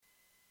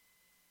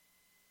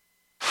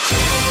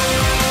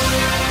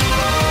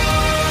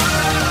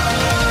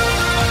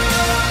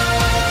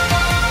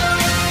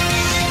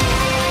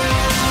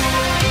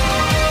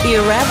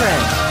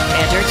Irreverent,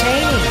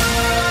 entertaining,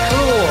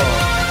 cool.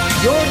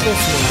 You're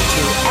listening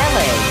to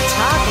LA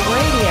Talk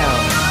Radio.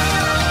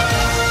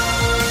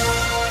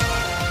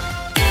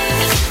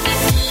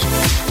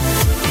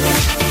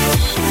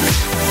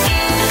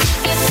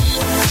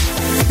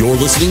 You're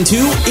listening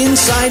to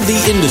Inside the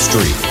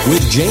Industry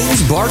with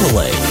James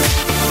Bartolet,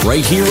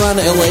 right here on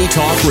LA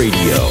Talk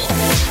Radio.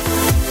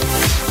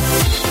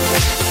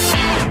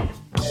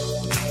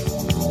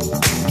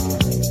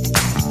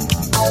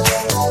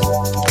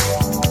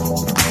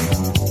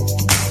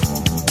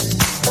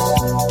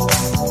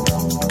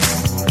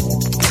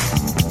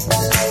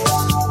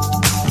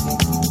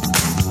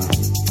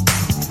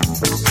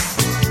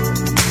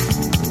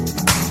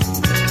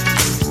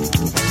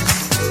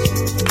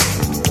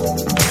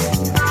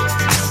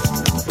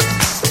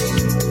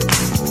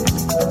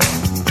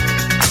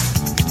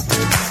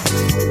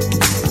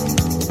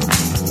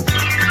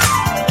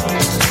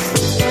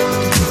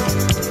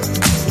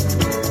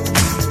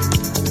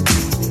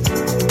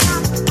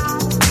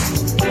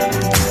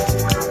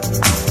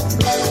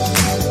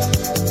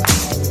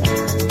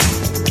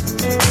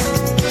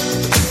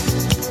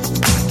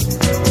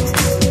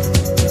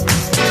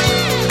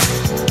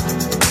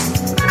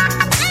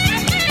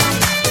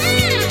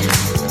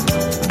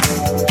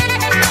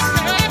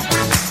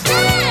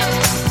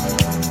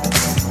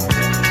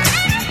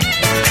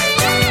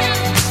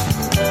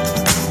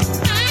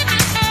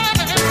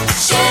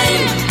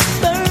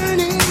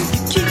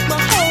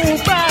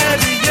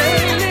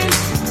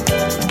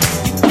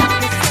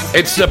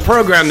 It's the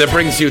program that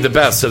brings you the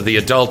best of the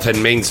adult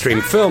and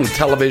mainstream film,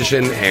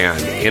 television,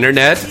 and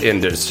internet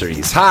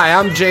industries. Hi,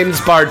 I'm James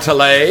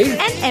Bartolet.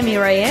 And Emmy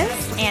Reyes.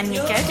 And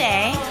Nico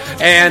Day.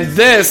 And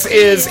this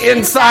is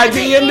Inside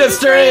the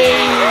Industry.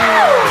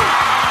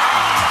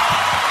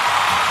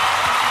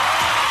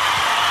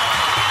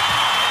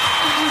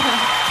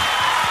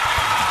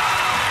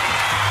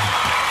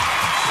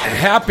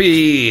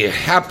 Happy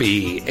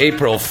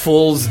April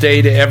Fool's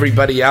Day to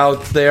everybody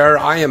out there.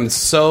 I am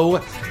so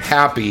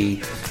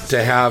happy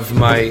to have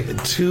my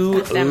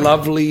two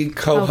lovely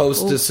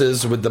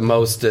co-hostesses with the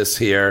mostest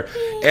here,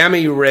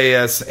 Emmy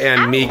Reyes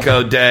and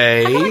Nico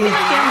Day. And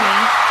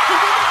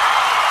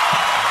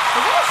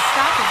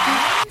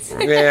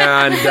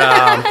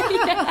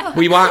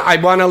I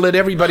want to let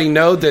everybody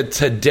know that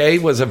today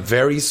was a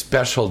very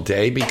special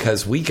day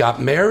because we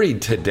got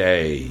married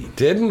today,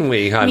 didn't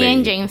we, honey? Me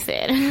and James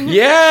did.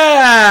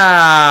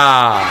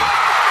 Yeah!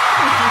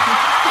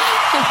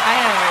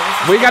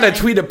 We got to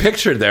tweet a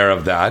picture there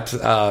of that.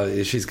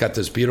 She's got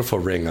this beautiful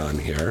ring on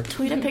here.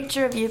 Tweet a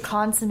picture of you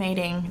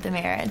consummating the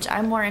marriage.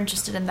 I'm more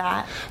interested in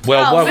that.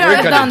 Well, what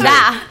we're going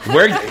to do...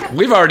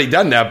 We've already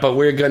done that, but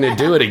we're going to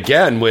do it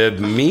again with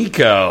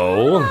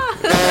Miko.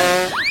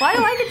 Why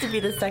do I get to be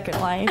the second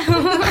wife?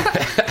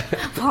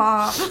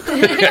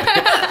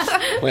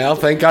 Well,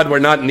 thank God we're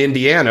not in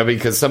Indiana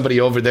because somebody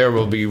over there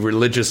will be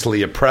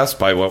religiously oppressed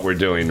by what we're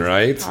doing,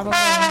 right? Probably.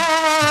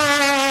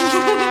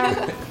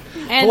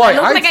 And boy, I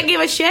don't think I give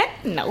a shit.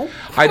 No.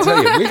 I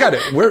tell you,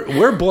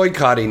 we're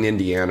boycotting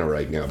Indiana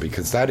right now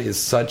because that is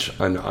such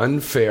an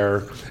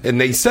unfair.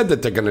 And they said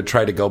that they're going to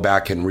try to go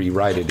back and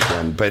rewrite it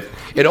again, but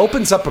it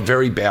opens up a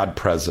very bad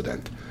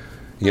precedent.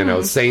 You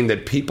know, saying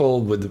that people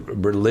with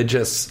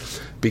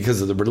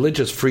because of the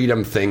religious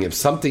freedom thing, if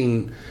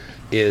something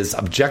is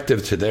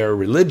objective to their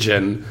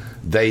religion,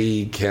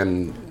 they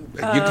can.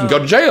 You can go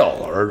to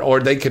jail, or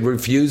they can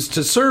refuse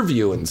to serve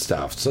you and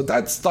stuff. So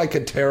that's like a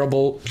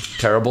terrible,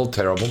 terrible,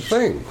 terrible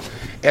thing.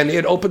 And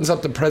it opens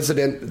up the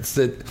precedent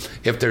that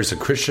if there's a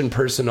Christian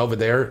person over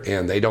there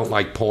and they don't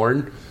like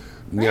porn,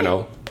 you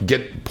know,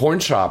 get porn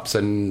shops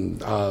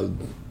and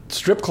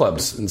strip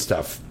clubs and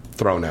stuff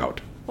thrown out.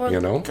 Well,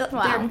 you know,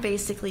 they're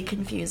basically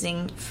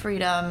confusing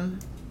freedom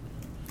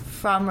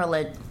from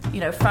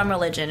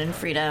religion and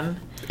freedom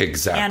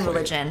and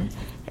religion.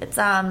 It's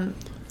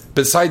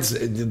Besides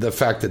the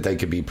fact that they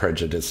could be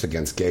prejudiced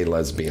against gay,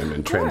 lesbian,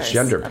 and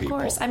transgender people.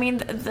 Of course. I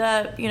mean,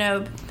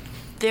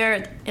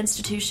 their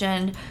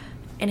institution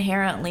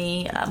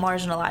inherently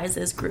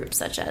marginalizes groups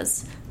such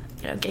as,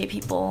 gay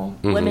people,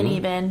 women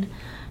even,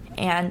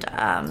 and,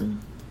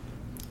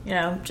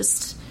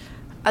 just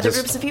other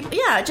groups of people.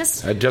 Yeah,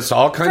 just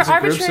all kinds of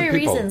groups of people. For arbitrary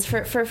reasons,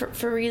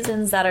 for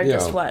reasons that are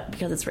just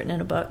because it's written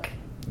in a book.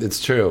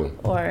 It's true.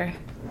 Or,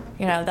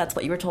 that's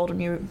what you were told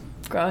when you were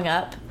growing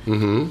up.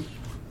 Mm-hmm.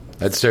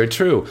 That's very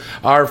true.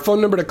 Our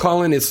phone number to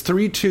call in is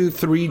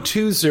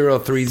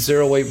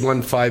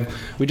 323-203-0815.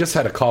 We just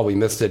had a call. We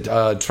missed it.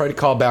 Try to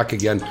call back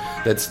again.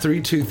 That's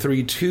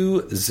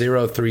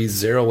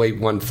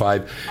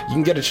 323-203-0815. You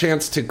can get a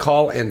chance to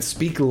call and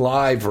speak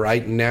live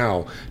right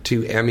now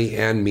to Emmy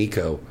and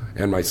Miko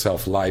and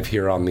myself live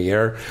here on the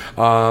air.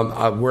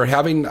 We're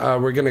going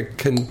to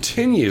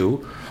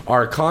continue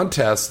our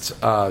contest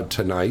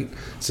tonight,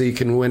 so you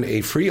can win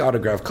a free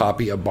autographed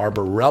copy of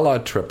Barbarella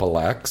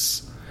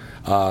XXX.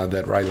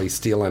 That Riley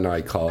Steele and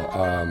I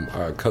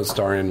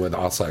co-star in with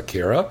Asa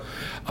Akira.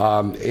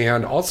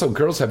 And also,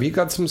 girls, have you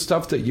got some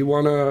stuff that you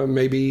want to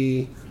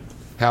maybe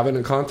have in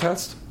a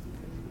contest?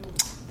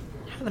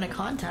 Having a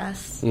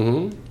contest?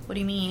 Mm-hmm. What do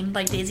you mean?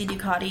 Like Daisy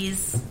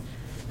Ducati's,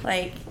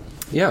 like...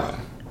 Yeah.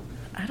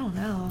 I don't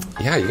know.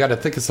 Yeah, you got to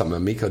think of something. A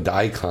Miko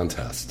Dye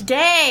contest.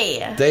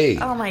 Day.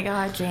 Oh my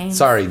God, James.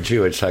 Sorry,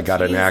 Jewish. I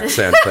got an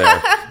accent there.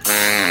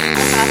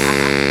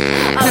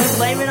 I was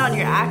blaming it on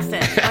your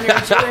accent, on your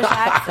Jewish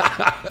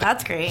accent.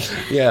 That's great.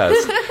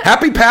 Yes.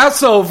 Happy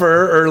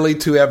Passover early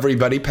to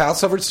everybody.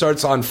 Passover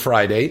starts on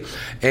Friday.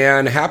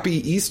 And happy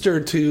Easter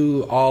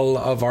to all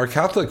of our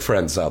Catholic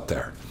friends out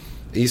there.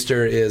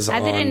 Easter is on I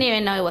didn't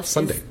even know it was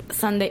Sunday.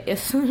 Sunday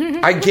is.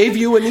 I gave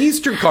you an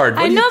Easter card.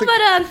 What I do you know, think?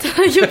 but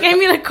until you gave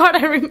me the card,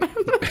 I remember.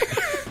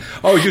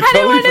 Oh, you I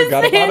totally didn't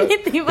forgot want to say about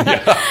anything, but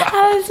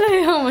I was like,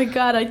 oh my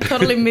God, I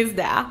totally missed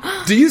that.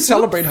 it? Do you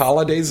celebrate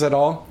holidays at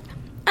all?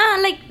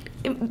 Like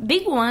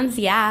big ones,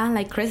 yeah,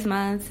 like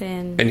Christmas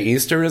and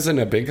Easter isn't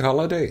a big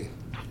holiday?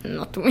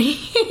 not to me.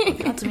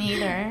 Not to me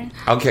either.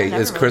 Okay,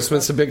 Never is really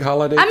Christmas a big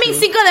holiday? I mean, too?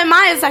 Cinco de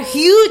Mayo is a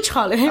huge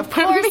holiday Of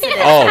for course me. it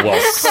is. Oh, well,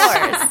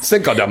 Of course.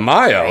 Cinco de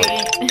Mayo.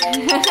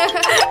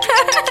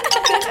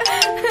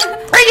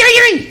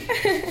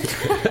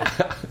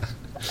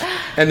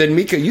 And then,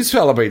 Mika, you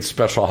celebrate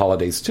special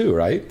holidays too,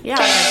 right? Yeah,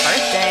 like my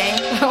birthday.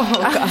 Oh,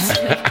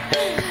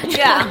 God.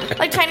 Yeah,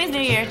 like Chinese New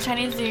Year.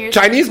 Chinese New Year.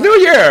 Chinese New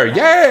Year!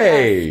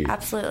 Yay!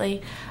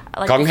 Absolutely.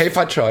 Like, Gong Hei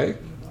Fa Choi.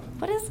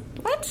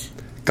 What?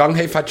 Gong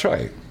Hei Fa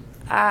Choi.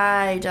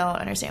 I don't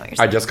understand what you're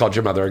I saying. just called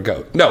your mother a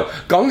goat. No,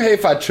 Gong Hei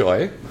Fa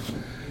Choi.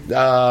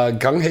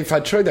 Gong Hei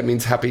Fa Choi, that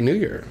means Happy New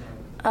Year.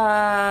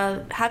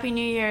 Happy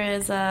New Year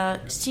is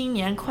新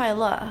年快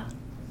乐.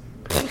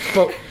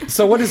 But,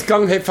 so what is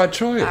Gong Hei Fa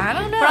Choi? I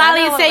don't know.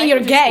 Probably I don't know saying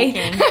what you're language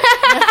gay.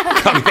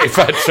 Gong Hei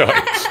Fa Choi.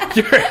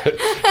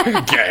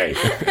 You're gay.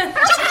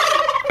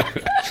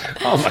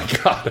 Oh my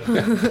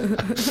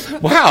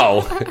God.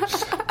 Wow.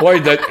 Boy,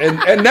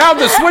 and now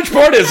the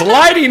switchboard is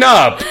lighting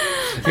up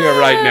here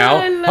right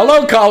now.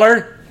 Hello,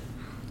 caller.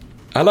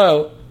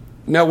 Hello.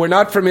 No, we're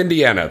not from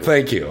Indiana.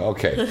 Thank you.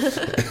 Okay.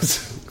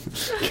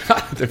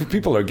 God,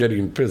 people are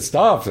getting pissed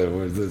off.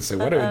 They say,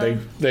 what are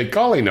they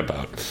calling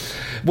about?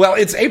 Well,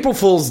 it's April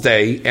Fool's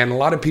Day, and a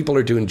lot of people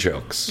are doing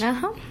jokes.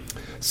 Uh-huh.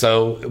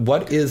 So,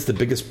 what is the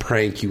biggest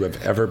prank you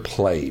have ever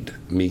played,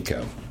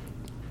 Miko?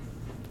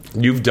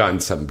 You've done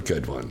some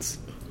good ones.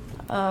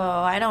 Oh,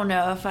 I don't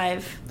know if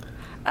I've...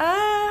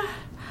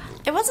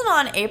 It wasn't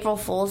on April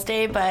Fool's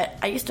Day, but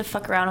I used to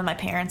fuck around with my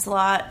parents a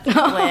lot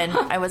when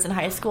I was in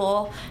high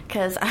school,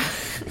 because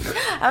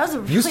I was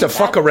really Used to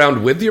fuck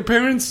around with your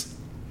parents?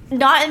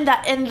 Not in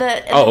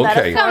the Oh,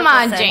 okay. Come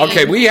on, James.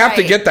 Okay, we have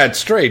to Right. get that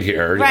straight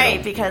here. you Right,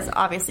 know. because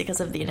obviously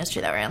because of the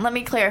industry that we're in. Let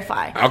me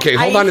clarify. Okay,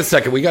 hold on a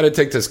second. We got to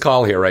take this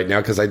call here right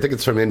now because I think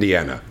it's from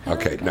Indiana.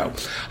 Okay, no.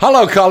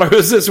 Hello, caller.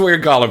 Who's this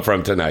we're calling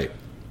from tonight?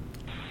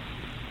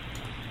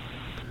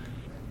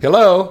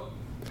 Hello?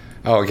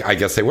 Oh, I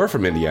guess they were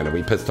from Indiana.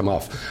 We pissed them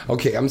off.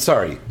 Okay, I'm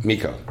sorry,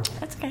 Miko.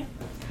 That's okay.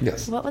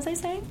 Yes. What was I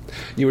saying?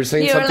 You were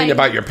saying You were something like-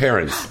 about your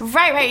parents.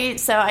 Right.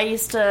 So I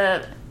used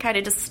to kind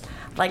of just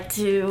like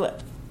to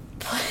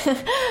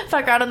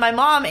fuck around with my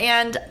mom,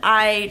 and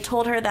I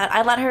told her that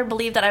I let her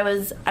believe that I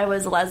was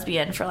a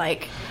lesbian for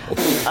like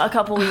a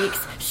couple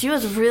weeks. She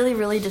was really,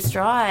 really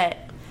distraught.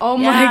 Oh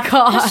my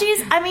God. 'Cause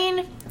I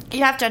mean,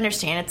 you have to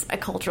understand it's a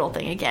cultural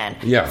thing again.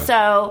 Yeah.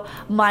 So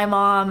my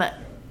mom,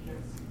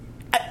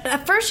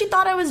 at first she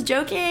thought I was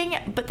joking,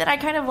 but then I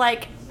kind of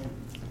like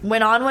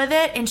went on with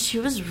it, and she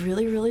was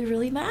really, really,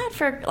 really mad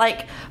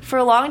for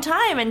a long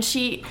time, and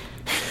she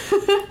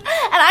and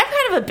I'm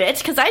kind of a bitch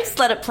because I just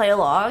let it play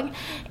along,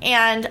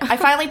 and I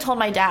finally told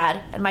my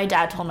dad, and my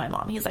dad told my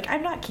mom. He's like,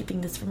 I'm not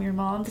keeping this from your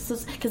mom. This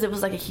is because it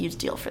was like a huge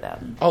deal for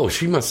them. Oh,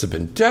 she must have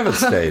been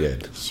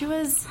devastated. She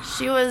was,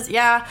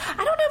 yeah.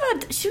 I don't know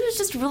about, she was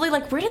just really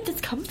like, where did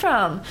this come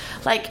from?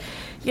 Like,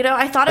 you know,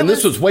 I thought it And was.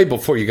 this was way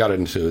before you got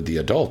into the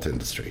adult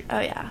industry. Oh,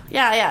 yeah.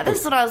 This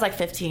is when I was like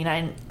 15. I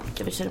didn't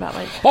give a shit about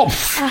like. Oh,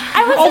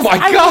 my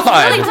I God.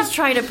 was really just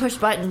trying to push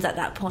buttons at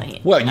that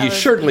point. Well, I you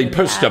was certainly being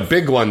pushed a ass.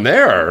 big one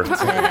there.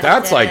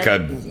 That's like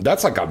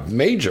did. a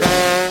major.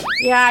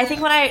 Yeah, I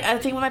think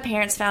when my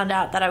parents found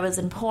out that I was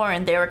in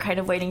porn, they were kind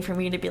of waiting for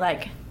me to be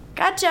like,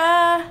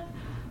 gotcha.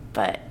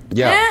 But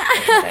Yeah.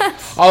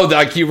 Oh,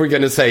 like you were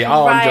going to say,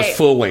 oh, I'm just Right.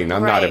 fooling.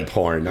 I'm not in Right.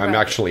 porn. I'm Right.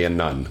 actually a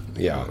nun.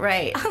 Yeah.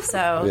 right,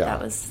 so Yeah.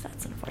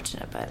 that's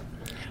unfortunate. But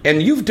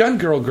And you've done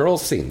girl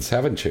scenes,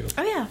 haven't you?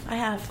 oh yeah, I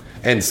have.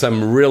 And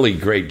some really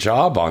great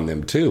job on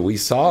them, too. We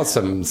saw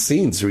some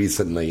scenes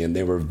recently, and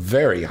they were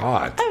very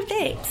hot. Oh,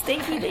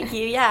 thank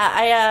you.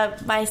 Yeah,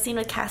 my scene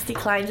with Cassie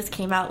Klein just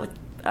came out with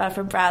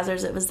from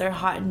Brazzers. It was their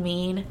Hot and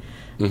Mean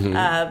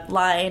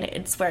line.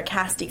 It's where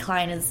Cassie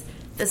Klein is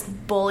this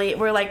bully.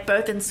 We're like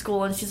both in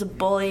school, and she's a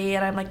bully,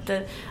 and I'm like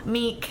the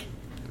meek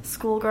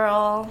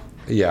schoolgirl.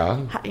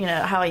 Yeah. You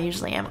know how I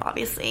usually am,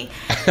 obviously.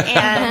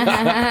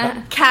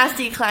 And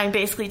Cassie Klein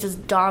basically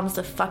just doms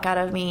the fuck out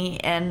of me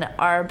in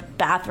our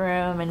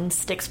bathroom and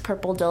sticks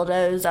purple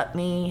dildos up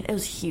me. It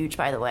was huge,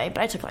 by the way,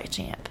 but I took like a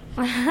champ.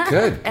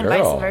 Good And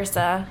girl. vice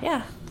versa.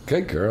 Yeah.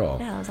 Good girl.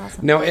 Yeah, that was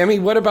awesome. Now, Emmy,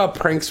 what about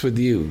pranks with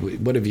you?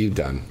 What have you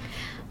done?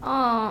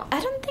 Oh, I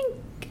don't think.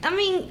 I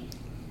mean,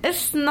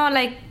 it's not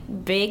like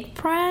big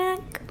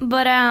prank,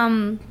 but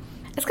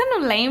it's kind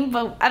of lame,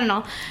 but I don't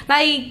know.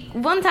 Like,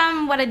 one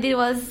time what I did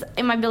was,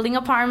 in my building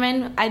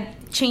apartment, I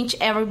changed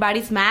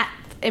everybody's mat.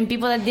 And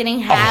people that didn't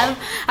have,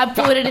 I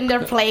put it in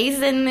their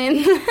place, and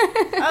then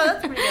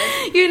that's pretty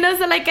good. You know,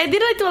 so like I did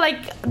it to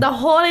like the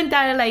whole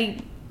entire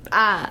like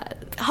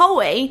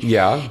hallway.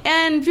 Yeah.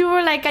 And people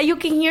were like, you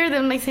can hear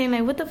them like saying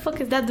like, "What the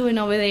fuck is that doing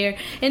over there?"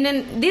 And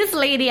then this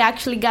lady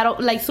actually got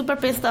like super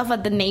pissed off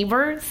at the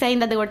neighbor, saying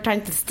that they were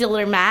trying to steal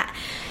their mat.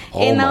 Oh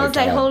and I my was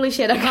like, God. "Holy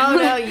shit!" Oh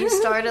no, you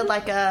started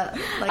like a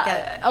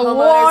war,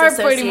 homeowners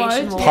pretty much.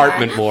 association war.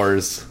 Apartment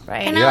wars.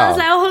 Right. And Yeah. I was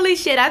like, "Holy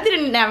shit!" I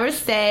didn't never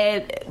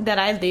say that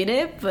I did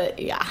it, but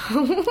yeah.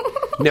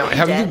 Now,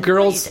 have you did.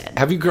 girls You did.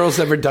 have you girls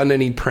ever done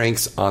any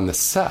pranks on the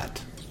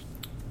set?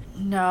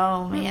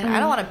 No, man. I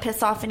don't want to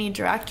piss off any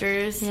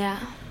directors. Yeah.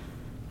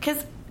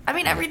 Because, I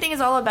mean, everything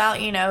is all about,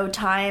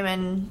 time,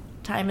 and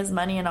time is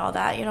money and all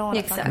that. You don't want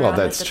to Exactly. Well,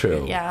 that's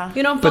true. Yeah.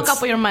 You don't But fuck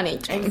up with your money.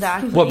 James.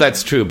 Exactly. Well,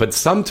 that's true, but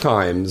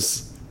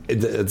sometimes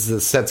the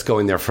set's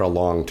going there for a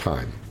long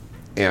time,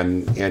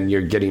 and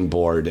you're getting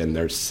bored, and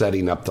they're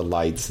setting up the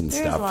lights and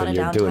There's stuff, a lot and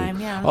of you're doing.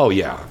 downtime, yeah. Oh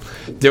yeah,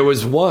 there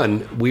was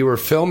one. We were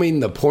filming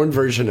the porn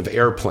version of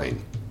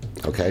Airplane,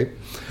 okay,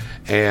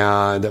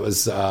 and it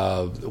was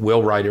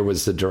Will Ryder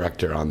was the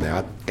director on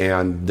that,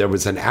 and there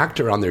was an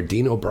actor on there,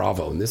 Dino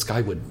Bravo, and this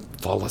guy would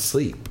fall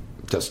asleep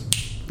just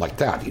like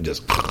that. He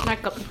just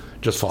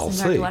fall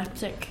asleep.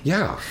 Narcoleptic.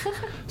 Yeah.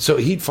 So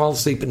he'd fall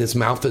asleep and his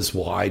mouth is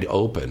wide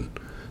open.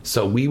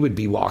 So we would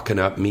be walking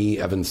up, me,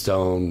 Evan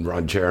Stone,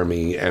 Ron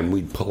Jeremy, and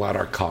we'd pull out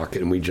our cock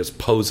and we'd just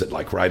pose it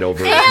like right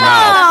over his mouth.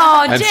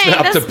 Oh, and Jane,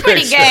 snap that's the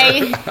pretty picture.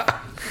 gay.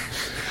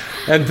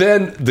 And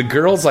then the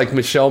girls like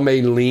Michelle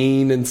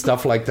Maylene and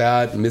stuff like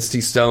that,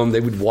 Misty Stone, they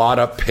would wad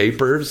up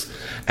papers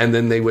and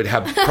then they would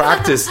have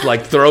practice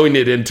like throwing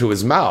it into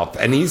his mouth.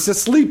 And he's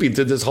just sleeping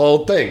through this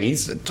whole thing.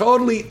 He's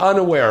totally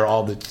unaware of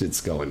all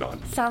that's going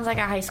on. Sounds like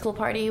a high school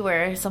party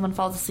where someone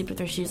falls asleep with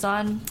their shoes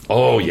on.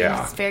 Oh,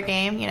 yeah. It's fair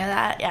game, you know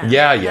that?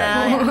 Yeah.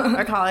 Yeah.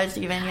 Or college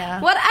even,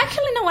 yeah. What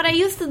actually, no, what I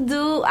used to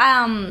do,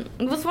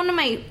 it was one of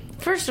my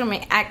first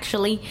roommate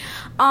actually.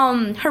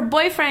 Her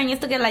boyfriend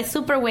used to get like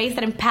super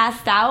wasted and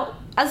passed out.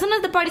 As soon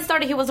as the party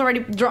started, he was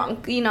already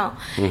drunk,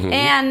 Mm-hmm.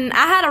 And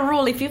I had a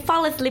rule: if you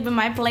fall asleep in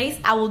my place,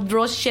 I will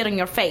draw shit on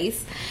your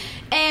face.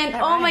 And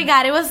oh my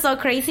god, it was so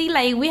crazy.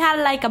 Like, we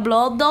had like a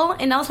blow doll,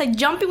 and I was like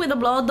jumping with the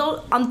blow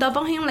doll on top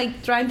of him,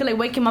 like trying to like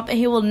wake him up, and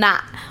he will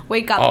not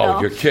wake up. Oh,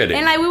 though. you're kidding.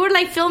 And like we were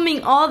like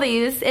filming all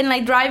this and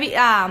like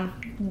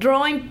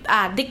drawing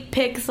dick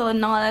pics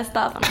and all that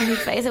stuff on his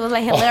face. It was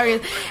like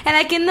hilarious. And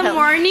like in the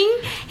morning,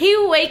 he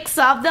wakes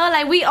up though.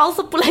 Like, we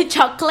also put like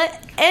chocolate,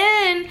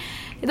 and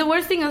the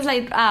worst thing was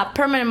like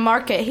permanent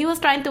market. He was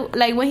trying to,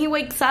 like, when he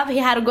wakes up, he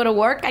had to go to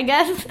work, I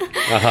guess.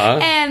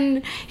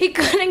 And he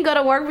couldn't go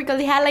to work because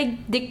he had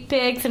like dick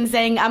pics and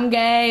saying I'm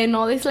gay and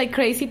all these like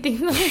crazy things.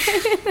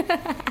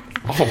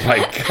 Oh my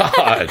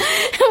God.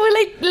 We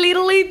like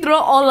literally draw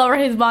all over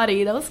his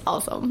body. That was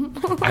awesome.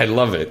 I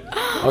love it.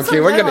 Okay,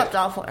 we're gonna.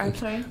 I'm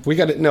sorry. We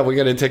got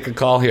to take a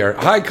call here.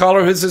 Hi,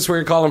 caller. Who's this? Where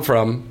you calling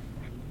from?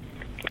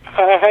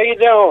 How you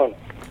doing?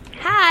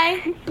 Hi.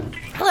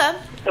 Hello.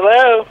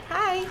 Hello.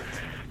 Hi.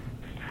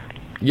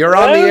 You're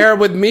on the Hello? air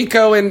with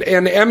Miko and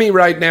Emmy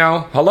right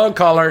now. Hello,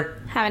 caller.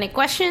 Have any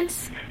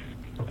questions?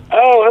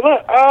 Oh, hello.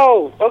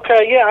 Oh,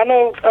 okay. Yeah, I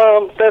know.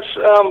 That's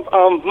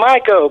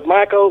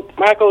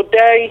Michael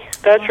Day.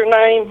 That's your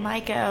name.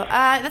 Maiko.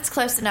 That's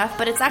close enough,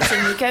 but it's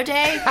actually Miko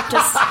Day.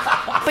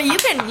 But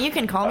you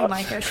can call me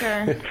Maiko,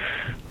 sure.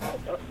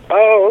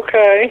 Oh,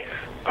 okay.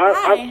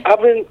 Hi.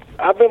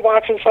 I've been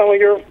watching some of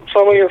your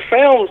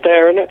films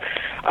there, and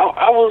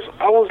I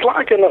was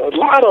liking a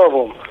lot of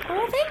them.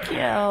 Oh, thank you.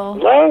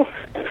 Hello.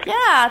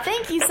 Yeah,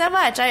 thank you so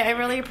much. I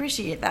really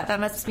appreciate that. That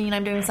must mean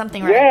I'm doing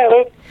something right.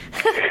 Yeah.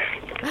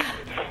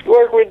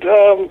 Work with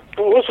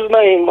what's his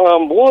name?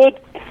 Wood.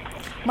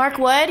 Mark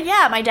Wood.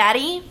 Yeah, my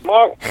daddy.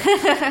 Mark.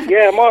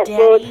 Yeah, Mark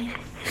Wood.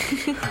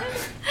 Daddy.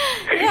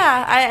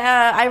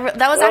 Yeah,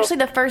 that was actually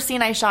the first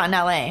scene I shot in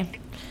LA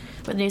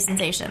with New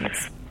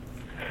Sensations.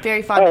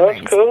 Very fond Oh,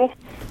 memories.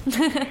 that's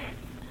cool.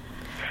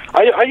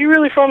 Are you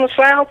really from the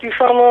South? You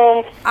from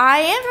I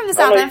am from the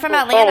South. know I'm from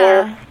you're from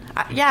Atlanta.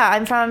 Yeah,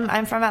 I'm from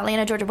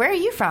Atlanta, Georgia. Where are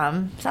you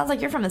from? Sounds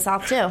like you're from the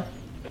South too.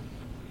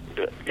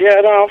 Yeah,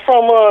 no, I'm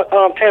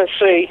from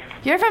Tennessee.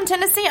 You're from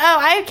Tennessee? Oh,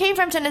 I came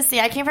from Tennessee.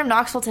 I came from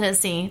Knoxville,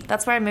 Tennessee.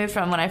 That's where I moved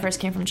from when I first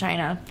came from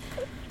China.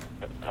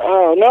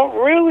 Oh no,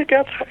 really?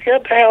 Get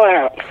the hell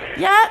out.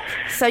 Yeah.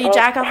 So you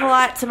jack off a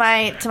lot to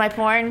my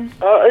porn? Is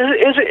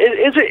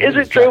it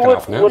He's true jacking what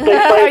off now. they say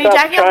Are you about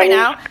jacking off right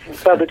now?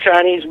 About the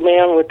Chinese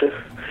man with the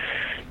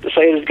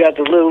say he's got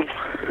the little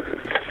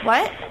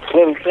What?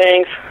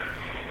 things?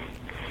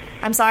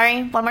 I'm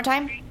sorry. One more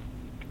time.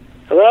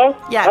 Hello?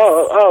 Yes.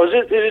 Oh,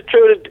 is it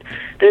true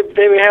that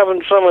they were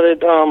having some of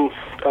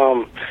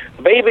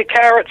the baby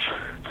carrots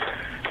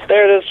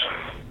there that's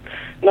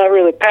not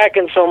really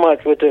packing so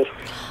much with this?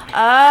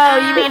 Oh,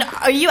 you mean,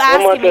 are you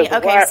asking me? much as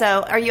Okay, what?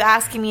 so are you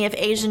asking me if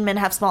Asian men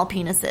have small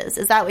penises?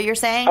 Is that what you're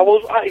saying?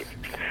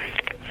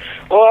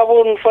 Well, I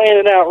wouldn't saying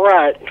it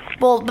outright.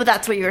 Well, but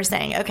that's what you were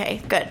saying.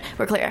 Okay, good.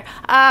 We're clear.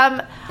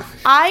 I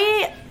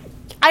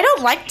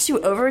don't like to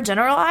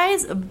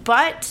overgeneralize,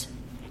 but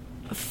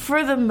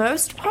for the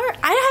most part,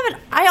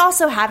 I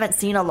also haven't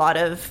seen a lot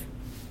of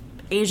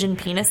Asian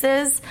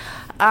penises.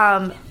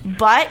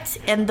 But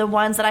in the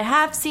ones that I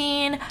have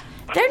seen,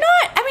 they're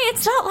not, I mean,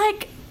 it's not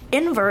like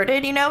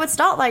inverted, you know, it's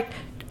not like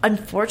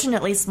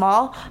unfortunately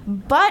small.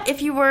 But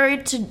if you were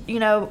to, you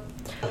know,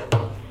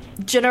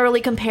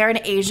 generally compare an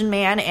Asian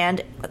man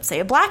and, let's say,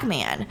 a black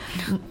man,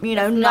 you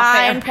know,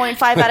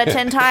 9.5 out of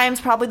 10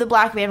 times, probably the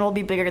black man will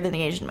be bigger than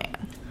the Asian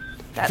man.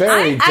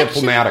 Very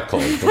diplomatical,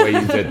 the way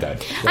you did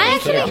that. I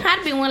actually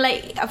had been with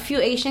like a few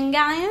Asian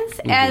guys,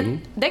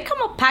 and they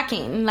come up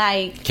packing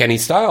like Kenny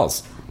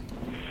Styles.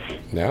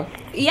 No?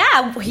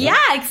 Yeah,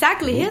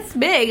 exactly. He's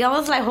big. I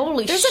was like,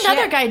 holy shit. There's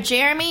another guy,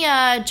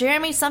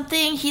 Jeremy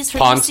something. He's from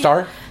Pawn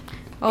Star?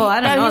 Oh,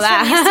 I don't know he's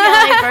that. from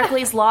UCLA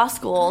Berkeley's law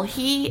school.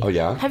 Oh,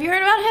 yeah? Have you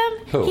heard about him?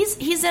 Who?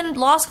 He's in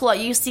law school at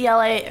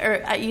UCLA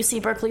or at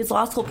UC Berkeley's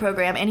law school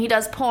program, and he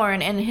does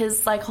porn. And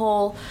his like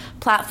whole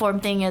platform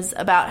thing is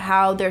about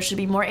how there should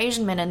be more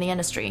Asian men in the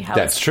industry. How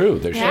That's true.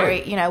 There's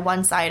very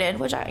one-sided,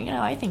 which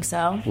I think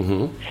so.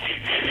 Mm-hmm.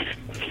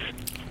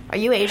 Are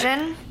you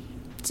Asian,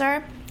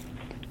 sir?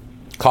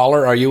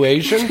 Caller, are you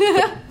Asian?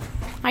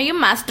 Are you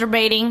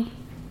masturbating?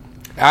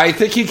 I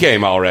think he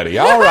came already.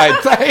 All right,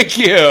 thank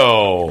you.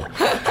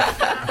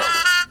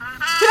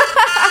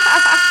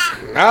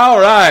 All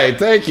right,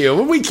 thank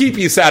you. We keep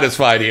you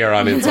satisfied here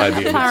on Inside the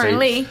Industry.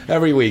 Apparently.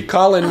 Every week.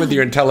 Call in with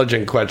your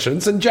intelligent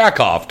questions and jack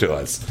off to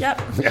us.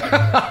 Yep.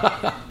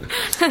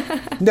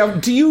 Now,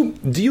 do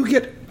you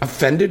get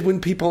offended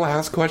when people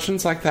ask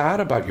questions like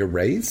that about your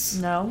race?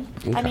 No.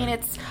 Okay. I mean,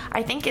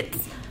 I think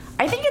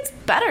it's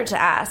better to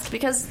ask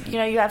because, you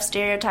know, you have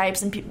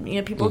stereotypes and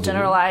people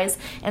generalize.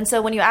 And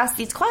so when you ask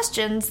these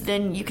questions,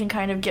 then you can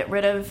kind of get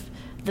rid of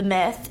the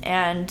myth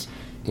and,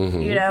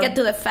 you know, get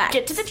to the facts.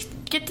 Get to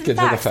the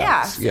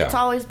facts. Yeah. It's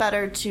always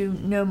better to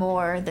know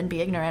more than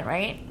be ignorant,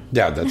 right?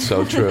 Yeah, that's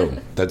so true.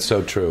 That's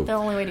so true. The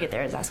only way to get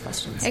there is ask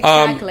questions.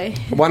 Exactly.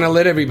 Want to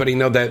let everybody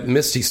know that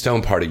Misty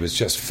Stone party was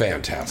just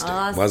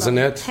fantastic, wasn't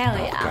it? Hell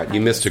yeah. Oh, God,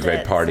 you missed a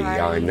great party. Sorry.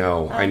 Yeah, I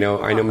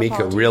know. Mika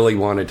apologies. really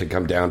wanted to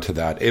come down to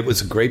that. It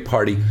was a great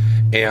party,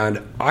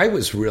 and I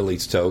was really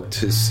stoked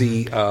to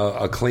see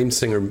acclaimed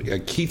singer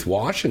Keith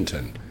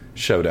Washington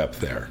showed up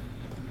there.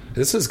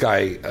 This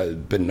guy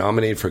been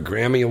nominated for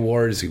Grammy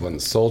Awards. He won the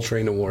Soul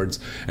Train Awards,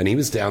 and he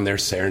was down there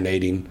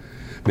serenading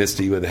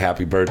Misty with a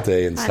happy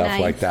birthday and stuff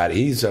like that.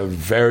 He's a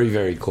very,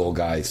 very cool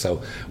guy.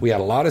 So we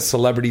had a lot of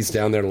celebrities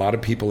down there, a lot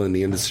of people in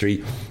the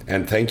industry.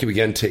 And thank you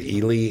again to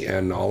Ely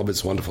and all of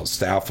his wonderful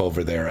staff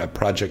over there at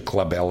Project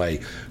Club LA.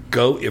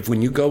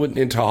 When you go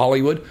into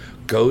Hollywood,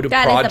 go to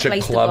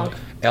Project Club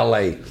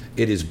LA.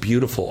 It is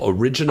beautiful.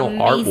 Original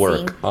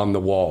artwork on the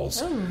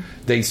walls. Oh.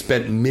 They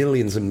spent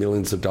millions and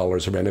millions of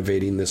dollars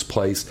renovating this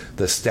place.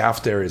 The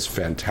staff there is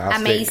fantastic.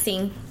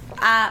 Amazing.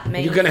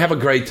 You're going to have a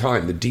great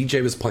time. The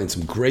DJ was playing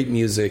some great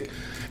music,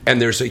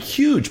 and there's a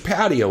huge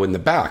patio in the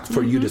back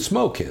for you to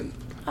smoke in.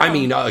 I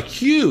mean, a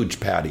huge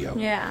patio.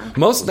 Yeah.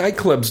 Most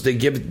nightclubs, they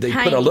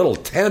put a little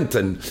tent,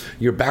 and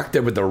you're back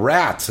there with the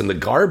rats and the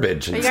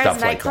garbage and stuff like that.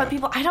 You guys nightclub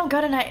people? I don't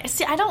go to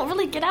See, I don't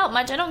really get out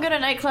much. I don't go to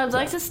nightclubs. I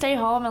like to stay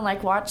home and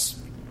like watch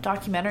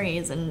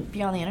documentaries and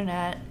be on the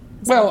internet.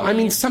 Well, I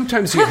mean,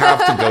 sometimes you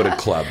have to go to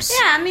clubs.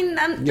 Yeah, I mean,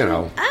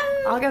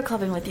 I'll go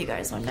clubbing with you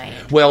guys one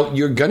night. Well,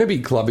 you're going to be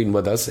clubbing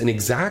with us in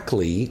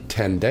exactly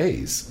 10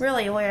 days.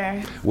 Really?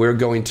 Where? We're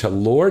going to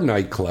Lure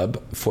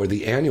Nightclub for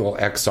the annual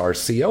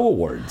XRCO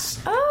Awards.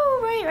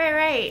 Oh,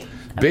 right.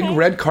 Big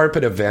red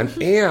carpet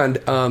event, and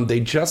they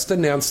just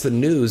announced the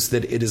news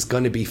that it is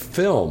going to be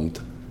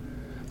filmed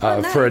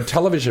for a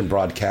television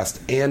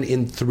broadcast and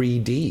in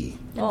 3D.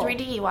 In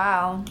 3D,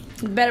 wow.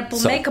 You better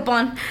put makeup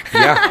on.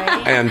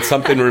 Yeah, and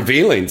something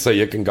revealing so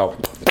you can go.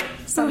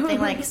 Something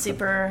like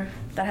super,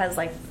 that has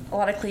like a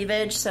lot of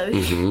cleavage, so...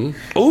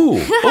 Ooh,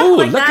 like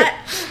look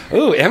that.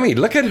 Ooh, Emmy,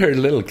 look at her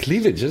little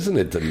cleavage. Isn't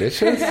it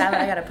delicious? Yeah, but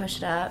I gotta push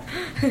it up.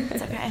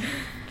 It's okay.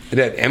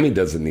 Emmy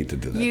doesn't need to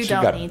do that. You She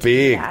don't got need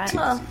big to do that. titties.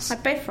 Well, I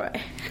pay for it.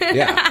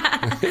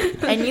 Yeah.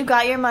 And you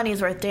got your money's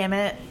worth, damn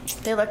it.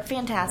 They look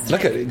fantastic.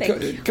 Look at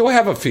it. Go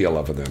have a feel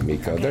of them,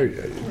 Miko.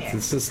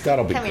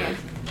 That'll be Come good. here.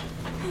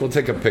 We'll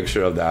take a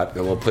picture of that,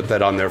 and we'll put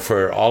that on there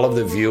for all of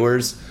the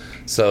viewers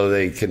so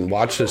they can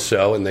watch the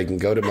show, and they can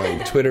go to my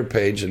Twitter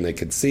page, and they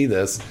can see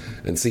this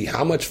and see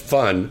how much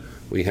fun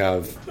we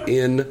have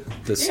in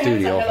the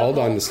studio. Hold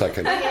on a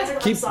second.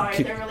 I'm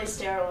sorry, they're really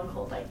sterile and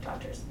cold like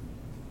doctors.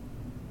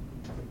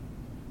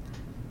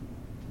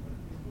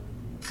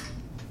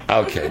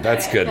 Okay,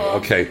 that's good.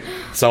 Okay,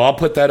 so I'll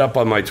put that up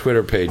on my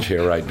Twitter page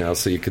here right now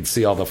so you can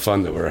see all the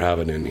fun that we're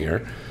having in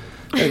here.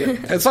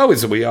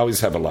 We always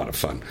have a lot of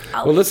fun.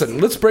 Well, listen,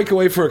 let's break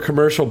away for a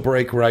commercial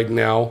break right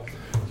now.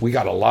 We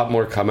got a lot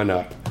more coming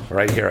up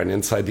right here on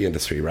Inside the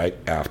Industry right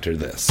after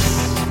this.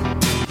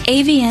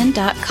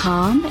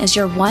 AVN.com is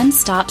your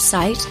one-stop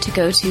site to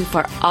go to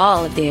for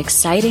all of the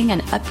exciting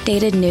and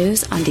updated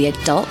news on the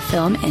adult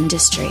film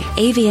industry.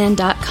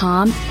 AVN.com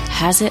AVN.com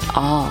has it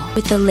all.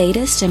 With the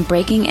latest and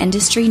breaking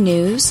industry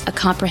news, a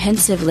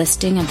comprehensive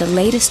listing of the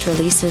latest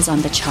releases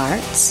on the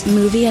charts,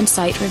 movie and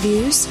site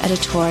reviews,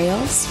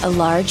 editorials, a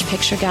large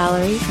picture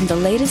gallery from the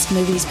latest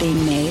movies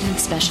being made and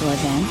special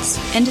events,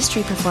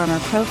 industry performer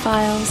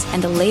profiles,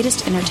 and the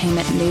latest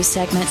entertainment news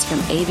segments from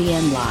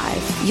AVN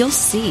Live, you'll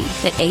see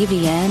that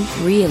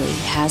AVN really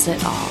has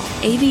it all.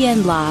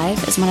 AVN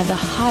Live is one of the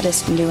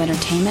hottest new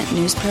entertainment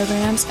news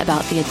programs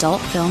about the adult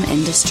film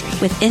industry,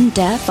 with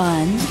in-depth,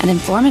 fun, and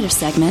informative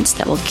segments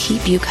that will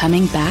keep you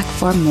coming back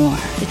for more.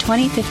 The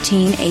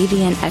 2015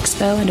 AVN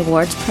Expo and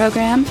Awards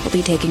program will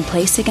be taking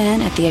place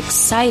again at the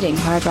exciting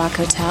Hard Rock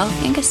Hotel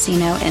and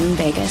Casino in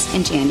Vegas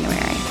in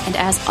January. And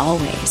as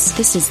always,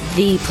 this is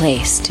the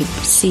place to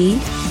see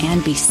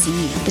and be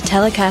seen. The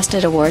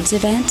telecasted awards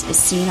event is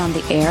seen on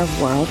the air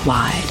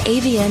worldwide.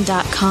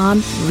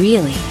 AVN.com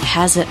really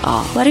has it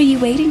all. What are you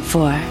waiting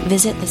for?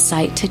 Visit the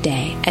site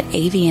today at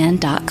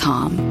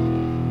AVN.com.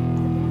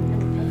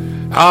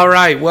 All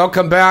right,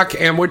 welcome back,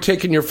 and we're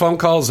taking your phone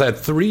calls at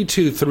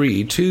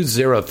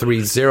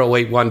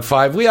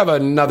 323-203-0815. We have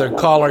another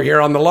caller here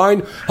on the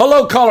line.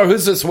 Hello, caller.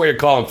 Who's this? Where you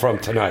calling from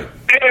tonight?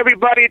 Hey,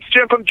 everybody. It's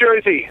Jim from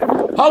Jersey.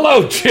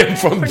 Hello, Jim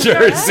from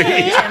Jersey.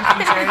 Jim from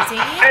Jersey.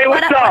 Hey,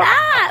 what's up?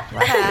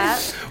 What up?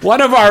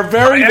 One of our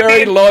very,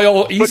 very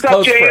loyal East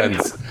Coast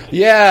James? friends.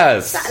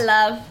 Yes. I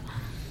love.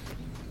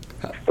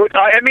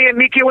 Emmy and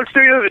Miki in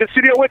the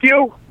studio with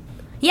you?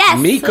 Yes.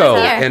 Miko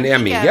here. and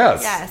Emmy, Miko,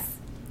 yes.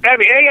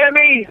 Emmy, hey,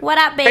 Emmy. What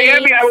up, baby? Hey,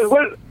 Emmy,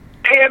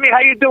 Hey, Emmy, how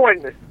you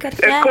doing? Good.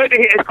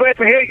 It's glad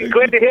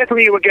to hear from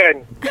you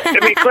again. I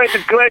mean,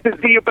 glad to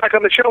see you back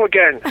on the show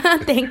again.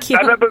 Thank you.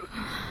 I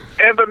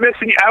remember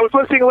missing you. I was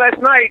listening last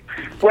night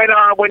when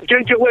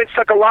Ginger Lynn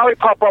stuck a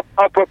lollipop up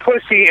her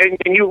pussy and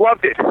you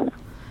loved it.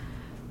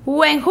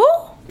 When who?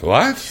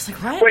 What?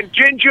 When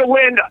Ginger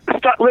Lynn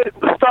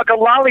stuck a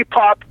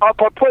lollipop up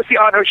her pussy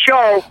on her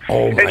show,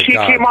 Oh my and she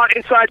God. came on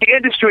Inside the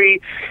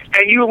Industry,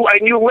 and you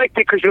licked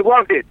it because you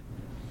loved it.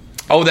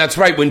 Oh, that's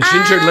right. When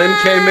Ginger Lynn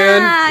came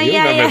in, you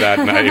yeah, remember yeah.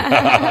 that night.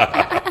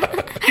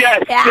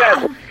 Yes,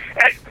 Yeah.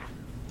 yes.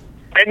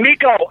 And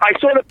Miko, I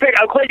saw the pic.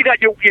 I'm glad you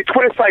got your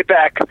Twitter site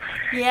back.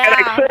 Yeah. And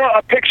I saw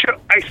a picture.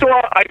 I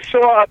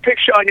saw a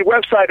picture on your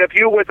website of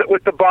you with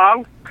the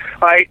bong.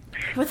 Right?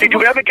 Did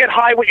you ever get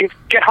high with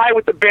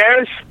the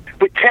Bears?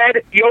 With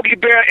Ted, Yogi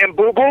Bear, and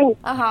Boo Boo?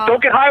 Uh-huh.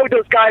 Don't get high with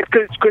those guys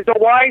because know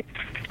why?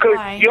 Because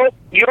Why?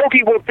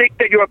 Yogi will think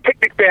that you're a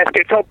picnic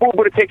basket. Tell Boo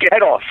Boo to take your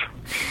head off.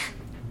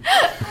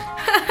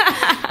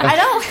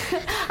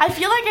 I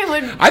feel like I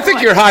would. I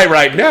think you're high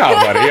right now,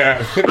 buddy.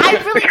 Yeah.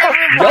 I really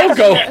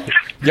don't.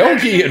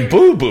 Yogi and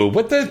Boo Boo.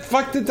 What the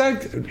fuck did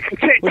that?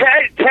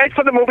 Ted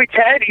from the movie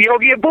Ted,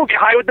 Yogi and Boo get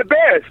high with the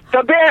Bears.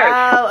 The Bears.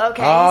 Oh,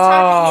 okay.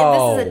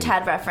 Oh. This is a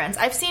Ted reference.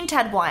 I've seen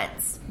Ted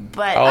once,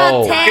 but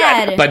Oh,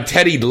 Ted. but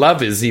Teddy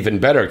Love is even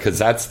better because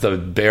that's the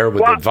bear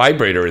with the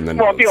vibrator in the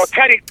nose. Well,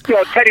 Teddy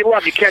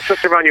Love, you can't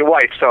twist around your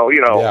wife, so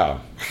Yeah.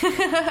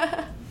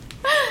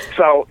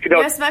 So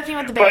no smoking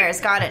with the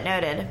Bears. Got it.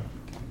 Noted.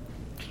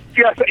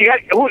 Yeah, so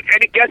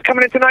any guests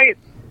coming in tonight?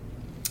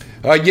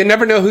 You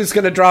never know who's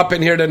going to drop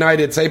in here tonight.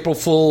 It's April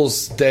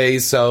Fool's Day,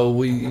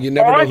 so you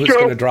never know that's who's true.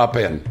 going to drop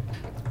in.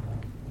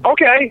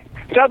 Okay,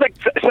 sounds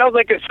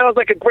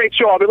like a great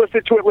show. I'll be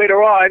listening to it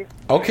later on.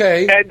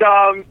 Okay. And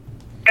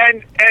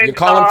You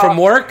calling from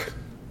work?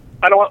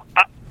 I don't want.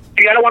 I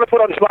don't want to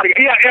put on the spot again.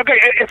 Yeah, okay.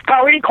 If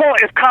Colleen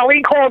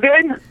called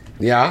in,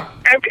 Yeah.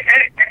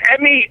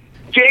 Emmy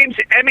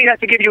has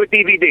to give you a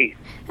DVD.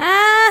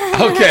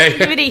 Okay.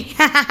 DVD.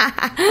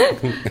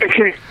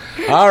 Okay.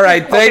 All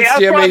right. Thanks, have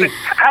Jimmy. Fun.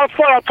 Have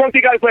fun. I'll talk to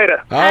you guys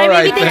later. All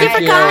right. Thank you for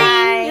you.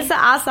 calling. It's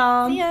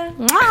awesome. Yeah.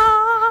 Mwah.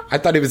 I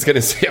thought he was going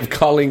to say, if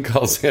Colleen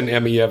calls in,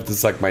 Emmy, you have to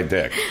suck my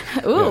dick.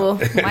 Ooh,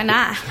 why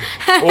not?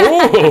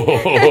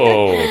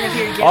 Oh.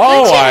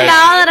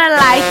 Now that I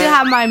like to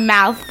have my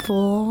mouth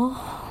full.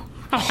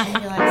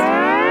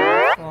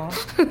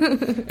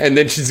 And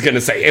then she's going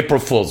to say, April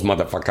Fool's,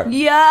 motherfucker.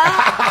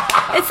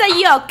 Yeah. It's a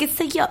yuck. It's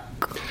a yuck.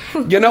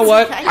 You know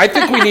what? I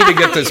think we need to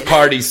get this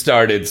party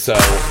started, so.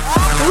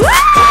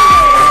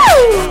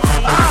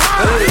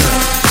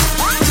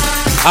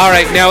 All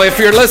right, now, if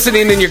you're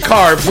listening in your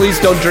car, please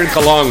don't drink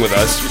along with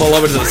us. Pull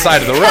over to the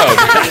side of the road.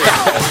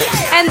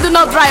 And do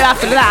not drive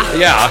after that.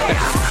 Yeah.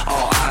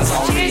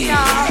 Well,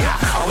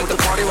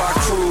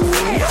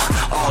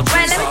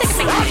 let me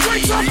take a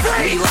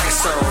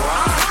picture.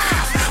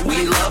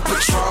 We love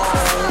Patron.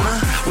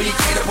 We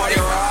keep the party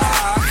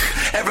rock.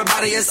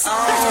 Everybody is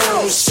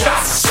on.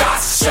 Shots,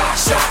 shots,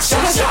 shots, shots, shots,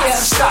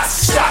 shots,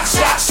 shots, shots,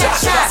 shots,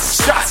 shots,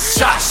 shots,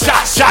 shots,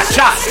 shots, shots,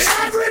 shots.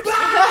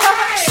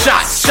 Everybody.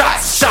 Shots,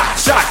 shots,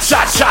 shots, shots,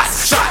 shots,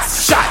 shots,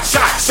 shots, shots,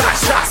 shots,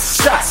 shots,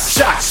 shots,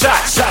 shots,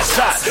 shots, shots,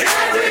 shots.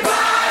 Everybody.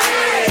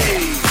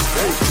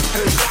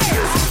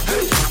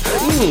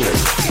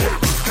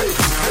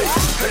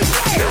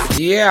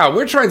 Yeah,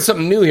 we're trying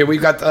something new here.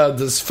 We've got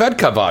this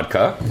Svedka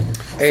vodka.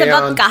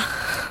 Savodka.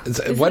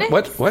 What?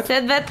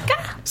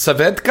 Savodka?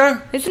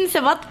 Savedka? Isn't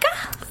it vodka?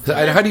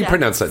 How do you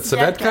pronounce that?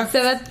 Svedka?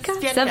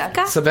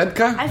 Svedka.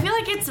 Svedka? I feel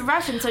like it's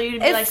Russian, so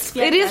you'd be like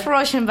Svedka. It is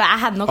Russian, but I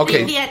have no clue.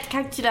 Okay. Привет,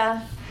 как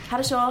дела?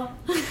 Хорошо.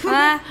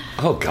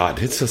 Oh, God,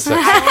 it's so sexy.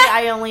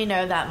 I only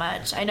know that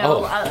much. I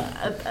know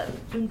Oh.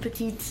 un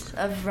petit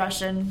of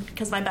Russian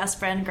because my best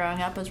friend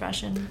growing up was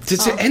Russian.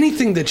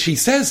 Anything that she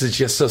says is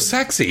just so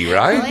sexy,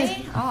 right?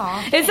 Really?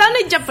 Aw. It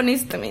sounded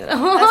Japanese to me, though.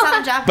 That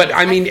sounded Japanese. But,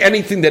 I mean,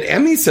 anything that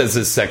Emmy says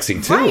is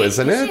sexy, too, Right,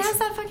 isn't She it? has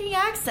that fucking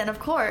accent, of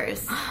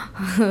course.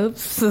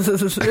 Oops. Yeah,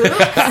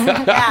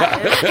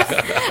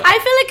 I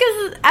feel like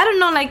I don't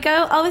know, like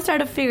I always try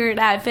to figure it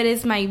out if it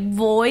is my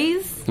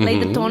voice, like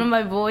the tone of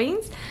my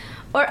voice,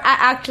 or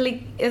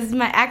actually is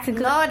my accent.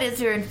 no, it is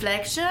your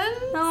inflection.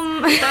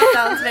 I That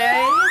sounds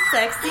very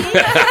sexy.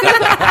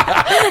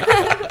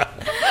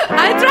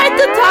 tried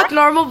to talk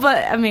normal,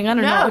 but I mean, I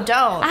don't know. No,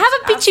 don't. I have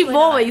a pitchy Absolutely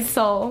not. voice,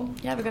 so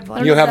You have a good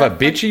voice. You have a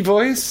bitchy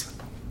voice?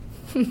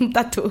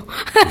 that too.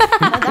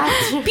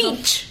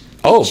 Beach.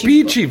 Oh,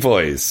 beachy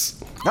voice.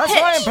 That's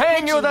why I'm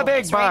paying you the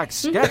big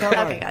bucks. Get to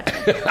Okay, work.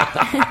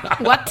 gotcha.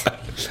 What?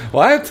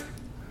 What?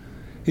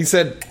 He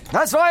said,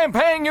 That's why I'm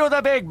paying you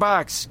the big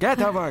bucks. Get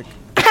to work.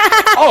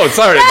 oh,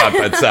 sorry about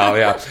that, Sal.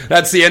 Yeah,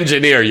 that's the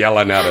engineer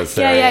yelling at us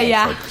there.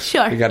 Yeah.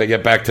 Sure. We got to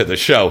get back to the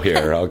show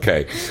here.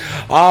 Okay.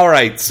 All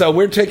right. So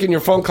we're taking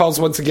your phone calls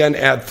once again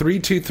at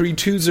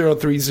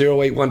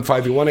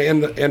 323-203-0815. You want to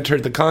enter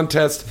the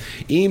contest,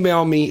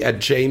 email me at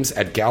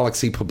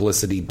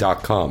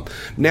james@galaxypublicity.com.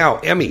 Now,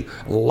 Emmy,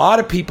 a lot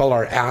of people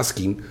are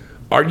asking,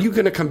 are you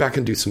going to come back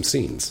and do some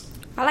scenes?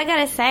 All I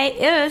gotta say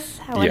is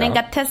I went and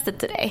Yeah. got tested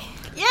today.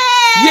 Yay!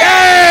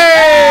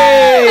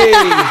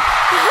 Yeah.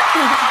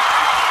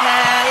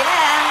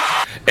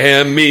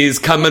 Emmy's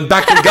coming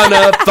back and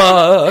gonna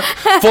fuck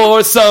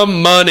for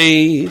some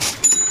money.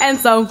 And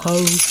some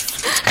hoes.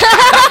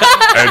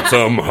 And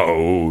some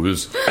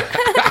hoes.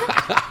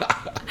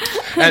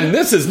 And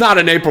this is not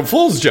an April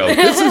Fool's joke.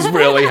 This is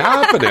really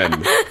happening. Or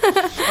is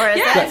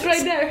Yeah, that? it's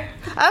right there.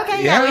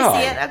 Okay, yeah, Yeah. we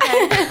see it. Okay.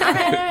 All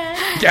right.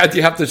 Yeah,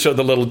 you have to show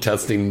the little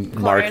testing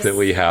mark that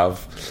we have.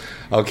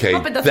 Okay,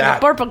 Hope it doesn't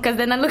look purple because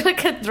then I look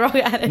like a drug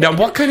addict. Now,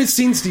 what kind of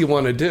scenes do you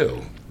want to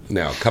do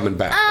now, coming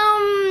back?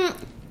 I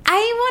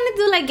want to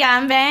do like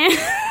gangbang.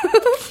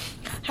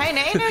 Hey,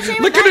 no, no,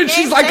 Look at her,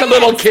 she's like a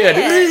little kid.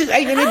 I'm gonna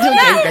do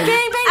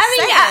gangbang.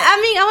 I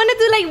mean, I want to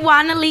do like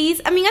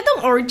Wannaly's. I mean, I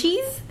do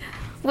orgies,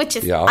 which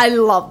is Yeah. I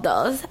love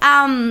those.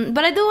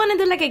 But I do want to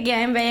do like a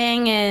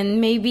gangbang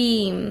and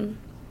maybe.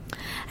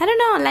 I don't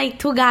know, like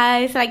two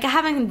guys. Like I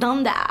haven't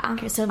done that.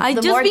 Okay, so I the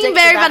just more been dicks,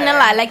 very the better.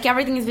 vanilla. Like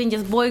everything has been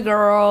just boy,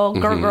 girl,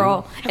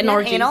 girl, and you had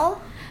orgies. anal?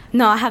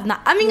 No, I have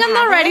not. I mean, I'm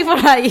not haven't? ready for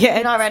that yet.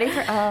 You're not ready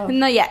for? Oh.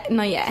 Not yet.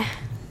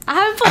 I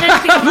haven't put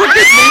anything on my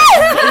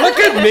Look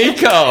at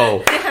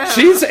Miko.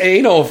 She's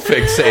anal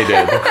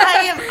fixated.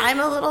 I'm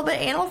a little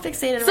bit anal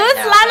fixated So right it's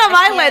now. Lana but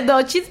I Violet can't-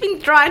 though. She's been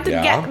trying to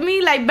Yeah. get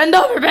me like bend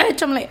over,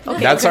 bitch. I'm like, okay.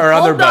 That's okay, our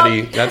other hold on.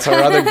 buddy. That's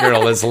our other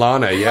girl is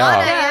Lana. Lana,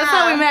 Yeah. That's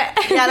how we met.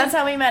 Yeah, that's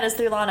how we met, is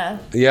through Lana.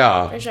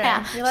 Yeah. For sure.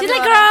 Yeah. We love She's you,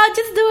 like, Lana. girl,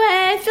 just do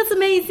it. It feels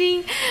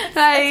amazing.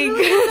 Like You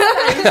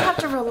just have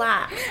to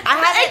relax.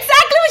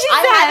 exactly what she said.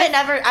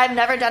 I've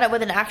never done it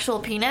with an actual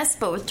penis,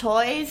 but with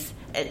toys,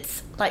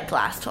 it's like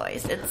glass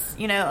toys. It's,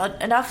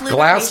 enough lubrication.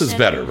 Glass is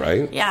better,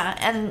 right? Yeah,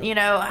 and,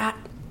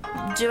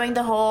 doing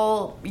the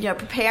whole,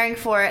 preparing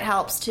for it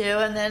helps too,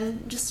 and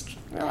then just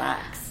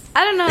relax.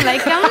 I don't know.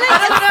 Like I'm like,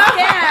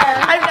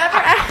 I've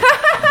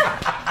never.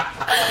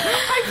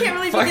 I can't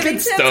really be Fucking giving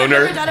tips. stoner. I've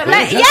never done it.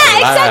 like Just yeah,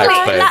 relax,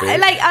 exactly.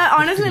 baby. Like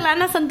honestly,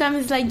 Lana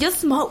sometimes is like just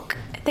smoke,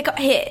 take a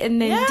hit,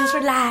 and then Yeah, just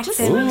relax. just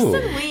and smoke some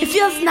Ooh. weed. it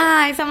feels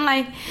nice. I'm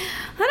like,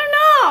 I don't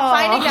know.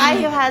 Find a guy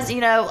who has,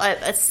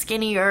 a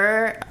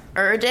skinnier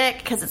dick,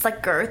 because it's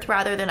like girth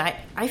rather than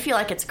I feel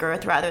like it's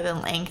girth rather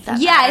than length. That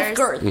Yeah, matters. it's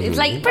girth. Mm-hmm. It's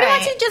like pretty Right.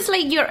 much it's just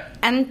like your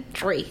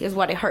entry is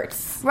what it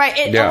hurts. Right.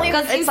 It Yeah. only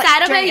Because it's inside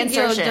like of during it, you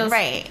insertion. just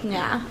Right.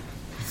 Yeah.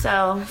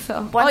 So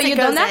Oh, once you it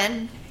goes done that?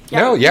 in.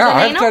 No, yeah, Is it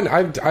I've anal? done.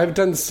 I've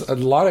done a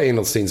lot of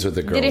anal scenes with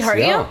the girls. Did it hurt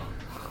yeah.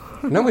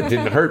 you? No, it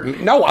didn't hurt me.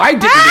 No, I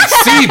didn't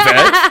receive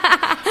it.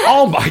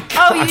 Oh my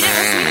god! Oh, you didn't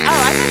receive.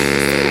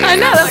 Oh, I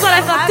know, that's what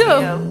I thought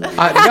too.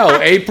 No,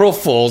 April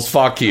Fools.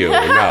 Fuck you.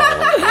 No,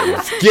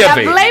 it's Yeah,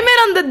 giving. blame it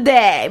on the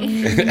day.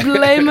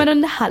 Blame it on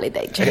the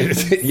holiday,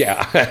 James.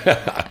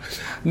 Yeah.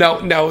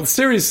 No,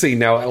 seriously.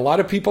 Now, a lot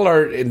of people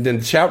are in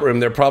the chat room.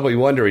 They're probably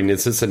wondering: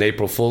 is this an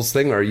April Fool's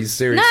thing, or are you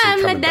seriously No,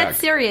 I'm coming like that back?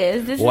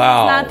 serious. This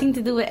Wow. has nothing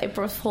to do with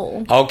April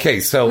Fool. Okay,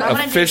 so I'm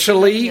gonna do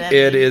officially, something with you,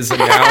 it Emmy. is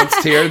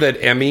announced here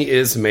that Emmy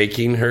is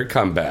making her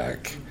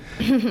comeback.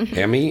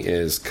 Emmy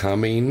is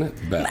coming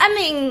back. I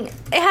mean,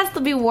 it has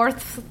to be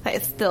worth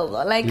it still,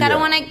 though. Like, I don't Yeah.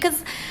 want to,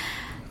 because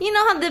you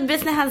know how the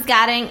business has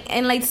gotten,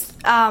 and like,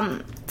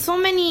 so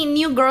many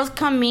new girls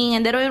come in,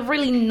 and they don't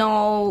really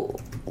know,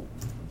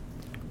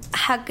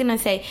 how can I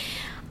say,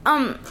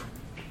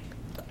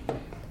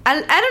 I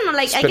don't know,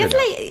 like, Spit I guess, it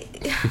like,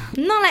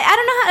 no, like, I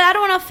don't know how, I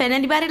don't want to offend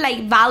anybody,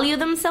 like, value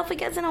themselves, I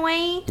guess, in a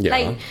way. Yeah.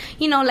 Like,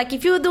 like,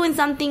 if you're doing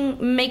something,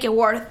 make it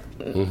worth,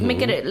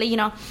 make it, like,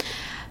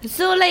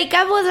 So, like,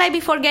 I was, like,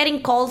 before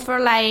getting calls for,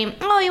 like,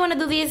 oh, you want to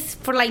do this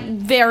for, like,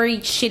 very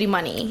shitty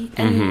money.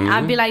 And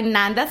I'd be like,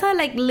 nah, that's how,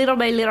 like, little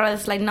by little,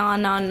 it's like, no.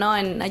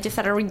 And I just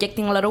started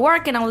rejecting a lot of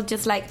work. And I was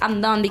just like, I'm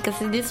done because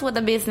this is what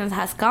the business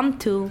has come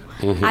to.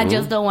 I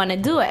just don't want to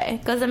do it.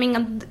 Because, I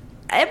mean,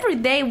 every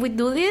day we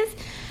do this,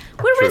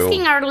 we're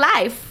risking our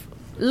life,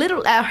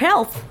 our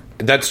health.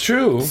 That's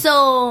true.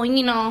 So,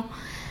 you know...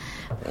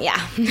 Yeah.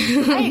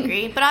 I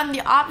agree. But on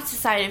the opposite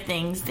side of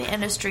things, the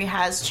industry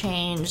has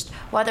changed,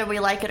 whether we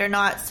like it or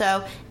not.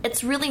 So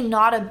it's really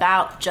not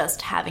about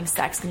just having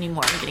sex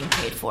anymore and getting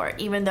paid for it,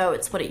 even though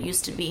it's what it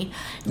used to be.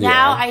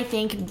 Now I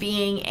think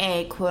being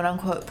a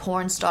quote-unquote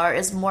porn star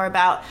is more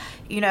about,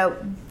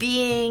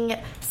 being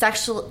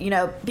sexual,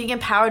 being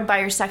empowered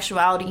by your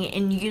sexuality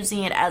and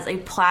using it as a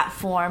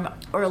platform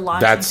or a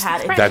launching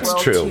pad, if you will,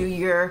 true. to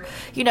your,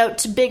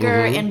 to bigger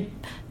and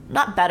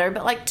not better,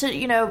 but like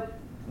to,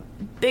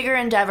 bigger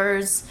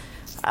endeavors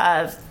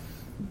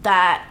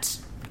that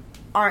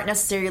aren't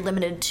necessarily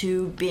limited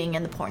to being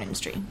in the porn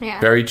industry. Yeah.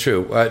 Very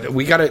true.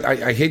 We got to.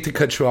 I hate to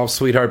cut you off,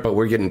 sweetheart, but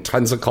we're getting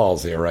tons of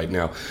calls here right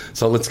now.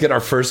 So let's get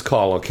our first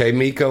call, okay,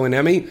 Miko and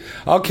Emmy?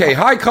 Okay,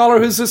 hi, caller.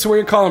 Who's this? Where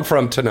you calling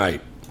from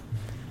tonight?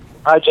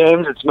 Hi,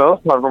 James. It's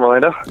Mo. I'm from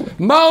Orlando.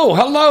 Mo,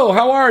 hello.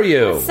 How are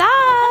you? What's up?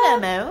 Hello,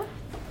 Mo.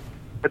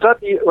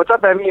 What's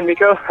up, Emmy and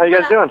Miko? How you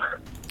guys doing?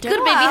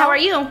 Good, baby. How are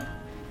you?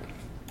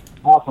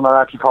 Awesome. I'm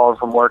actually calling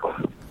from work. Oh,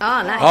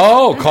 nice.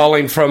 Oh,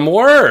 calling from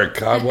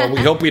work. Well, we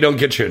hope we don't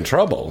get you in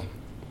trouble.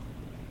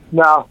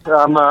 No,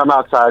 I'm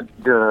outside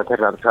taking out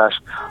the trash.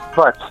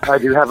 But I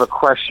do have a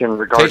question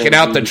regarding... Taking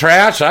out the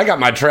trash? I got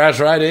my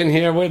trash right in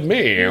here with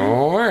me. It's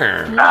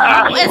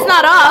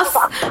not us.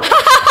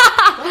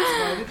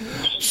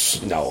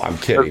 No, I'm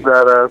kidding.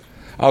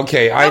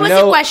 Okay, What was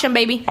your question,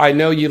 baby? I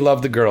know you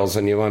love the girls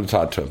and you want to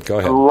talk to them. Go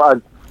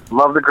ahead.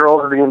 Love the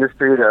girls of the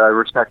industry. I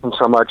respect them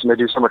so much, and they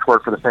do so much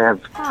work for the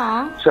fans.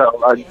 Aww.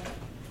 So,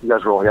 you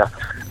guys rule, yeah.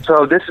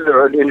 So this is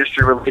an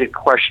industry-related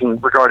question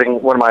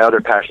regarding one of my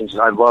other passions.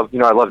 I love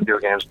video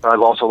games, but I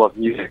also love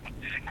music.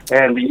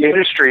 And the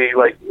industry,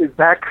 like,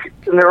 back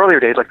in the earlier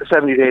days, like the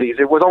 70s, 80s,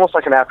 it was almost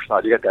like an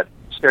afterthought. You get that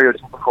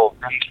stereotypical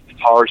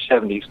guitar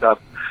 70s stuff.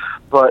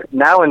 But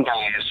nowadays,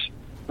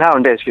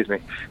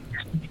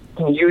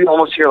 you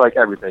almost hear like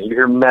everything. You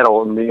hear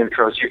metal in the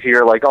intros. You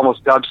hear like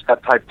almost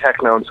dubstep type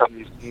techno in some of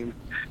these games.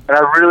 And I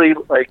really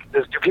like.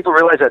 Do people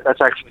realize that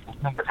that's actually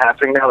what's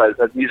happening now?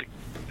 That music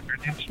in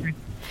the industry.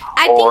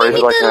 I think you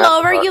need to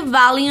lower your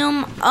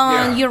volume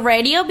on your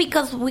radio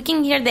because we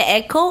can hear the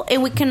echo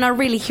and we cannot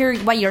really hear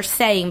what you're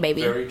saying,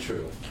 baby. Very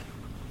true.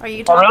 Are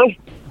you talking? Oh, really?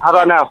 How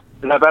about now?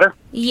 Is that better?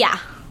 Yeah.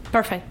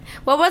 Perfect.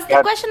 What was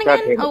the question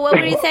again? Or what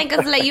were you saying?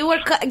 Because like you were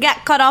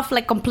got cut off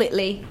like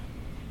completely.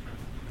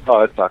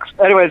 Oh, it sucks.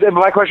 Anyways,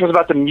 my question was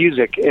about the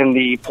music in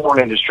the porn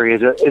industry.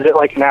 Is it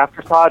like an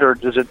afterthought, or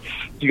do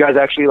you guys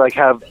actually like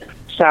have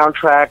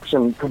soundtracks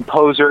and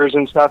composers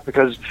and stuff?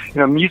 Because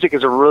music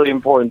is a really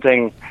important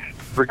thing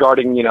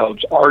regarding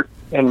art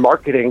and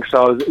marketing.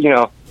 So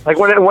like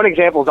one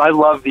example is I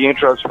love the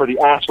intros for the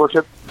Ass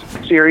Worship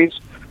series.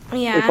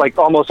 Yeah, it's like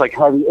almost like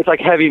heavy. It's like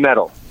heavy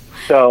metal.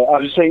 So I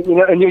was just saying,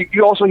 and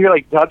you also hear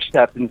like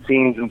dubstep in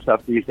scenes and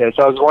stuff these days.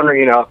 So I was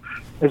wondering,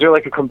 is there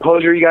like a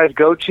composer you guys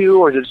go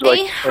to, or is it just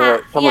like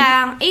someone?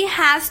 Yeah, it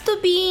has to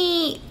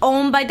be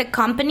owned by the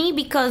company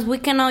because we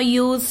cannot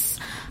use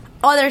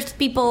other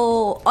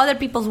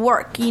people's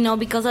work,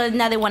 because other than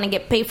that they want to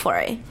get paid for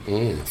it.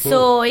 Mm-hmm.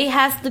 So it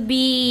has to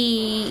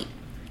be.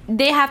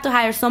 They have to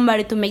hire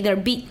somebody to make their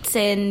beats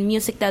and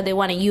music that they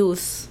want to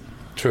use.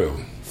 True.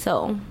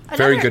 So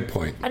very good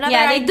point.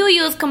 They do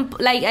use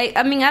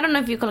I don't know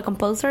if you call it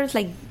composers.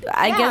 Like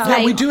I guess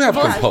like we do have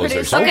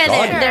composers. Okay,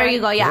 there you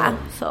go. Yeah.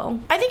 So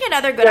I think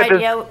another good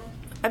idea.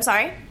 I'm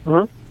sorry.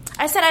 Mm-hmm.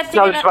 I said I think.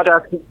 No, I was just about to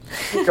ask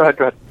you. Go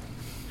ahead.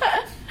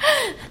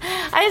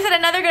 I said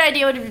another good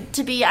idea would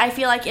to be. I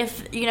feel like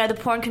if the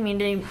porn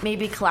community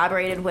maybe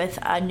collaborated with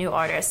new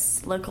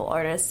artists, local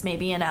artists,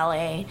 maybe in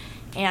LA,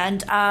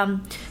 and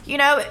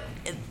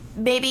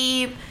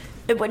maybe.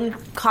 It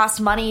wouldn't cost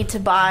money to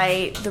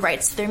buy the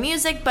rights to their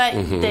music, but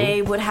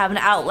they would have an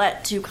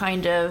outlet to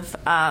kind of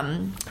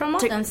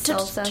promote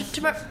themselves.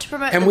 To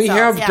promote and themselves, we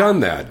have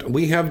done that.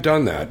 We have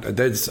done that.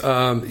 There's,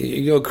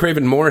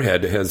 Craven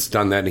Moorhead has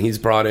done that, and he's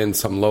brought in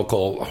some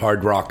local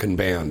hard rock and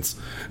bands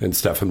and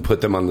stuff and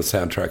put them on the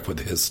soundtrack with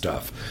his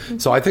stuff. Mm-hmm.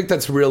 So I think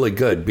that's really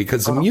good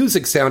because the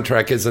music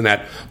soundtrack isn't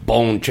that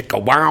bone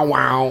chicka wow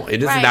wow.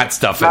 It isn't that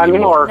stuff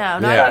anymore. No,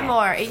 not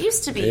anymore. It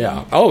used to be.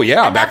 Yeah. Oh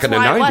yeah, and back in the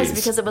 90s. It was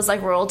because it was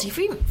like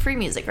royalty-free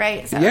music,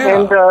 right? So.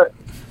 Yeah.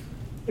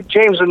 And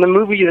James, in the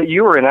movie that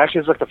you were in, actually,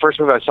 it's like the first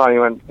movie I saw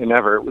you in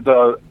ever,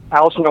 the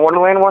Alice in the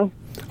Wonderland one.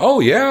 Oh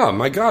yeah,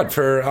 my God,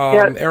 for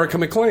Erica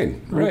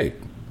McLean, right?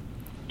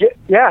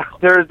 Yeah,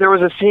 there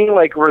was a scene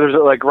like where there's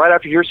like right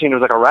after your scene, there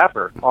was like a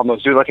rapper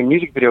almost doing like a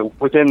music video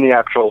within the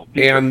actual.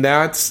 And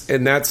that's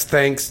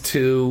thanks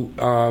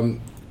to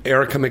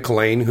Erica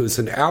McLean, who's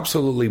an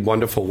absolutely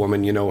wonderful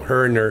woman.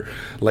 Her and her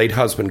late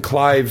husband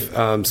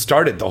Clive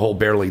started the whole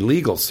Barely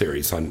Legal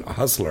series on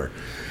Hustler,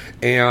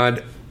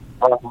 and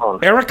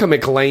Erica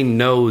McLean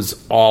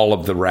knows all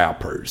of the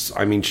rappers.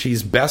 I mean,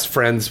 she's best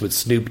friends with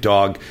Snoop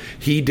Dogg.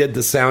 He did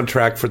the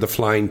soundtrack for The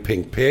Flying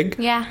Pink Pig.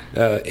 Yeah.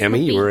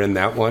 Emmy, you were in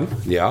that one.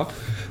 Yeah.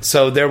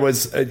 So there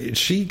was,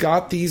 she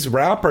got these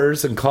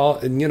rappers and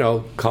called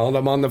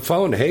them on the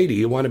phone. Hey, do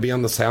you want to be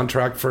on the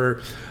soundtrack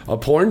for a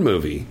porn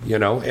movie?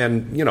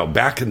 And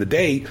back in the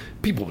day,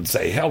 people would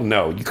say, hell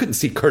no. You couldn't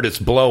see Curtis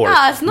Blow or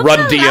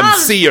Run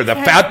DMC or the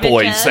Fat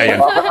Boys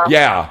saying,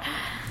 yeah,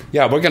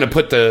 we're going to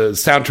put the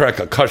soundtrack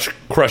of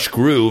Crush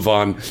Groove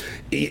on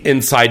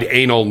Inside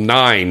Anal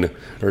 9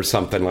 or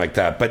something like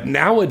that. But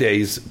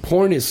nowadays,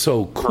 porn is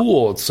so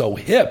cool. It's so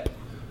hip.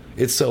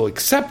 It's so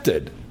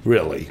accepted.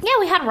 Really? Yeah,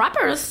 we had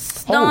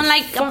rappers doing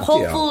like a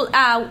whole full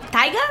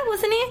Tyga,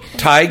 wasn't he?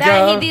 Tyga.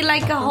 That he did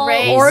like a whole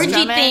orgy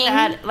thing.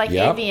 At, like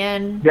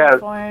AVN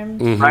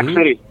performed. Rack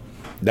City.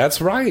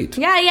 That's right.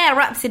 Yeah,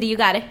 Rap City, you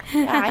got it.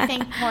 Yeah, I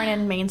think porn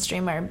and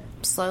mainstream are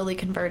slowly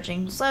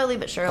converging, slowly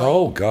but surely.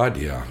 Oh God,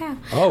 yeah.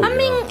 Oh, I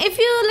mean, if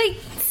you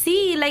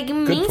see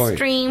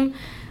mainstream,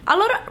 a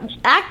lot of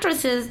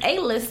actresses,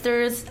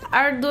 A-listers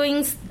are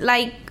doing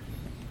like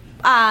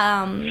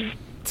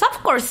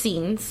softcore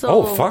scenes.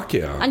 So fuck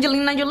yeah!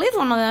 Angelina Jolie is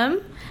one of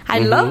them. I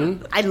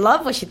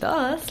love what she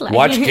does. Like,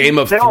 watch Game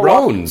of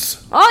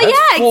Thrones.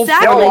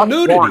 Exactly.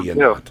 Nudity in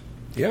that.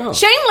 Yeah.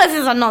 Shameless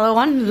is another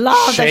one.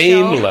 Love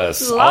Shameless.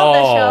 the show. Love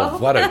the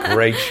show. What a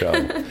great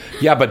show.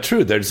 Yeah, but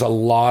true. There's a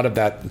lot of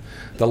that.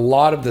 A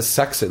lot of the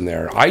sex in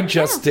there. I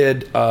just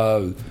did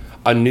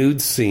a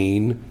nude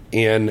scene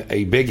in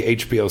a big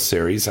HBO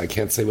series. I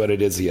can't say what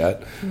it is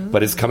yet,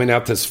 but it's coming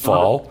out this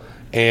fall.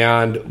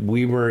 And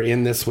we were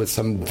in this with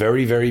some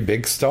very, very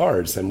big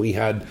stars. And we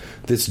had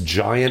this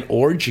giant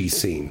orgy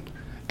scene.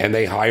 And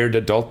they hired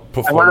adult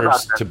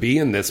performers to be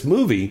in this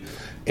movie.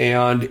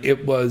 And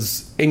it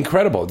was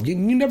incredible. You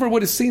never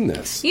would have seen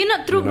this.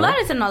 True Blood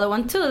is another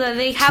one, too. That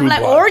they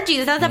have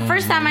orgies. That's the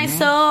first time I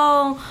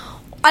saw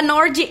an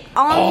orgy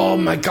on... Oh,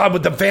 my God.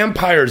 With the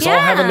vampires all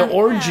having the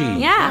orgy.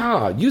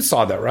 Yeah. You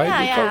saw that, right?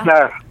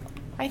 Yeah.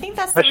 I think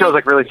that's that show's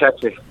like really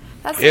sexy.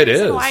 That's the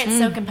reason why it's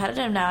so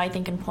competitive now, I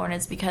think, in porn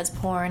is because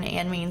porn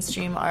and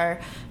mainstream are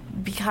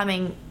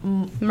becoming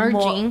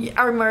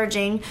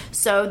merging.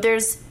 So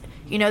there's,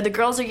 the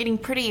girls are getting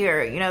prettier.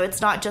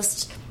 It's not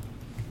just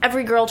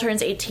every girl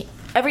turns 18.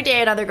 Every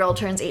day another girl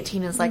turns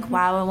 18 is like,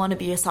 wow, I want to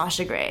be a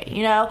Sasha Grey,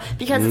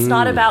 because it's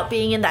not about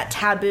being in that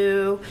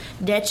taboo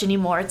niche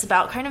anymore. It's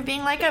about kind of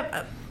being like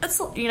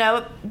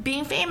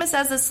being famous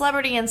as a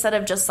celebrity instead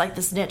of just like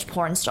this niche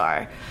porn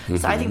star.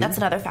 So I think that's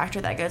another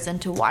factor that goes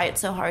into why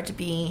it's so hard to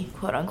be,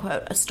 quote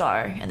unquote, a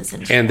star in this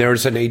industry. And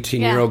there's an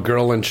 18-year-old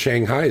girl in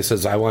Shanghai who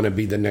says, I want to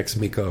be the next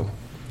Miko.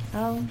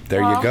 Oh,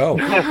 there you go.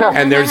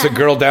 And there's a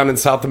girl down in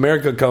South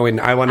America going,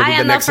 I want to be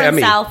the next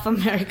Emmy. South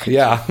America.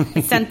 Yeah.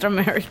 Central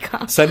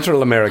America.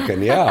 Central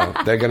American,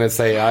 yeah. They're going to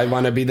say, I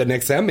want to be the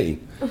next Emmy.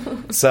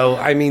 So,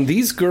 I mean,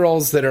 these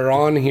girls that are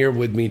on here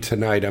with me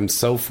tonight, I'm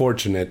so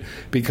fortunate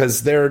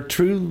because they're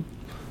true.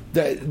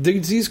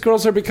 These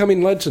girls are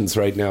becoming legends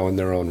right now in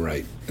their own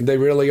right. They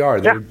really are.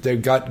 Yeah.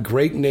 They've got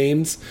great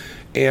names.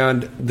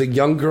 And the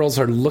young girls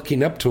are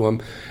looking up to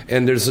them.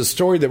 And there's a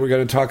story that we're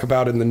going to talk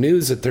about in the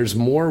news that there's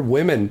more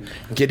women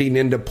getting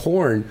into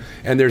porn.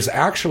 And there's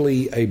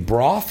actually a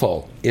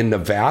brothel in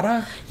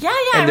Nevada. Yeah,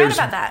 I read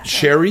about that.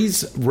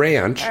 Sherry's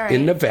Ranch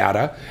in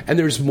Nevada. And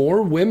there's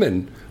more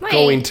women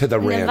going to the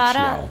ranch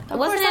now.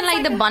 Wasn't it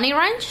like the Bunny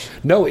Ranch?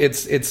 No,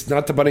 it's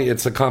not the Bunny.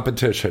 It's a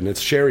competition.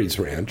 It's Sherry's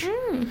Ranch.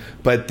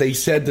 But they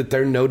said that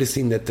they're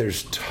noticing that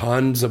there's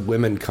tons of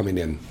women coming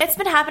in. It's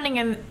been happening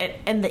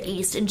in the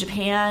East, in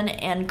Japan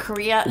and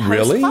Korea.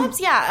 Really? Clubs.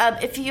 Yeah.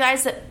 If you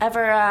guys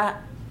ever...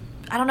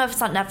 I don't know if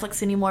it's on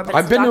Netflix anymore, but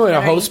I've been to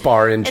a host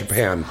bar in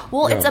Japan.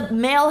 Well, it's a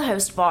male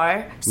host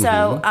bar.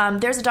 So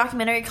there's a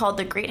documentary called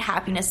The Great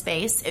Happiness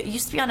Space. It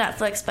used to be on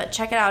Netflix, but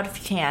check it out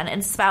if you can.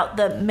 And it's about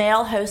the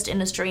male host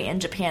industry in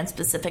Japan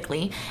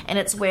specifically. And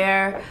it's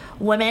where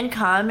women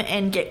come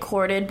and get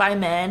courted by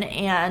men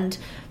and...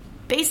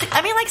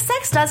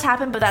 sex does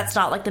happen, but that's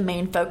not like the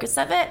main focus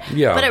of it.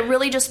 Yeah. But it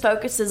really just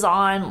focuses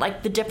on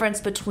like the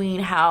difference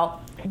between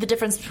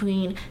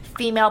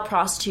female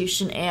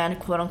prostitution and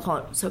quote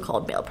unquote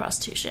so-called male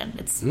prostitution.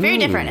 It's very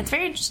different. It's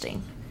very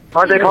interesting.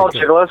 Aren't they called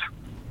gigolos?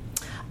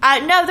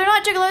 No, they're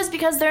not gigolos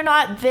because they're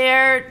not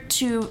there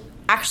to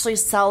actually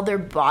sell their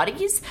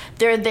bodies.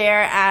 They're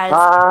there as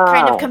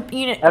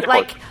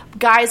like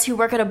guys who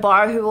work at a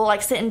bar who will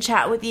like sit and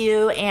chat with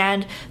you,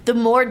 and the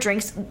more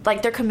drinks,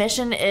 like their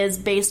commission is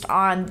based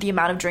on the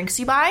amount of drinks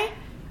you buy.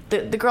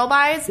 The girl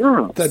buys.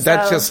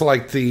 That's just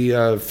like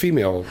the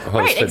female hosted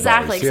right,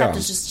 exactly. bars. Except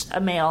it's just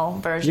a male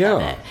version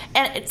of it.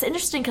 And it's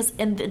interesting because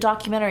in the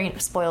documentary,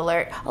 spoiler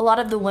alert, a lot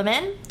of the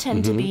women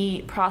tend to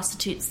be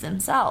prostitutes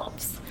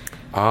themselves.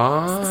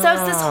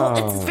 So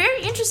it's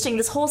very interesting,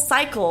 this whole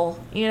cycle,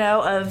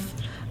 of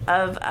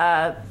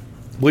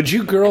Would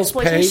you girls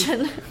pay?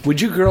 exploitation.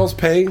 Would you girls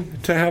pay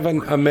to have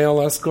a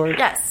male escort?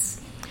 Yes.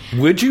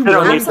 Would you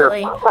really?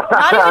 Absolutely.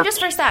 Not even just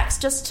for sex,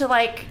 just to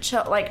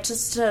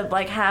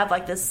have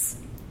like this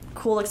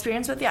cool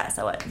experience with. Yes,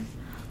 I would.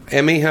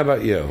 Emmy, how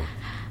about you?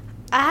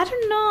 I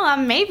don't know.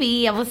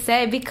 Maybe I would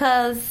say,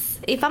 because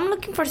if I'm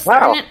looking for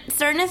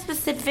certain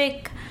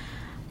specific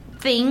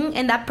thing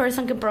and that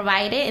person can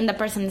provide it and the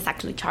person is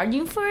actually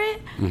charging for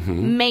it,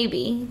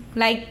 maybe.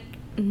 Like,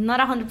 not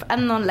 100%.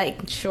 I'm not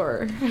like sure.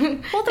 Well,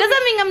 does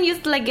that mean I'm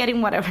used to like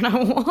getting whatever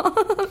I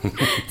want?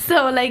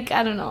 So like,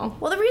 I don't know.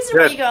 Well, the reason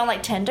why you go on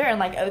like Tinder and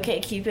like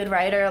OkCupid,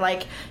 right, or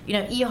like, you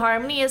know,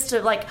 eHarmony is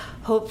to like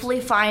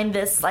hopefully find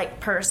this like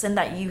person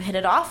that you hit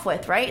it off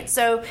with, right?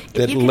 So if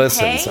that you can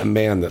listens, pay, a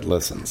man that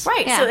listens,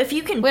 right? Yeah. So if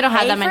you can, we don't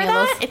pay have that for many of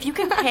that, those. if you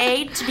can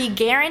pay to be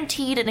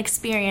guaranteed an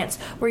experience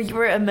where you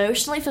were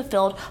emotionally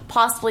fulfilled,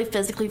 possibly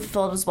physically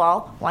fulfilled as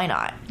well, why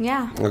not?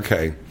 Yeah.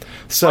 Okay.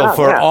 So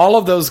for all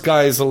of those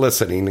guys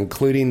listening,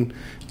 including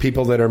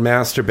people that are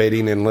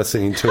masturbating and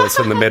listening to us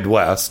in the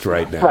Midwest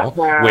right now,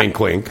 wink,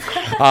 wink,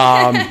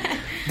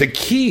 the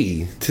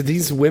key to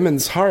these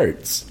women's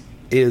hearts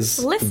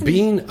is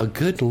being a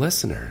good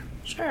listener.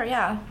 Sure,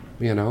 yeah.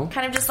 You know?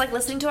 Kind of just like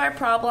listening to our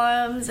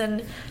problems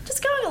and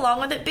just going along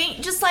with it, being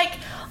just like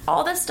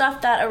all the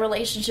stuff that a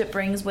relationship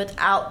brings with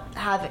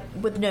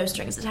no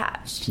strings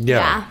attached.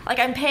 Yeah. Like,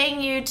 I'm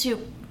paying you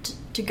to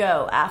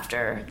go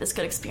after this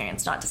good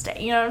experience, not to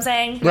stay. You know what I'm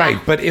saying? Right.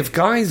 But if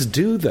guys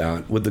do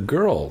that with the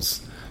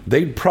girls,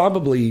 they'd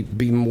probably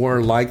be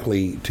more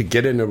likely to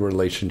get in a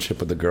relationship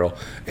with the girl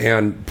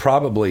and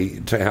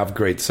probably to have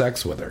great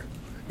sex with her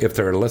if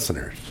they're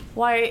listeners.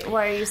 Why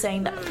are you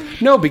saying that?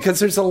 No, because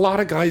there's a lot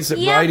of guys that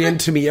write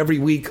into me every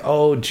week,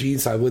 oh,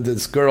 geez, I was with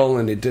this girl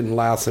and it didn't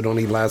last. It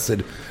only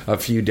lasted a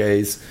few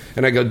days.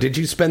 And I go, did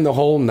you spend the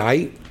whole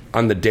night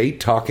on the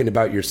date talking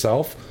about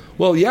yourself?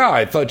 Well, yeah,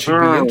 I thought you'd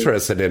be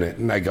interested in it.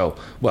 And I go,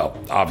 well,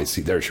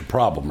 obviously, there's your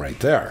problem right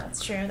there.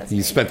 That's true.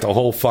 You spent the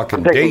whole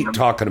fucking date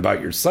talking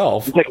about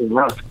yourself.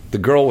 The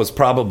girl was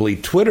probably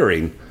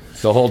Twittering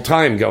the whole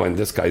time going,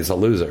 this guy's a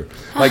loser.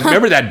 Like,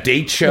 remember that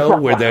date show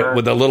where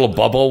the little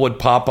bubble would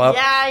pop up?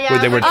 Yeah. Where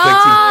they were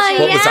thinking,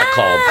 what was that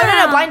called?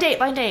 Oh, no, blind date.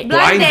 Blind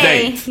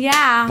date.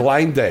 Yeah.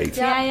 Blind date.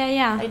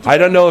 Yeah. I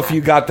don't know if you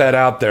got that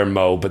out there,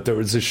 Mo, but there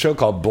was a show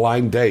called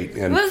Blind Date.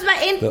 And it was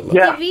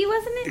TV,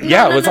 wasn't it?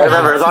 Yeah, it was I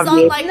remember. It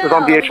was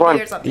on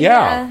VH1.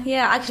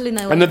 Yeah. Actually,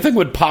 no. And the thing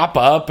would pop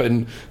up,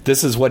 and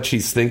this is what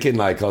she's thinking,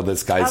 like, oh,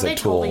 this guy's a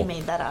tool. They totally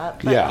made that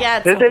up. But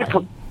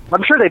Yeah.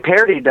 I'm sure they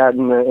parodied that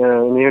in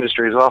the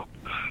industry as well.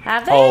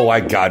 Have they? Oh, my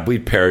God. We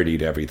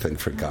parodied everything,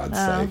 for God's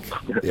sake.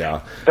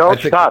 Yeah. Don't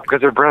stop,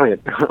 because they're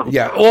brilliant.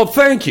 Yeah. Well,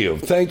 thank you.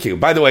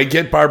 By the way,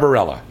 get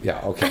Barbarella.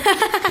 Yeah, okay.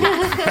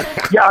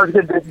 Yeah,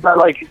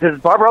 like, does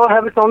Barbarella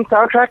have its own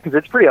soundtrack? Because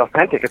it's pretty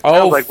authentic. It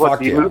sounds like what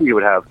the movie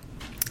would have.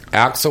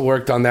 Axel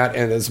worked on that,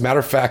 and as a matter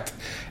of fact,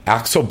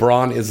 Axel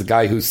Braun is the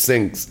guy who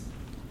sings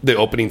the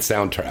opening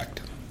soundtrack.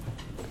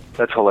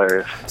 That's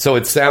hilarious. So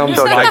it sounds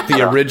like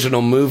the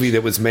original movie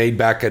that was made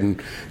back in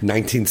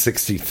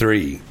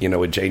 1963,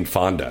 with Jane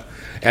Fonda.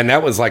 And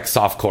that was like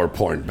softcore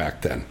porn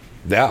back then.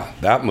 Yeah,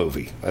 that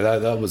movie.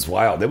 That was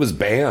wild. It was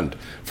banned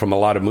from a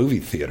lot of movie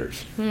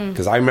theaters.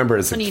 Because I remember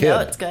as a kid. You know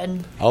it's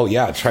good. Oh,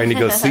 yeah, trying to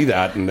go see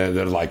that. And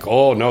they're like,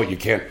 oh, no, you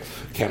can't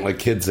let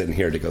kids in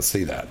here to go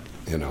see that.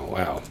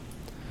 Wow.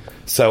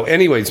 So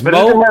anyways, but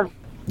Mo.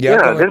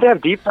 Didn't they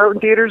have Deep Throat in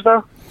theaters,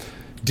 though?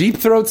 Deep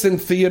Throat's in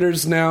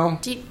theaters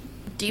now.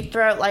 Deep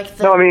Throat, like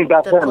the, no, I mean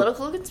the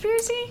political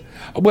conspiracy?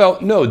 Well,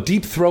 no,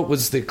 Deep Throat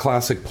was the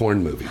classic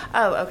porn movie.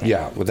 Oh, okay.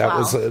 Yeah, well, that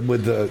was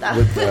with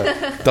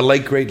the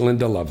late great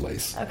Linda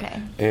Lovelace.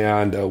 Okay.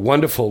 And a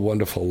wonderful,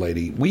 wonderful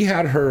lady. We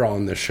had her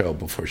on the show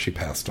before she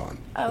passed on.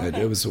 Oh,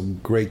 okay. It was a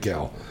great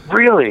gal.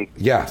 Really?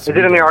 Yes. Is it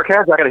in the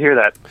archives? I got to hear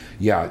that.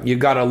 Yeah, you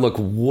got to look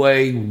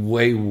way,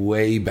 way,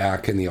 way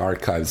back in the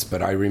archives.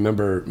 But I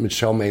remember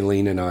Michelle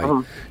Maylene and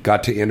I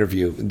got to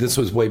interview. This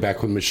was way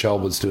back when Michelle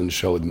was doing the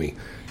show with me.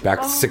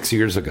 Back 6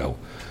 years ago,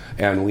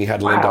 and we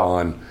had Linda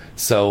on.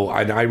 So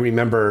I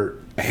remember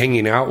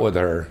hanging out with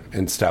her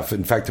and stuff.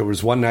 In fact, there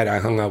was one night I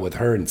hung out with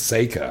her in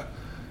Seika.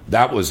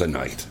 That was a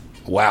night.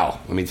 Wow,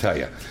 let me tell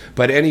you.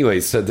 But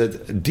anyway, so the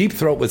Deep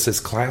Throat was this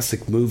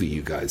classic movie,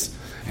 you guys.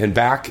 And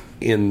back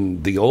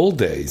in the old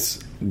days,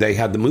 they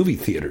had the movie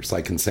theaters,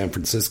 like in San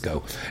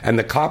Francisco. And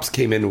the cops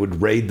came in and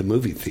would raid the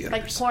movie theaters.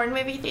 Like porn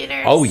movie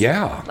theaters? Oh,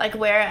 yeah. Like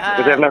where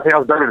they have nothing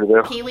else better to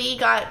do. Pee-wee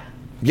got...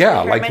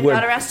 Yeah, like Herman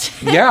got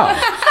arrested. Yeah.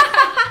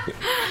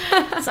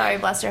 Sorry,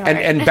 bless your heart.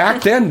 And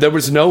back then, there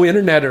was no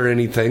internet or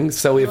anything.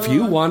 So if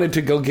you wanted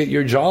to go get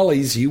your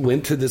jollies, you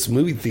went to this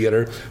movie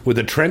theater with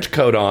a trench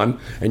coat on,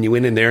 and you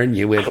went in there and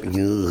you went...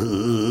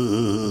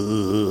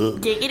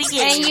 Giggity.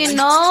 And you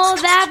know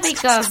that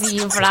because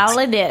you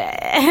probably did it.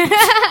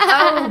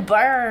 Oh,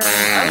 burn.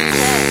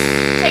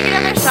 Okay. Take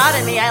another shot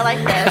at me. I like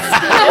this.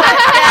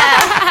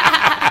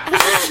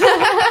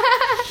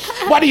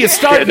 What are you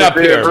starting up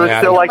here, If it was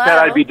man? still like that,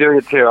 I'd be doing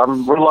it too.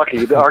 We're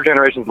lucky. Our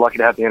generation's lucky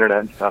to have the internet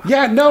and stuff.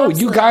 Yeah, no,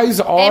 you guys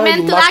are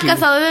Amen to that, lucky.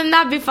 because other than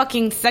that, be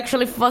fucking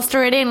sexually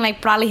frustrated and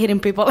like probably hitting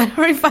people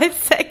every 5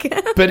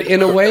 seconds. But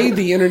in a way,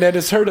 the internet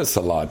has hurt us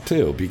a lot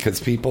too, because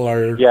people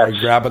are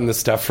grabbing the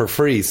stuff for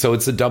free. So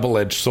it's a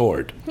double-edged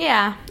sword.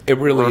 Yeah. It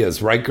really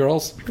is, right,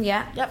 girls?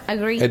 Yeah. Yep.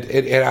 Agree.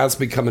 It has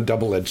become a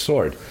double-edged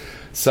sword.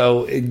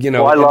 So,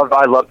 Well,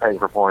 I love paying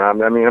for porn. I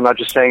mean, I'm not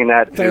just saying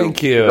that.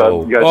 Thank you.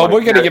 You guys Well, we're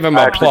going to give him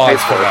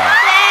applause for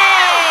that.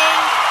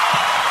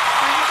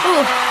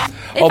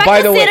 If I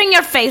by could the sit way, in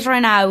your face right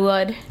now, I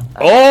would.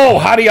 oh,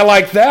 how do you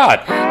like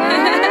that?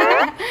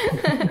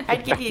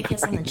 I'd give you a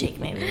kiss on the cheek,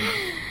 maybe.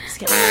 Just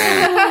kidding.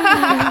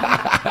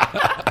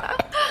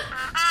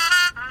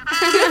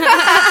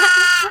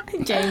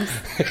 James.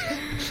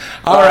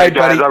 All right,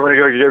 guys, buddy. I'm going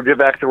to go get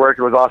back to work.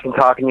 It was awesome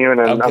talking to you, and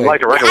Okay. I'm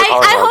like a regular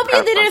caller. I hope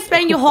you didn't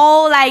spend your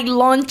whole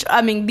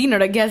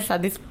dinner, I guess,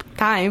 at this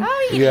time.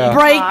 Yeah.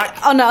 Break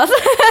on us.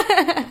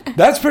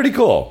 That's pretty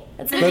cool.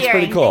 That's That's endearing.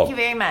 pretty cool. Thank you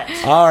very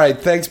much. All right,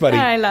 thanks, buddy.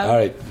 I love All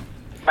right.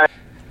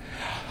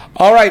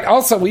 All right.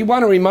 Also, we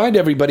want to remind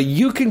everybody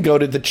you can go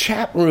to the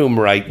chat room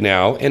right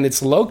now, and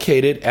it's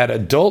located at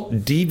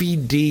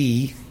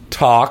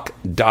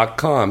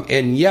adultdvdtalk.com.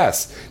 And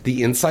yes,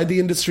 the Inside the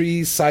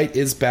Industry site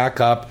is back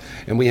up,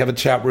 and we have a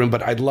chat room,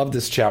 but I love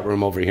this chat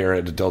room over here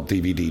at Adult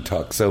DVD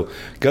Talk. So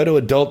go to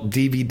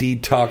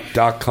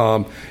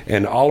adultdvdtalk.com,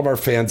 and all of our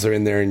fans are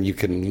in there, and you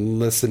can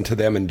listen to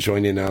them and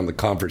join in on the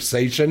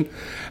conversation.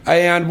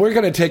 And we're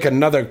going to take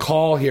another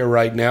call here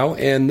right now,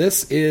 and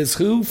this is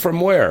who from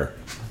where?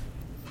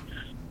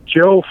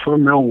 Joe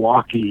from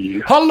Milwaukee.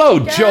 Hello,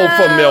 Joe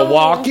from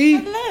Milwaukee.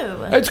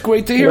 Hello. It's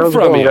great to hear How's it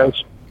from going, you.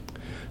 guys?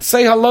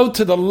 Say hello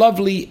to the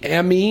lovely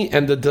Emmy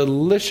and the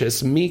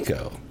delicious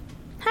Miko.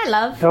 Hi,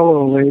 love.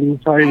 Hello, ladies.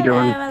 How you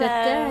doing?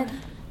 Good.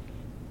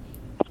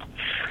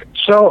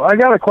 So I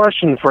got a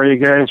question for you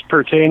guys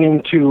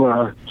pertaining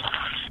to.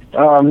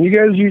 You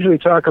guys usually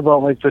talk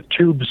about like the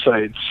tube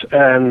sites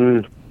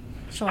and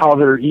how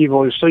they're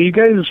evil. So you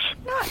guys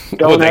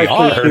don't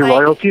actually see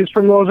royalties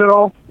from those at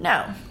all?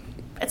 No.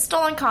 It's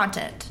stolen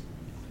content.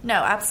 No,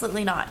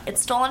 absolutely not.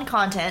 It's stolen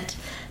content.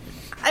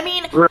 I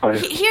mean, Really?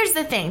 Here's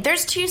the thing.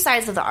 There's two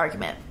sides of the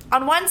argument.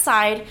 On one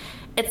side,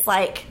 it's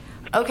like,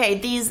 okay,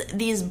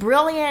 these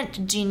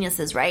brilliant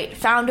geniuses, right,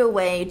 found a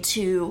way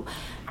to,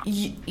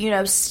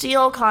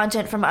 steal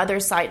content from other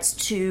sites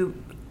to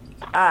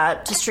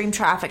stream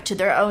traffic to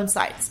their own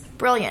sites.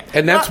 Brilliant.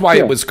 And that's why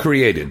it was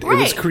created. Right. It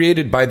was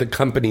created by the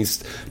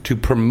companies to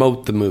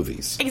promote the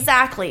movies.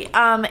 Exactly.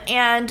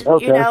 And,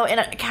 Okay. in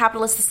a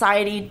capitalist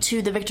society,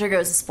 to the victor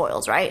goes the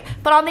spoils, right?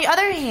 But on the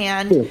other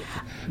hand...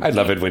 I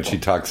love it when she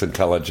talks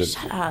intelligent.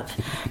 Shut up.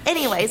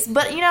 Anyways,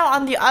 but,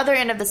 on the other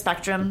end of the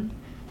spectrum,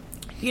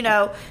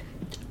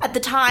 at the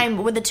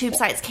time when the tube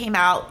sites came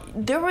out,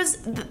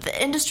 the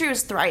industry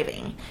was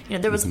thriving.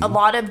 There was a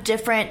lot of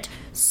different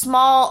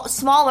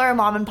smaller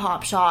mom and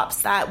pop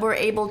shops that were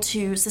able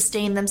to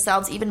sustain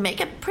themselves, even make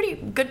a pretty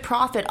good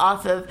profit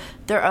off of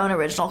their own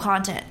original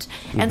content.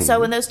 And so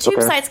when those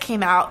tube sites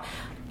came out,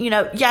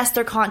 yes,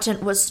 their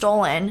content was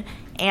stolen,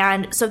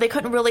 and so they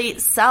couldn't really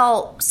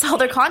sell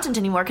their content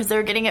anymore because they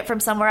were getting it from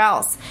somewhere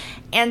else.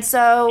 And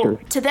so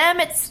to them,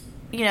 it's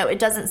it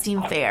doesn't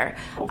seem fair.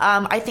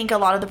 I think a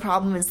lot of the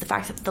problem is the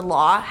fact that the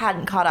law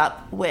hadn't caught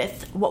up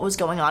with what was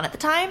going on at the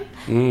time.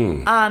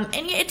 And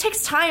it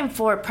takes time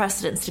for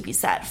precedents to be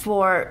set,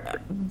 for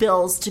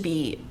bills to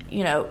be,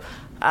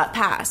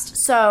 passed.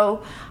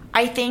 So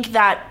I think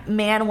that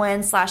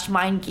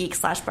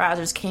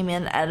ManWin/MindGeek/Browsers came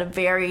in at a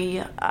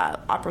very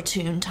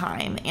opportune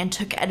time and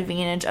took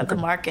advantage of the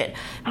market.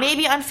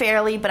 Maybe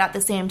unfairly, but at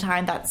the same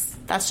time,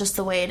 that's just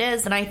the way it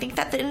is. And I think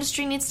that the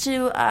industry needs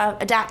to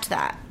adapt to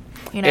that.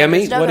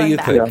 Emmy, what do you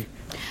think?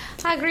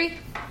 I agree.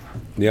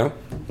 Yeah?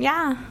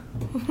 Yeah.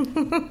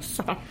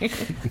 Sorry.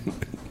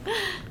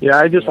 Yeah,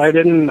 I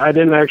didn't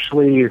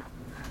actually,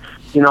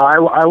 I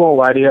won't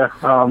lie to you.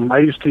 I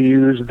used to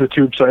use the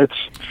tube sites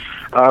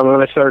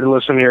when I started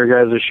listening to your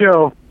guys'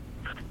 show,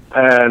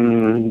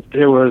 and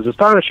it was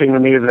astonishing to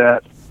me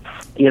that,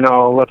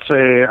 let's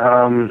say,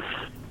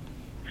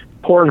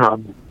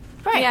 Pornhub.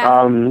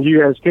 Right.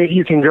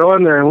 You can go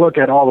in there and look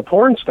at all the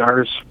porn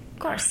stars. Of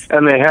course.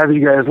 And they have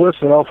you guys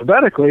listed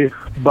alphabetically,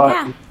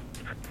 but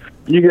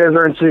you guys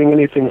aren't seeing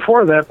anything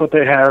for that, but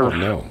they have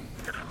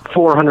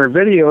 400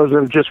 videos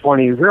of just one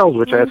of you girls,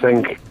 which I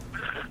think,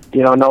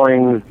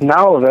 knowing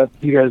now that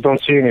you guys don't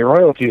see any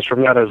royalties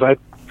from that, as I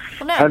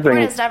porn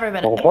has never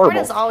been. horrible. Porn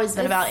has always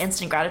been about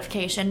instant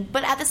gratification,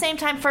 but at the same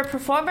time, for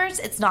performers,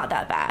 it's not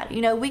that bad.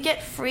 We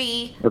get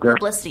free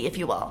publicity, if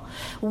you will.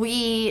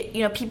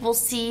 People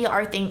see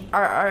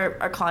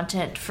our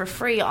content for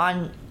free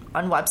on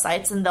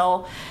websites, and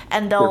they'll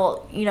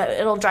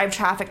it'll drive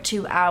traffic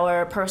to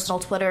our personal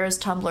Twitters,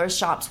 Tumblrs,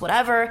 shops,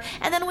 whatever,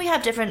 and then we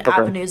have different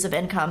avenues of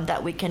income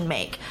that we can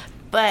make.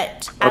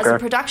 But as a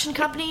production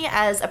company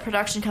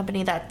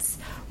that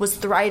was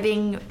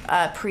thriving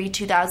pre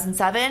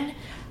 2007,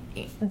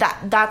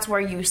 that's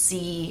where you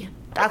see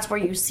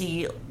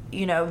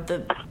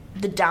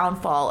the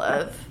downfall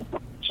of.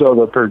 So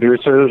the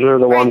producers are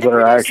the ones that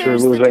are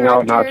actually losing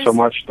out, not so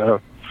much the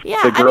girls.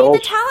 I mean, the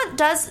talent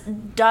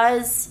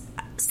does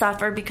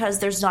suffer because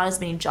there's not as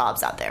many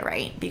jobs out there,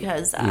 right?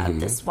 Because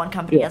this one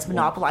company has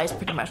monopolized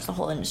pretty much the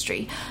whole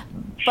industry.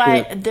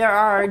 But there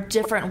are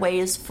different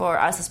ways for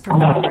us as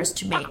performers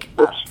to make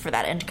up for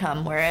that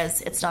income,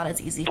 whereas it's not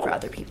as easy for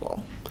other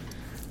people.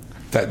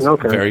 That's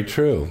very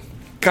true.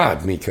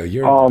 God, Miko,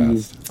 you're the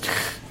best.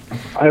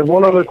 I have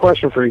one other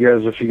question for you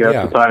guys, if you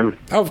got the time.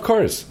 Oh, of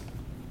course.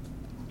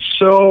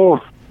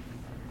 So,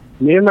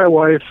 me and my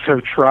wife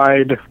have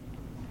tried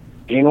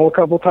anal a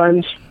couple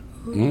times,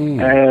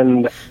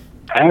 and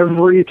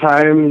every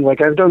time,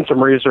 like, I've done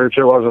some research.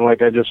 It wasn't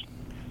like I just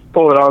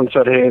pulled it out and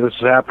said, "Hey, this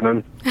is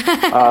happening."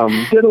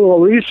 Did a little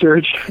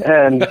research,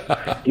 and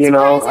you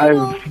know,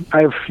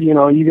 I've you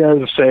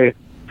guys say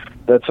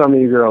that some of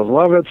you girls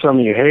love it, some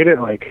of you hate it.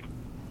 Like,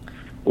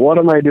 what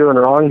am I doing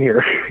wrong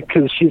here?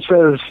 Because she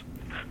says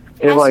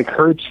it like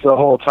hurts the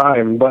whole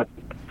time, but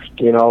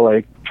you know,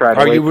 like, try to.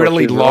 Are you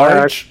really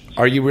large?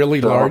 Are you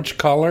really large,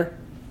 caller?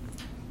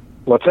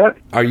 What's that?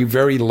 Are you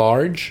very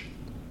large?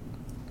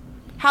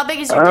 How big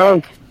is your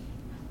dick?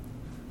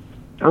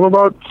 I'm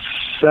about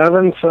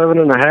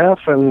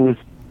 7.5, and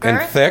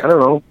thick. I don't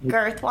know.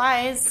 Girth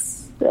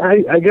wise.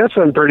 I guess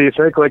I'm pretty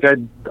thick. Like, I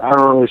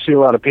don't really see a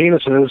lot of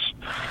penises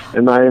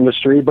in my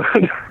industry, but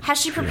has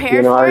she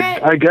prepared for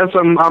it? I guess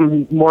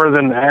I'm more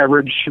than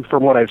average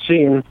from what I've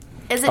seen.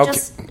 Is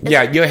it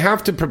you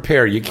have to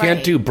prepare. You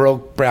can't do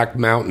Brokeback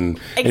Mountain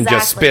and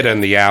just spit in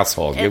the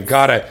asshole. You've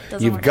got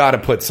to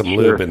put some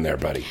lube in there,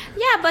 buddy.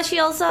 Yeah, but she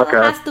also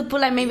has to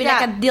put like maybe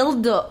like a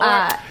dildo.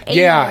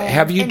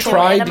 Have you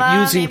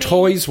tried using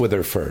toys with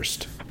her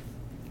first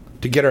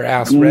to get her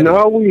ass ready?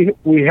 No,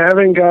 we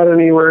haven't got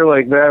anywhere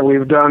like that.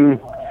 We've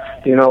done,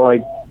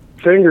 like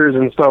fingers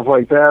and stuff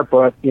like that,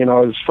 but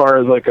as far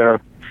as like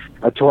a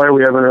toy,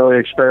 we haven't really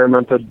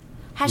experimented.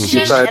 Has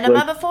she done an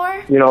enema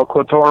before?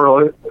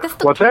 Clitoral.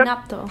 What's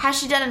that? Has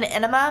she done an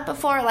enema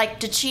before? Like,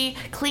 did she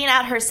clean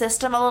out her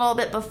system a little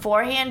bit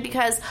beforehand?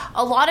 Because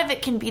a lot of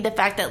it can be the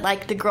fact that,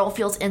 like, the girl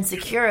feels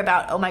insecure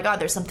about, oh my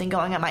God, there's something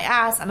going on my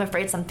ass. I'm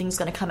afraid something's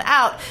going to come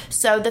out.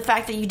 So the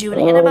fact that you do an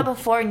enema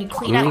before and you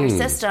clean out your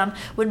system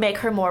would make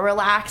her more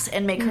relaxed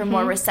and make her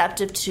more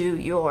receptive to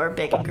your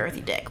big and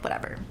girthy dick,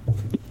 whatever.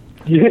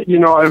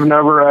 I've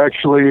never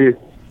actually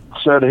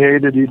said, "Hey,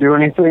 did you do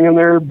anything in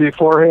there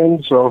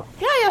beforehand?" So,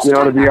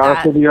 to be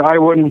honest with you, I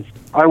wouldn't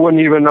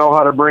even know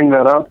how to bring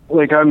that up.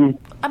 Like, I've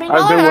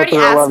been with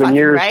her 11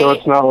 years, right? So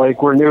it's not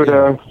like we're new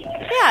to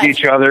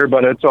each other,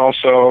 but it's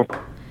also,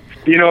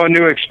 a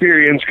new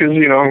experience because,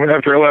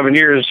 after 11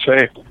 years,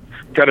 I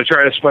got to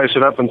try to spice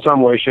it up in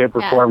some way, shape,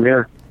 or form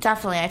here.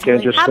 Definitely. I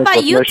can't just How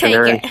about you take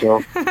it?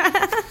 So.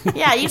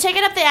 Yeah, you take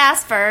it up the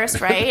ass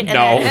first, right?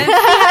 No.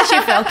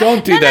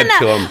 Don't do that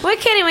to him. We're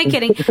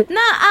kidding.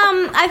 No,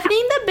 I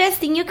think the best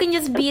thing you can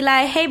just be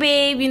like, "Hey,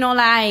 babe,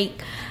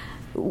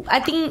 I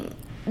think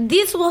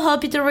this will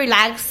help you to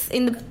relax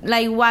in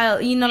the while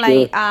in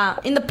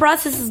the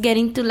process of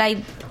getting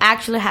to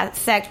actually have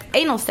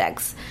anal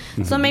sex.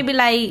 Mm-hmm. So maybe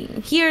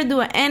here do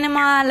an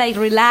enema,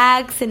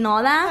 relax and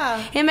all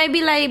that, and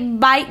maybe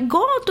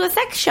go to a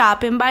sex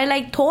shop and buy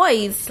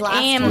toys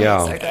and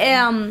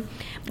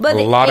but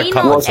a lot of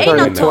anal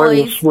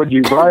toys would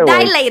you buy?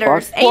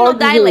 Dilators, anal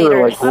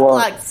dilators.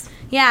 Plugs.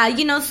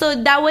 Yeah, so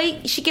that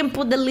way she can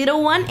put the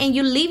little one and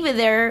you leave it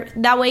there.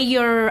 That way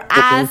your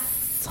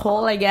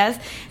asshole, I guess,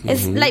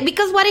 is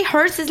because what it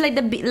hurts is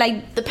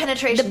the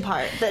penetration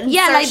part.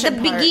 The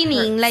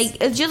beginning, hurts.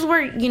 It's just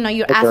where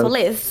your asshole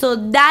is. So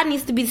that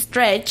needs to be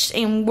stretched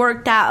and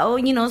worked out,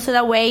 so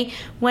that way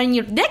when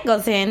your dick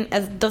goes in,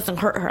 it doesn't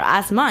hurt her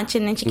as much,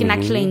 and then she can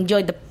actually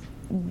enjoy the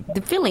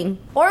feeling.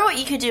 Or what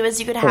you could do is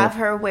you could have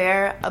her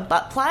wear a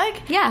butt plug,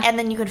 and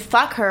then you could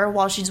fuck her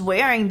while she's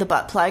wearing the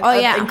butt plug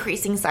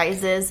increasing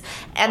sizes,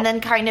 and then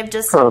kind of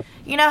just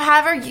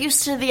have her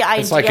used to the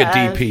idea. It's like a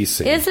DP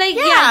scene. It's like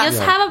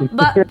just have a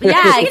butt.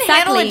 Yeah,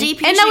 exactly.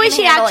 DP, and that way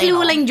she actually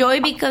will enjoy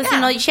because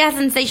she has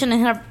sensation in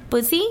her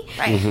pussy,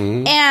 right?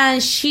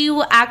 And she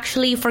will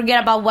actually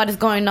forget about what is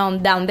going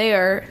on down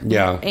there.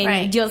 Yeah,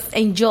 and just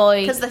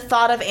enjoy because the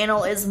thought of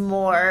anal is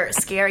more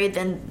scary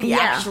than the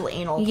actual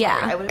anal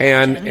part, I would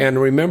imagine. And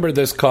remember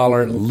this,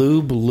 caller,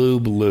 lube.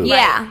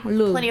 Yeah,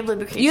 lube. Plenty of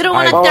lubrication. You don't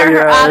want to stir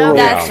her up.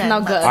 That's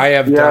not good. I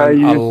have done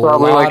you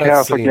probably lot half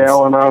of scenes. a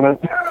gallon on it.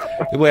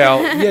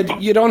 Well,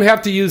 you don't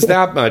have to use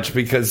that much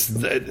because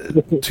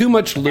too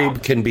much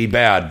lube can be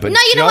bad. But no,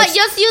 you know what?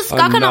 Just use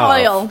coconut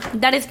oil.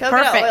 That is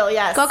perfect. Oil,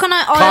 yes.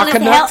 Coconut oil is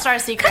health.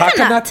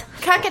 Coconut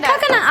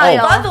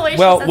oil.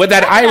 Well, with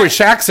that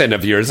Irish accent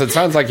of yours, it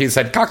sounds like you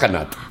said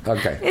coconut.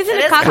 Okay. Isn't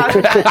it coconut?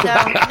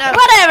 No.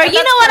 Whatever.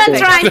 You know what I'm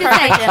trying to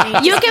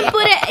say. You can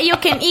put it. You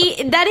can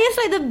eat. That is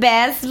the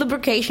best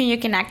lubrication you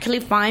can actually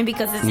find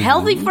because it's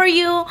healthy for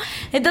you.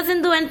 It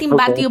doesn't do anything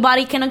bad to your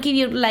body. It cannot give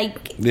you I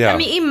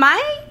mean,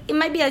 it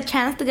might be a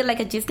chance to get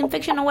a yeast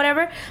infection or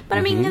whatever. But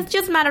I mean, it's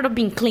just a matter of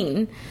being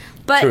clean.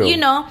 But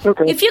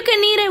if you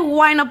can eat it,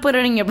 why not put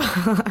it in your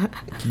butt?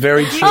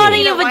 Very true. Or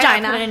in your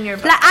vagina.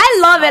 I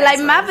love it.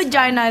 My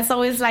vagina is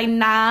always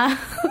nah.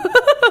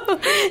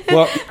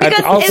 Well,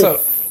 because also.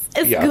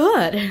 It's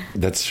good.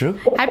 That's true.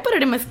 I put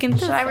it in my skin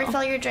too. Should I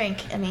refill your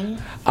drink, Emmy?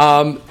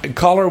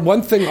 Caller,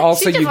 one thing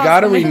also you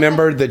got to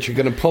remember that you're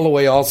going to pull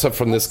away also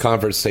from this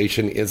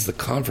conversation is the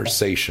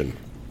conversation.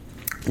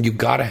 You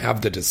got to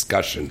have the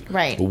discussion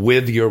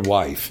with your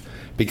wife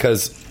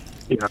because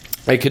Yeah.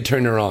 I could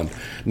turn her on.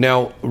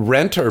 Now,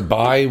 rent or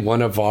buy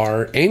one of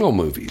our anal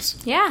movies.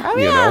 Yeah. Oh,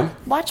 You yeah. know?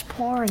 Watch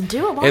porn.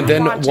 Do it while And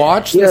then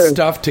watch the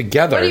stuff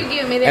together. What do you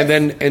give me this? And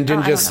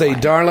then just say,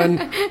 darling,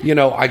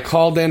 I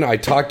called in, I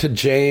talked to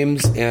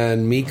James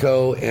and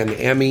Miko and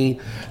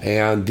Emmy,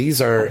 and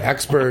these are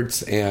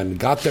experts and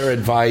got their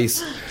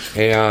advice,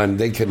 and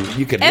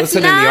you can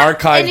listen in the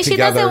archive and if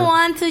together. she doesn't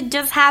want to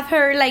just have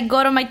her like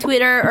go to my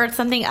Twitter or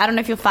something, I don't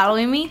know if you're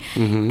following me,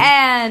 Mm-hmm.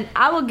 and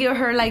I will give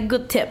her like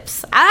good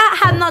tips. I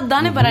have not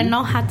done it, but I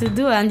know how to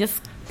do it.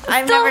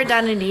 I've never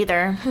done it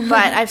either, but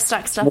I've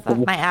stuck stuff up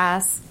my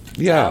ass.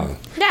 Yeah.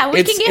 Yeah,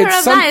 we can give her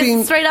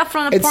advice straight up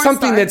from the It's porn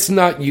something star. that's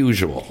not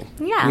usual.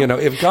 Yeah.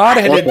 If God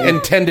had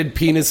intended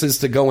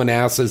penises to go in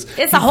asses, It's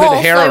he a put hole,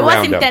 hair so it was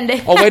around them.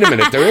 intended. Oh, wait a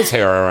minute. There is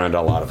hair around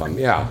a lot of them.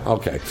 Yeah,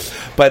 okay.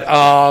 But,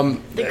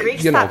 The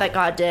Greeks thought that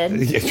God did.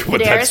 Yeah, well,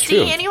 Dare that's see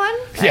true. anyone?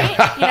 Right?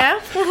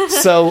 Yeah. You know?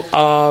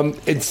 So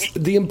it's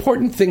the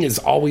important thing is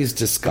always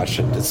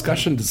discussion,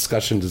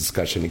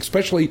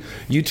 especially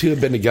you two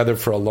have been together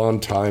for a long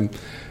time.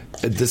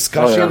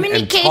 Discussion and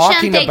Communication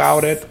talking takes-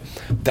 about it,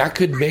 that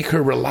could make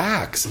her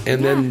relax,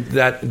 and then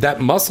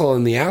that muscle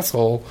in the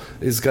asshole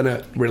is going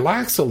to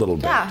relax a little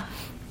bit. Yeah.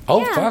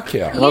 Oh, fuck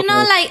yeah.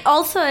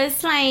 Also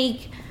it's like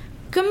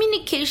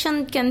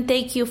communication can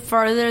take you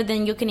further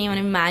than you can even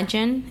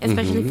imagine,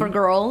 especially for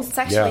girls.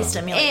 Sexually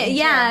stimulating.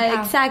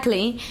 Yeah,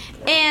 exactly.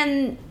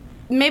 And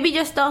maybe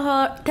just tell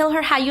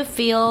her how you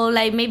feel,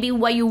 like maybe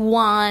what you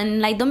want.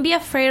 Like, don't be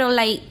afraid of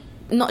like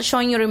not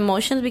showing your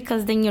emotions,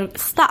 because then you're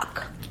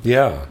stuck.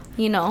 Yeah.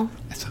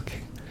 It's okay.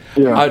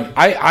 Yeah.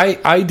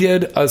 I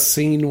did a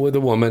scene with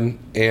a woman,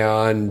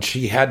 and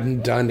she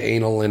hadn't done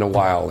anal in a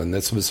while, and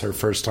this was her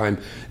first time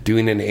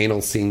doing an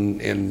anal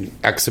scene in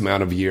X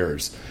amount of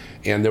years.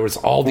 And there was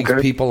all these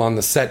people on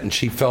the set, and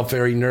she felt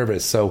very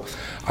nervous. So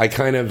I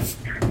kind of,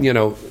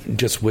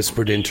 just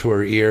whispered into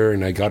her ear,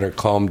 and I got her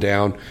calmed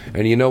down.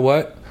 And you know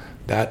what?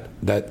 That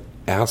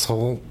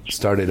asshole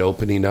started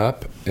opening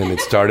up, and it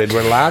started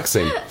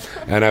relaxing.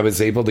 And I was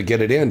able to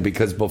get it in,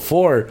 because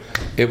before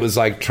it was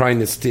like trying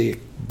to stick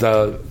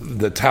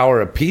the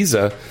Tower of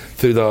Pisa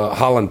through the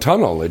Holland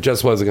Tunnel. It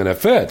just wasn't going to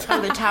fit.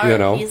 The Tower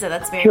of Pisa,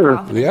 that's very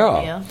confident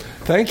of you.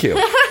 Thank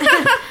you.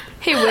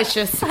 He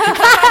wishes.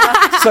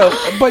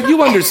 But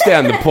you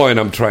understand the point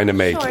I'm trying to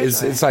make. Sure.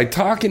 It's like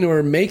talking to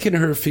her, making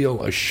her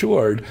feel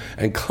assured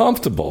and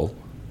comfortable,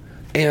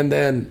 and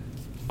then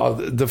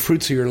the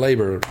fruits of your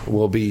labor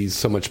will be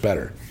so much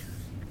better.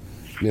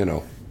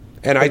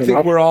 And I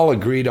think we're all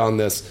agreed on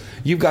this.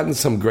 You've gotten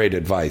some great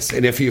advice.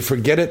 And if you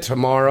forget it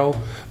tomorrow,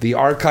 the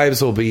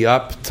archives will be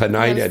up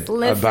tonight at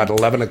about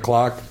 11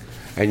 o'clock.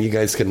 And you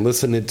guys can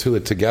listen to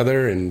it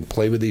together and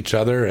play with each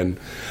other. And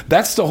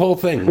that's the whole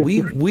thing.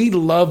 We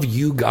love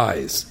you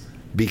guys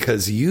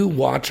because you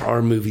watch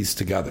our movies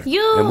together.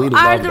 You and we are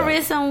love the that.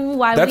 reason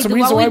why That's we the do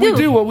reason what why we do. we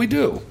do what we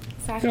do.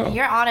 Exactly. Yeah.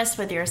 You're honest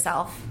with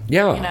yourself.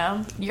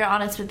 Yeah. You're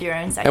honest with your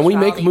own sexuality. And we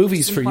make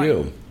movies which for is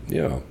important.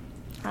 you. Yeah.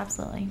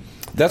 Absolutely.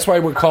 That's why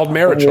we're called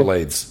marital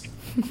aids.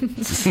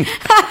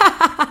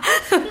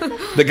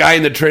 The guy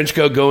in the trench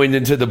coat going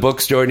into the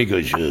bookstore, and he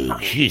goes,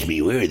 excuse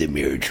me, where are the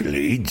marital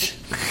aids?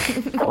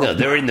 No,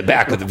 they're in the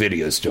back of the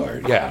video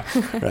store. Yeah,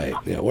 right.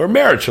 Yeah, we're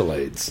marital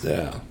aids.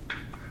 Yeah.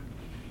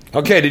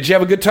 Okay, did you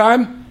have a good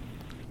time?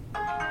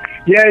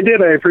 Yeah, I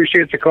did. I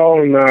appreciate the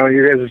call and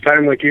your guys'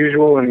 time like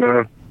usual, and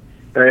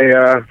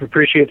I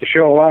appreciate the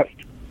show a lot.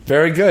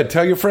 Very good.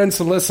 Tell your friends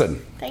to listen.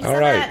 Thanks All so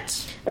right.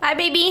 much. Bye,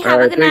 baby. All Have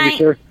right, a good thank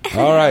you, night. sir.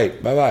 All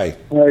right. Bye-bye.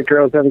 All right,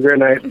 girls, have a great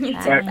night.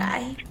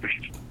 Bye.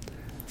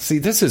 See,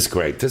 this is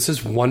great. This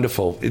is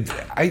wonderful.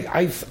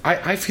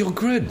 I feel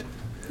good.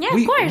 Yeah,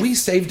 of course. We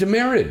saved a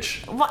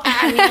marriage. Well,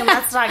 I mean,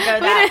 let's not go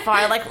that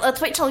far. Like, let's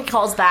wait till he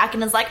calls back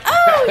and is like,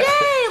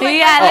 "Oh, yay!" Like,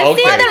 Yeah,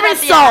 let's see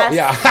the results.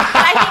 Yeah.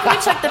 I think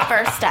we took the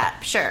first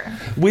step. Sure.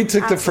 We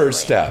took the first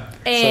step.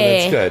 So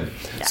that's good.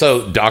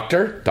 So,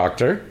 doctor,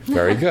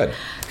 very good.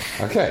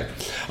 Okay.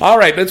 All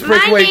right, let's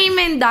break away.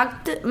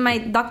 My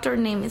doctor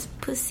name is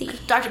Pussy.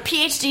 Doctor,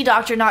 PhD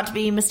doctor, not to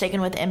be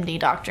mistaken with MD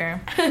doctor.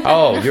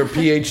 Oh, your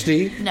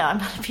PhD? No, I'm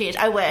not a PhD.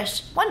 I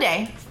wish. One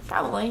day.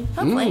 Probably.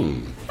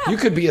 Hopefully. You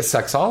could be a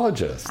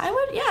sexologist. I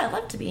would, yeah, I'd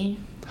love to be.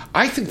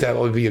 I think that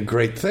would be a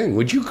great thing.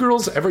 Would you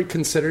girls ever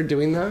consider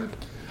doing that?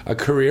 A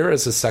career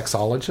as a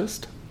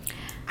sexologist?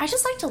 I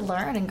just like to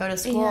learn and go to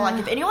school.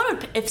 Like,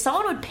 if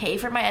someone would pay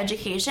for my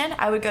education,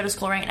 I would go to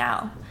school right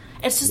now.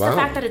 It's just the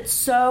fact that it's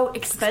so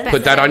expensive.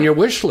 Put that on your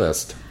wish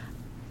list.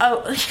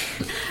 Oh,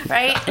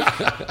 right?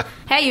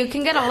 Hey, you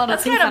can get a lot of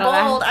That's things kind of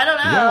out of bold. that. I don't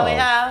know. Yeah.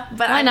 Yeah.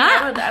 But Why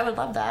not? I would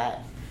love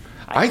that.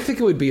 I think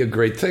it would be a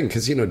great thing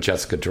because,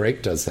 Jessica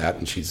Drake does that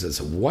and she does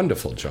a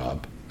wonderful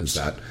job as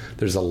that.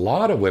 There's a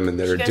lot of women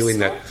that are doing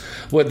that.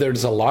 Well,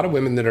 there's a lot of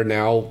women that are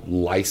now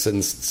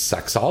licensed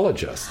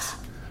sexologists.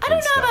 I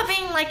don't know about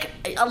being like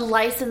a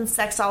licensed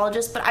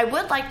sexologist, but I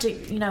would like to,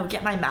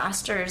 get my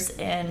master's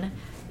in,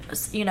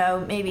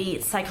 maybe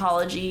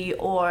psychology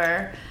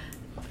or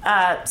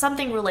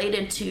something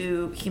related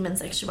to human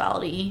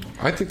sexuality.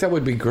 I think that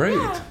would be great.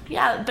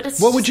 Yeah, but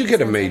it's. What would you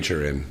get a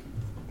major in?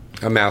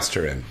 A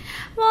master in.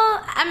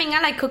 Well, I mean,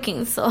 I like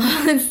cooking, so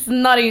it's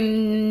not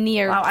even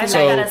near. Wow,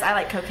 I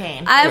like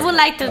cocaine. I would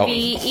like to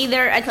be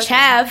either a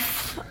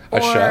chef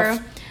or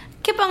chef?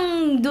 keep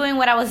on doing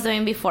what I was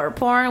doing before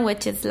porn,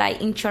 which is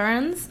like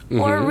insurance,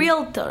 or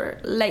realtor,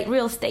 like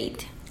real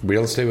estate.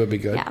 Real estate would be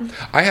good. Yeah.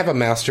 I have a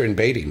master in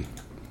baiting.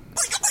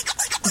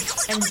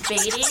 And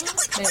baiting?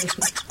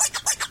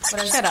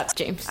 Shut up,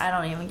 James. I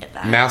don't even get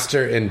that.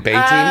 Master in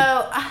baiting?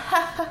 But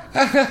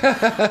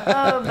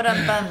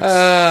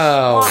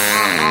Oh.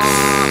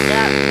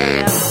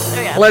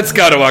 Let's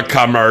go to a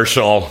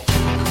commercial.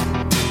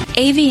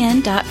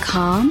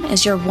 AVN.com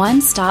is your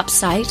one-stop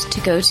site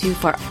to go to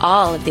for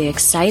all of the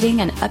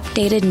exciting and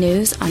updated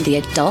news on the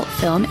adult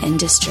film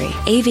industry.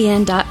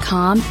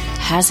 AVN.com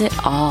has it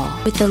all.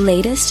 With the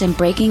latest and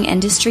breaking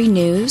industry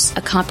news,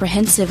 a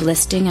comprehensive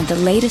listing of the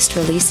latest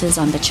releases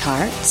on the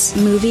charts,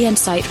 movie and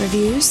site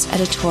reviews,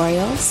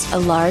 editorials, a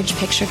large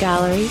picture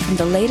gallery from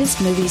the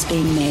latest movies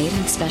being made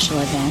and special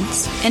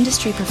events,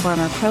 industry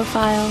performer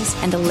profiles,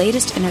 and the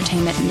latest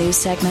entertainment news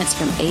segments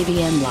from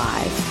AVN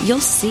Live. You'll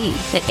see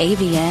that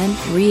AVN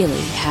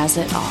really has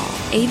it all.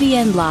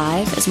 AVN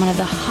Live is one of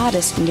the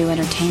hottest new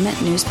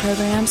entertainment news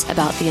programs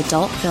about the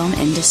adult film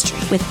industry,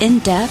 with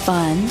in-depth,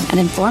 fun, and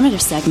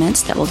informative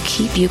segments that will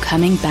keep you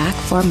coming back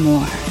for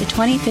more. The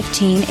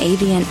 2015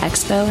 AVN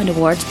Expo and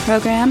Awards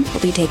program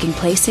will be taking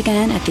place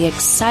again at the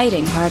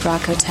exciting Hard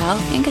Rock Hotel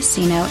and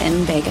Casino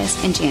in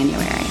Vegas in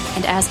January.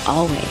 And as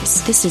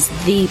always, this is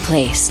the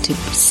place to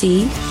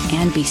see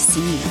and be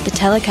seen. The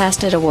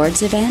telecasted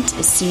awards event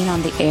is seen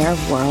on the air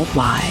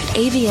worldwide.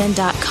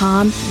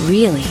 AVN.com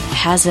really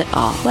has it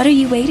all. What are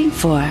you waiting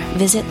for?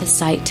 Visit the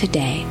site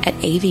today at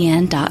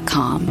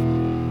avn.com.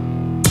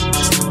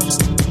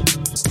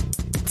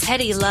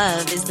 Teddy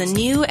Love is the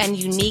new and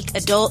unique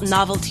adult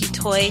novelty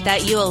toy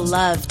that you'll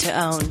love to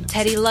own.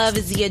 Teddy Love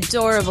is the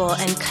adorable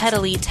and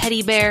cuddly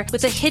teddy bear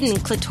with a hidden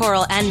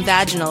clitoral and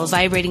vaginal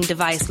vibrating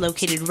device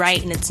located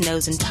right in its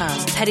nose and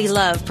tongue. Teddy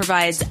Love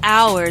provides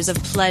hours of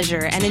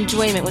pleasure and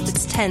enjoyment with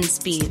its 10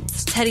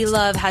 speeds. Teddy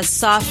Love has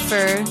soft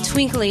fur,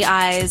 twinkly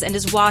eyes, and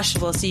is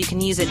washable so you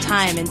can use it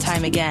time and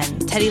time again.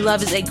 Teddy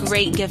Love is a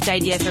great gift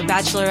idea for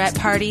bachelorette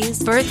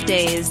parties,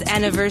 birthdays,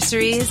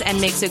 anniversaries,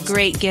 and makes a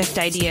great gift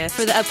idea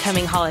for the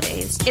upcoming holidays.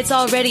 It's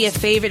already a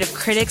favorite of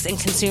critics and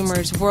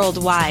consumers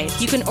worldwide.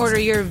 You can order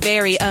your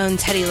very own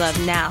Teddy Love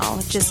now.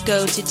 Just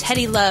go to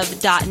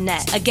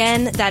teddylove.net.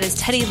 Again, that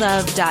is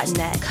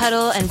teddylove.net.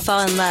 Cuddle and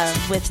fall in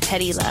love with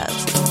Teddy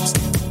Love.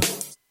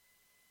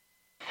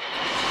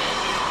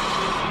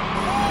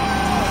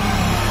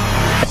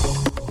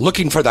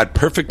 Looking for that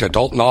perfect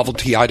adult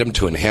novelty item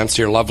to enhance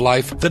your love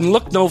life? Then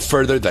look no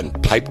further than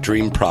Pipe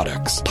Dream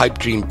Products. Pipe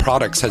Dream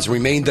Products has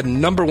remained the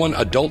 #1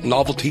 adult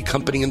novelty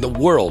company in the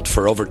world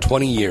for over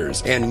 20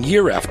 years. And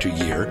year after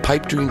year,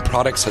 Pipe Dream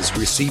Products has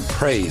received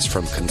praise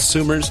from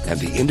consumers and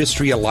the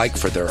industry alike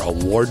for their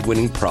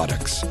award-winning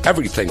products.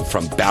 Everything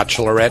from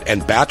bachelorette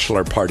and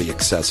bachelor party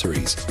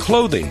accessories,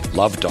 clothing,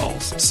 love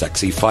dolls,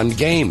 sexy fun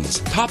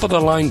games,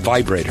 top-of-the-line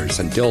vibrators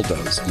and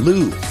dildos,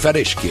 lube,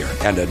 fetish gear,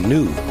 and a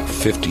new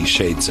 50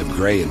 Shades of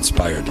Grey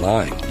inspired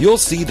line. You'll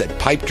see that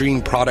Pipe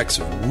Dream Products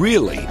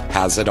really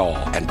has it all,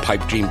 and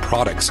Pipe Dream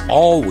Products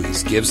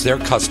always gives their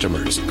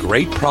customers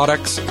great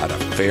products at a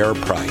fair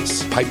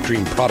price. Pipe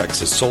Dream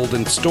Products is sold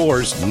in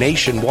stores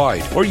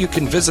nationwide, or you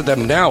can visit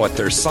them now at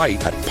their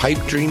site at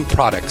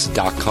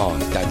pipedreamproducts.com.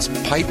 That's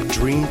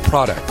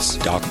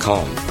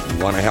pipedreamproducts.com.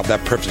 You want to have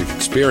that perfect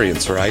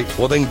experience, right?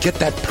 Well, then get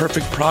that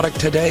perfect product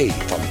today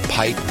from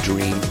Pipe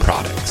Dream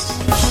Products.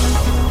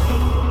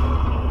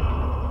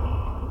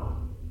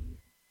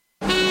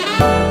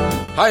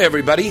 Hi,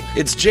 everybody.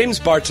 It's James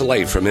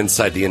Bartolet from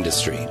Inside the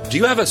Industry. Do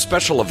you have a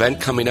special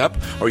event coming up,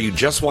 or you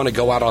just want to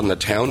go out on the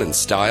town in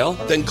style?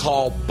 Then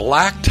call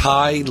Black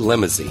Tie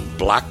Limousine.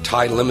 Black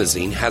Tie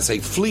Limousine has a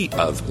fleet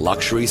of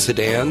luxury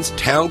sedans,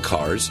 town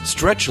cars,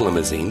 stretch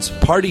limousines,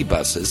 party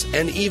buses,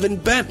 and even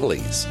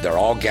Bentleys. They're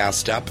all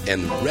gassed up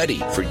and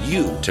ready for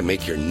you to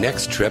make your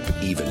next trip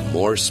even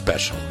more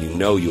special. You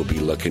know you'll be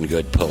looking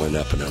good pulling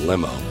up in a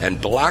limo. And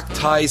Black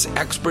Tie's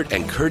expert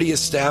and courteous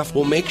staff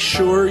will make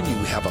sure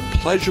you have a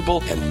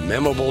pleasurable and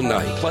memorable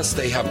night. Plus,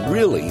 they have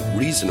really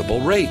reasonable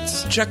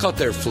rates. Check out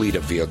their fleet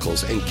of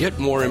vehicles and get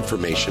more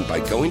information by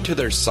going to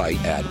their site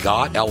at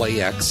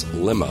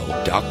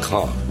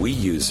gotlaxlimo.com. We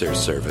use their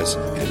service,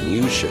 and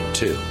you should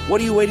too. What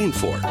are you waiting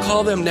for?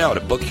 Call them now to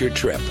book your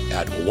trip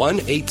at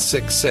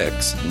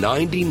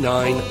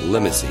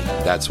 1-866-99-Limousine.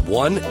 That's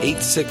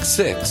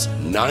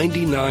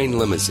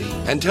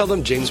 1-866-99-Limousine. And tell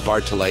them James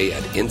Bartolet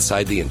at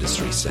Inside the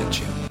Industry sent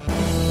you.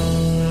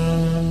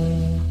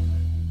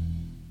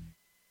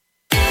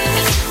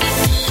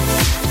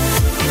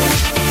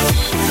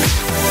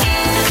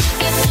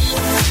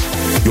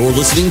 You're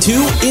listening to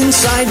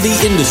Inside the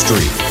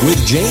Industry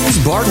with James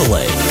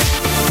Bartolet,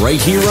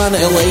 right here on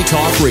LA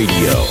Talk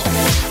Radio.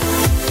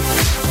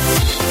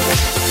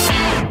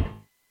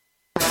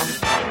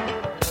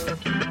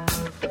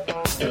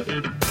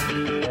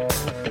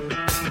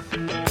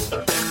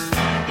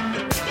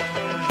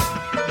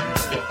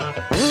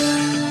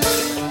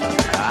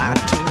 I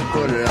took a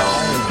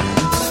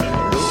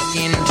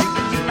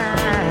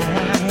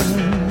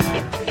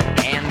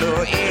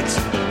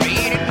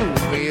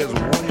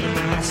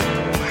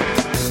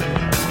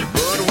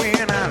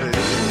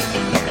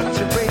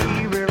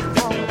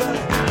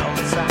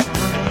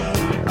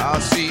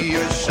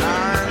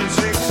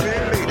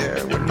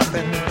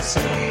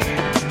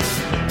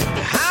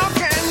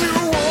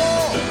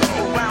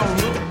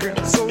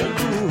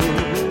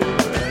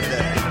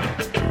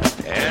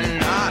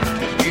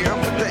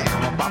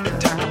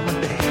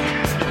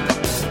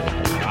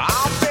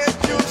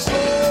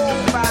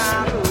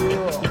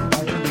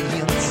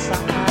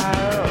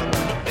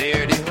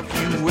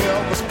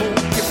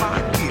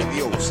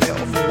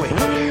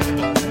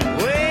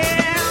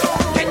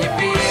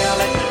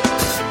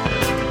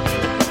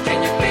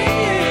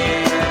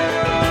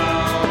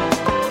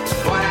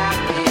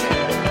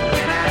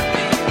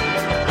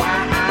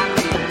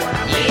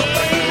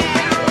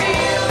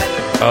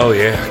Oh,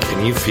 yeah.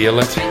 Can you feel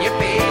it? Can you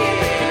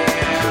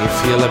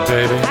feel it,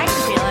 baby? I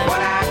can feel it.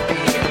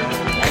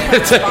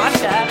 It's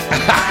vodka.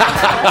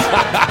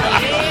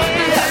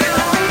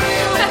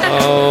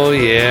 Oh,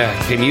 yeah.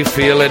 Can you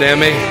feel it,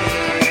 Emmy? She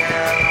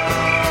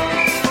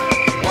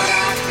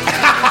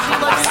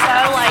looks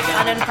so, like,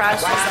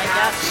 unimpressed.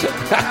 She's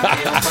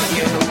like, yep.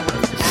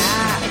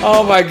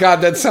 Oh, my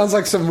God. That sounds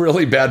like some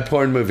really bad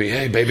porn movie.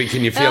 Hey, baby,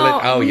 can you feel it?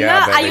 Oh,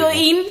 yeah, no, baby. Are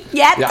you in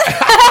yet? Yeah.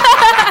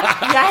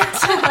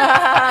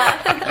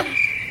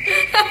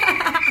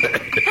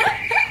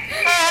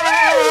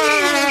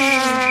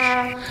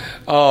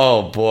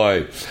 Oh,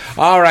 boy.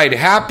 All right.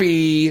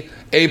 Happy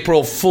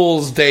April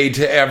Fool's Day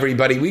to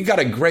everybody. We got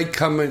a great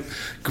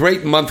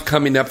month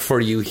coming up for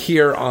you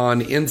here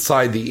on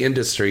Inside the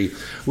Industry.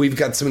 We've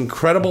got some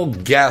incredible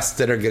guests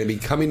that are going to be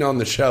coming on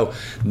the show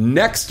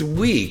next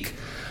week.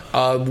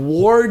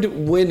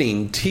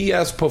 Award-winning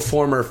TS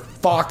performer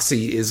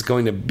Foxy is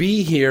going to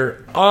be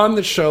here on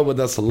the show with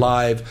us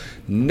live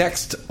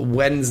next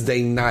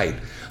Wednesday night.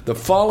 The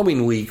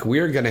following week,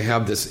 we're going to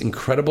have this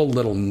incredible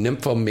little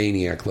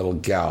nymphomaniac little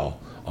gal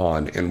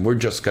on, and we're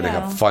just going to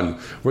have fun.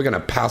 We're going to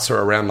pass her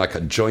around like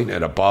a joint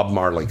at a Bob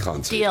Marley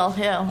concert. Deal,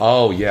 who?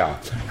 Oh, yeah.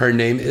 Her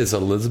name is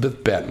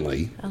Elizabeth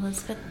Bentley.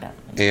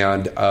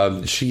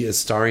 And she is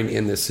starring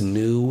in this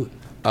new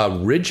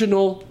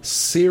original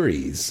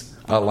series,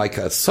 like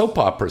a soap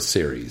opera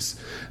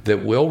series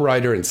that Will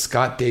Ryder and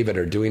Scott David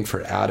are doing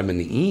for Adam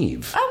and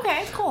Eve.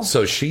 Okay, cool.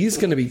 So she's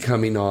going to be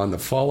coming on the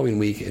following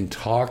week and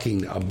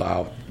talking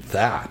about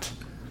that.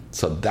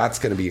 So that's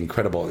going to be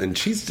incredible. And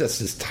she's just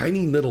this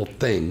tiny little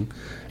thing.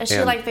 Is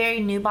she like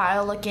very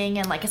nubile looking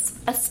and like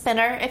a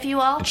spinner, if you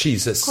will?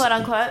 She's a quote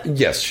unquote.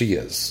 Yes, she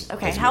is.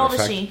 Okay, how old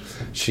is she?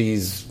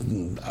 She's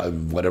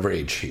whatever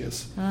age she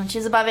is.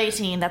 She's above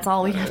 18. That's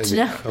all we have to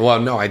know. Well,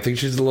 no, I think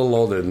she's a little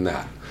older than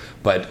that.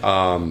 But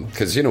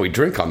because we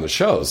drink on the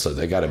show, so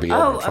they got to be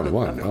over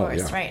 21. Of course,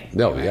 yeah. right.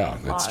 No, right. yeah,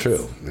 that's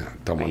true. Yeah,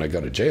 don't want to go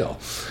to jail.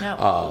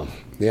 No.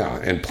 Yeah,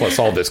 and plus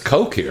all this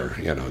Coke here,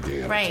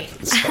 Right.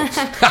 So.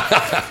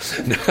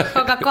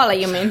 Coca-Cola,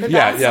 you mean?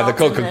 Yeah, the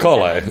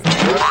Coca-Cola.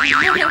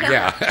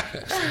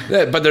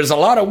 Yeah. But there's a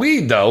lot of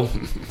weed, though.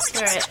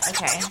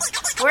 Okay.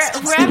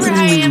 Wherever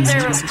I am,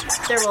 there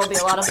will be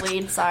a lot of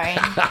weed. Sorry.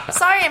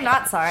 I'm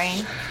not sorry.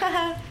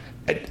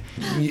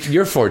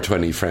 You're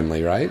 420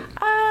 friendly, right?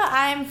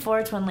 I'm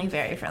 420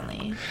 very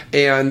friendly.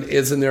 And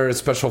isn't there a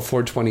special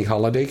 420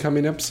 holiday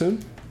coming up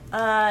soon?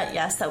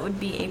 Yes, that would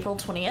be April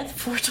 20th,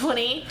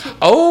 420.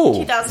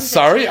 Oh,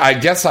 sorry. I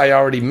guess I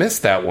already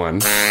missed that one.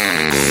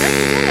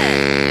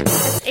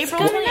 It's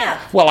April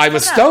 20th. Well, I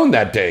was stoned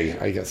that day,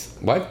 I guess.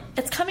 What?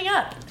 It's coming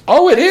up.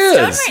 Oh, it is.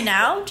 Stoned right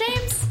now,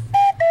 James?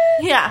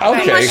 Yeah.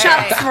 Okay. Too much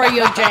up for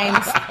you,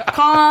 James.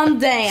 Calm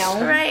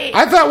down. Right.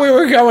 I thought we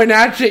were going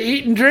out to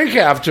eat and drink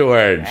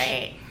afterwards.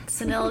 Right.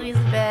 Senility's a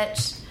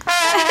bitch.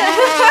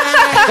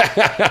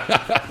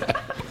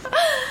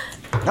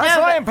 That's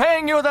why I'm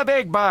paying you the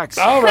big bucks.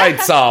 All right,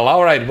 Saul.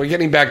 All right, we're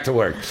getting back to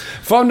work.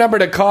 Phone number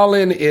to call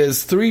in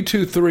is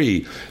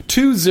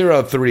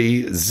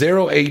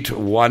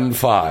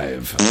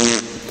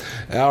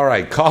 323-203-0815. All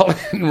right, call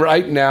in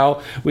right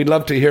now. We'd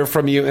love to hear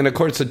from you. And, of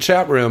course, the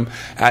chat room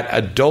at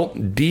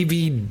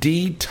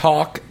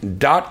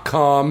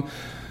adultdvdtalk.com.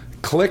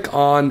 Click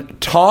on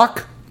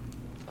Talk.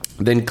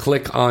 Then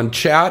click on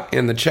Chat,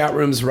 and the chat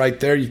room's right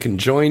there. You can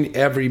join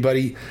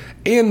everybody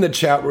in the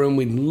chat room.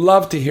 We'd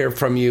love to hear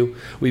from you.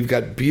 We've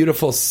got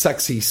beautiful,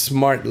 sexy,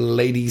 smart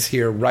ladies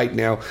here right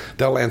now.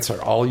 They'll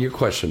answer all your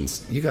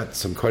questions. You got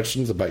some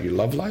questions about your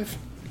love life?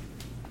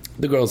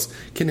 The girls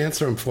can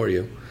answer them for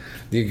you.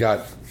 You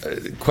got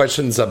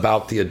questions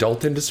about the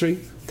adult industry?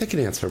 They can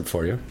answer them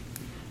for you.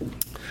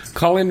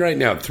 Call in right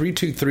now,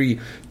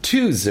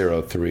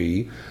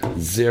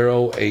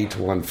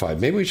 323-203-0815.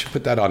 Maybe we should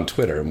put that on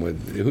Twitter, and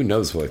who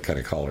knows what kind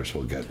of callers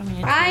we'll get.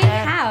 I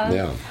have.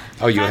 Yeah.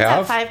 Oh, you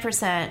have?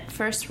 5%.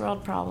 First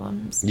world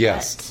problems.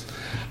 Yes.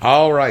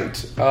 All right.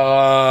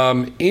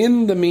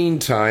 In the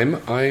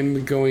meantime,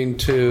 I'm going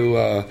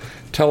to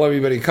tell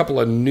everybody a couple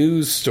of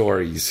news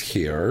stories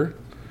here,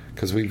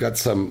 because we've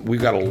got a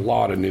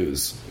lot of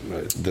news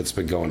that's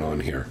been going on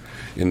here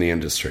in the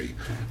industry.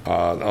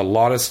 A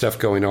lot of stuff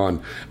going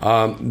on.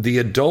 The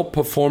Adult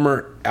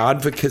Performer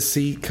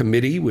Advocacy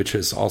Committee, which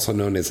is also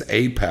known as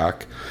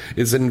APAC,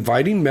 is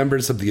inviting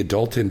members of the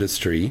adult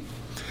industry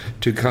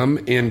to come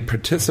and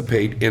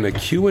participate in a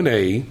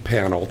Q&A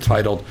panel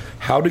titled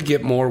How to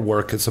Get More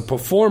Work as a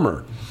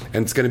Performer.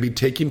 And it's going to be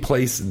taking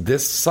place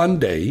this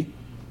Sunday,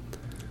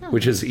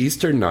 which is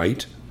Easter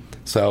night.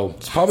 So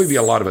it's probably be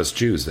a lot of us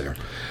Jews there,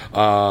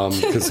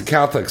 because the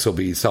Catholics will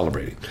be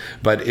celebrating.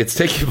 But it's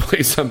taking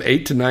place from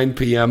 8 to 9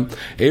 p.m.,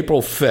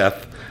 April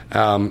 5th,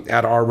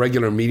 at our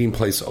regular meeting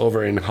place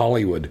over in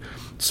Hollywood.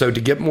 So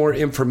to get more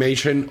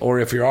information, or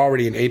if you're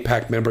already an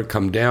APAC member,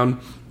 come down.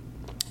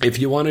 If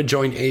you want to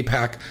join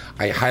APAC,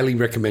 I highly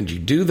recommend you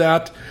do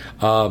that.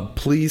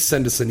 Please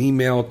send us an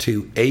email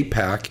to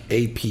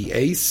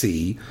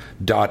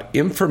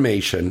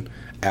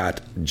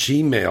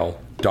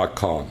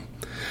apac.information@gmail.com.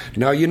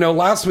 Now,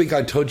 last week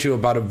I told you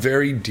about a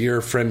very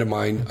dear friend of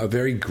mine, a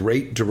very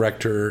great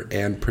director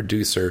and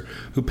producer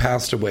who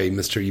passed away,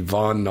 Mr.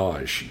 Yvonne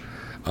Naj.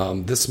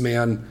 This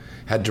man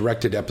had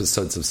directed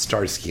episodes of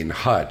Starsky and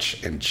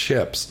Hutch and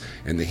Chips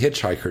and the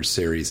Hitchhiker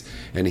series,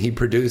 and he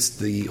produced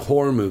the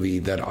horror movie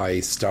that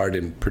I starred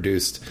and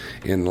produced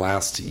in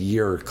last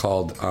year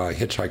called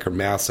Hitchhiker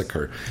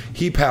Massacre.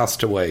 He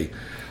passed away.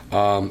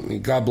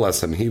 God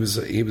bless him. He was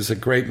a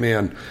great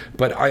man.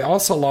 But I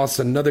also lost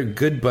another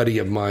good buddy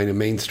of mine, a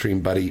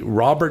mainstream buddy,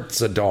 Robert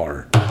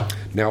Zadar.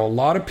 Now, a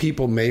lot of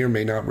people may or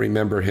may not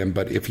remember him,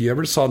 but if you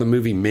ever saw the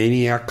movie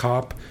Maniac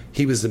Cop,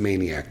 he was the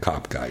Maniac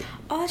Cop guy.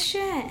 Oh,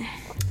 shit.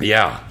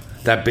 Yeah,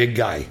 that big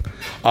guy.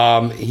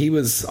 He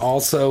was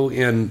also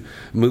in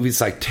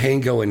movies like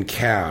Tango and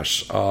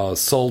Cash,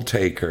 Soul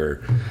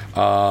Taker.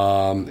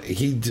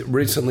 He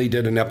recently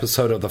did an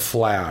episode of The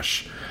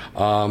Flash.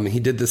 He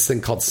did this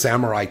thing called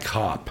Samurai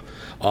Cop.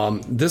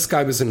 This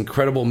guy was an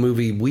incredible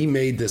movie. We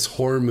made this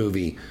horror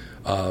movie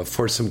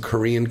for some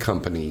Korean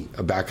company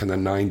back in the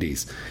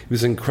 90s. He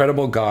was an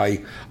incredible guy.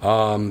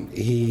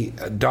 He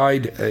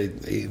died,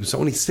 he was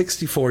only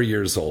 64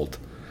 years old.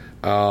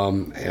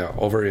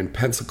 Over in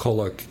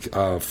Pensacola,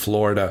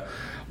 Florida.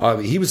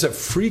 He was a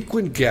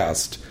frequent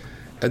guest.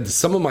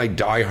 Some of my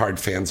diehard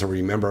fans will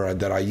remember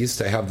that I used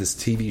to have this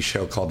TV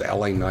show called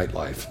LA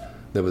Nightlife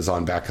that was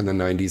on back in the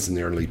 90s and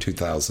the early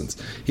 2000s.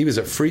 He was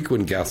a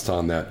frequent guest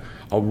on that.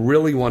 A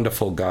really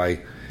wonderful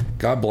guy.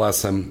 God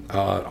bless him.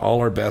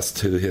 All our best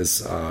to his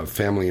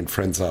family and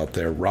friends out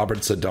there. Robert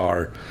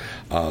Zadar,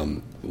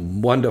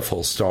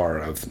 wonderful star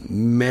of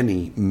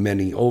many,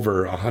 many,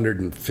 over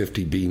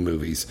 150 B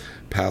movies,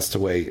 passed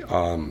away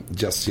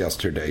just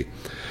yesterday.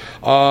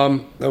 We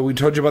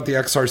told you about the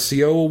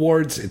XRCO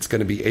Awards. It's going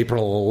to be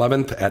April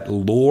 11th at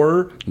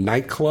Lure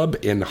Nightclub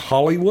in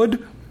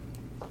Hollywood.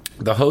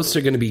 The hosts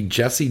are going to be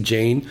Jesse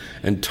Jane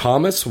and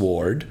Thomas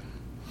Ward.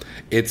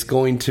 It's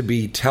going to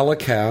be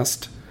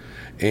telecast,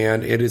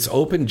 and it is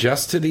open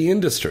just to the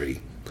industry.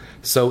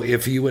 So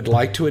if you would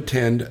like to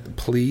attend,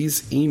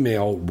 please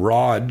email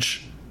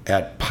Raj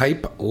at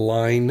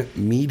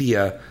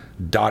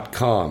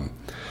pipelinemedia.com.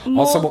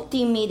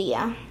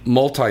 Multimedia.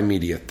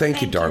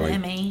 Thank you, darling.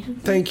 Emmy.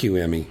 Thank you,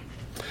 Emmy.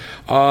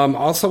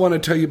 Also want to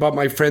tell you about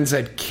my friends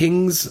at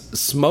King's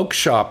Smoke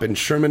Shop in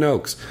Sherman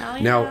Oaks. Oh,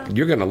 yeah. Now,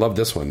 you're going to love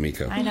this one,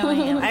 Mika. I know I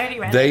am. I already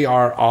read They it.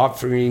 are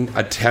offering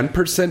a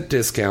 10%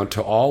 discount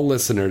to all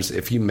listeners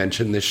if you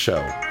mention this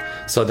show.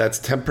 So that's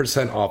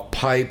 10% off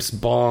pipes,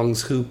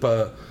 bongs,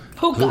 hookah.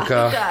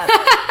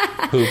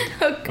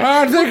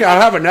 I think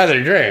I'll have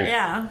another drink.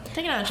 Yeah.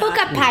 Take another shot.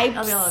 Hookah pipes.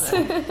 I'll be all over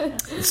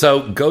it.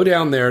 So go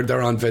down there.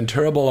 They're on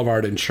Ventura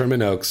Boulevard in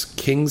Sherman Oaks,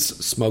 King's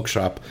Smoke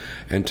Shop,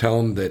 and tell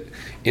them that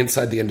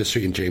Inside the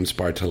Industry and James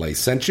Bartolet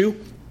sent you.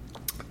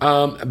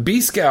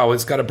 B-Scow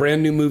has got a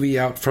brand new movie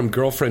out from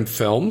Girlfriend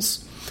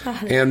Films,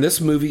 and this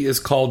movie is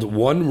called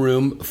One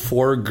Room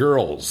for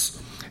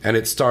Girls, and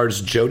it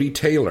stars Jodie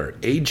Taylor,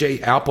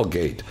 AJ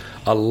Applegate,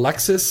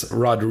 Alexis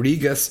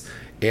Rodriguez,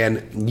 and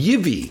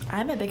Yivy.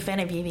 I'm a big fan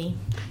of Yivy.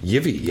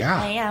 Yivy,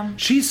 yeah. I am.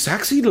 She's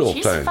sexy little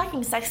She's thing.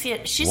 fucking sexy.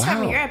 She's Wow.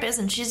 from Europe,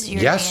 isn't she? She's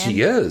European. Yes,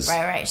 she is.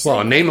 Right. She's Well, a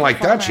like name like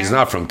that, performer. she's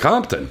not from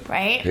Compton.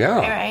 Right. Yeah.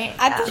 Right.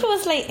 I thought she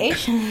was like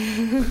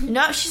Asian.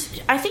 No,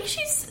 I think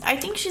she's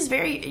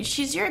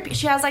European.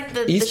 She has like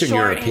the Eastern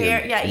short European.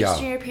 hair. Yeah, Yeah.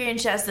 Eastern European.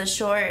 She has the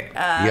short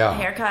Yeah.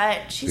 haircut.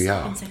 She's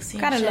Yeah. fucking sexy.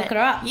 Gotta as look shit. her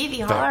up.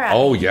 Yivy, holler at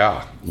Oh me.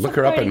 yeah, look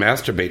her up and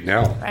pretty. masturbate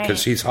now Right.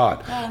 because she's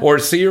hot. Yeah. Or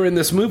see her in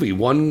this movie,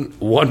 One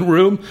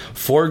Room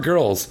for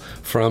Girls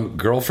from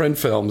Girlfriend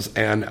Films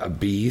and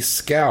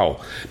B-Scow.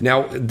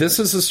 Now this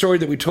is a story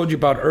that we told you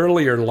about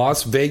earlier.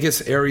 Las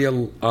Vegas area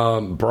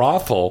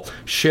brothel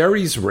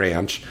Sherry's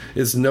Ranch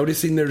is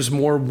noticing there's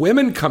more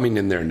women coming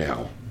in there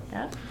now.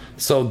 Yeah.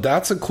 So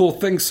that's a cool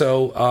thing.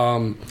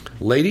 So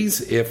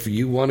ladies, if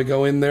you want to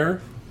go in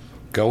there,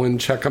 go and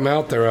check them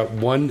out. They're at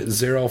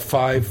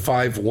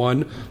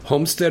 10551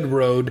 Homestead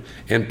Road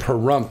in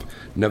Pahrump,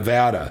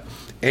 Nevada.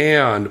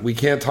 And we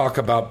can't talk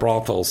about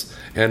brothels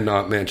and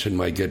not mention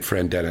my good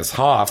friend Dennis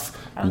Hoff.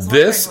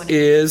 This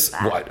is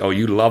what? Oh,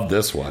 you love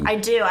this one. I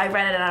do. I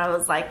read it and I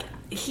was like,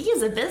 he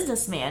is a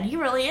businessman. He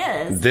really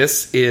is.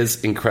 This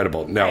is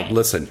incredible. Now, Right.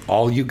 listen,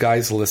 all you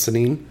guys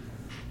listening,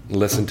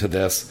 listen to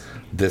this.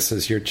 This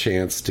is your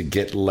chance to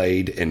get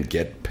laid and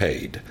get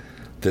paid.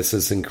 This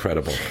is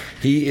incredible.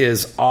 He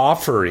is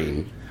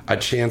offering a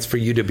chance for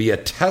you to be a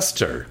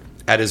tester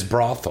at his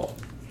brothel.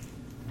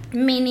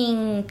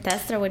 Meaning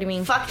tester? What do you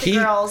mean? Fuck the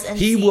girls and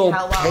he see will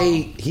how well.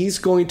 pay. He's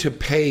going to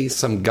pay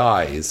some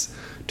guys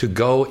to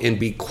go and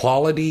be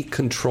quality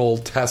control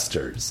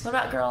testers. What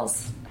about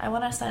girls? I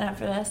want to sign up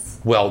for this.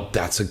 Well,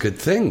 that's a good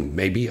thing.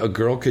 Maybe a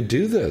girl could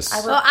do this.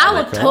 Well, I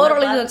would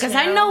totally do it because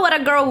I to. know what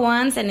a girl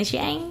wants, and if she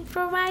ain't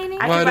providing,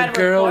 I What can a write a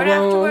girl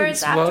report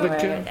wants, afterwards. what a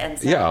girl-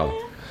 And Yeah.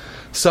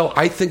 So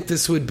I think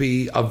this would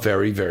be a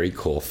very, very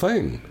cool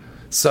thing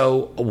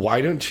So why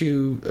don't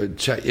you,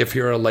 check, if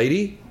you're a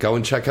lady, go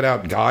and check it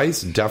out.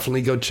 Guys,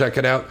 definitely go check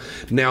it out.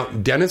 Now,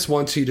 Dennis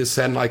wants you to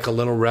send like a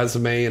little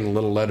resume and a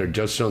little letter.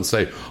 Just don't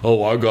say,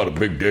 oh, I got a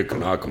big dick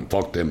and I can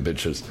fuck them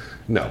bitches.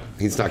 No,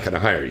 he's not going to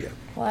hire you.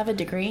 Well, I have a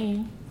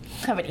degree.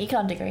 I have an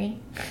econ degree.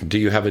 Do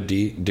you have a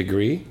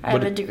degree? I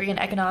have a degree in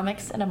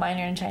economics and a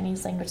minor in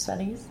Chinese language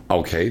studies.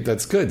 Okay,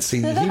 that's good.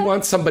 See, he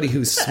wants somebody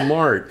who's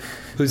smart,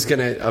 who's going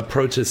to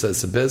approach this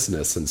as a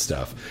business and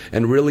stuff,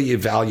 and really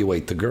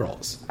evaluate the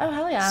girls. Oh,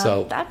 hell yeah.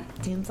 So, that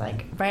seems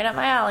like right up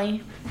my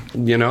alley.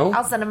 You know?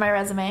 I'll send him my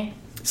resume.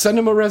 Send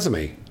him a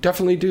resume.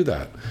 Definitely do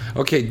that.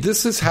 Okay,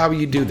 this is how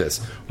you do this.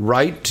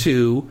 Write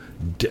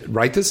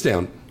this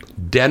down.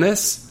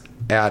 Dennis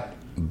at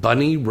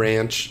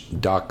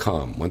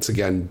bunnyranch.com. Once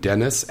again,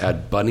 Dennis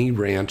at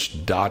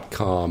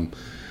bunnyranch.com,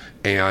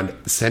 and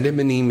send him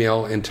an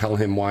email and tell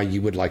him why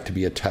you would like to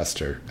be a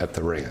tester at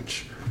the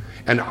ranch.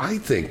 And I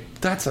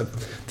think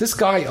this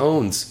guy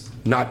owns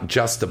not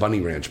just the Bunny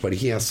Ranch, but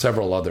he has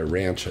several other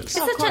ranches.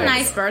 He's such a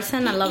nice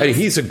person. I love him. him.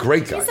 He's a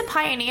great guy. He's a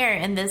pioneer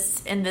in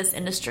this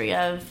industry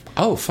of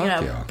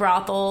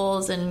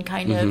brothels and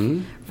kind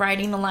of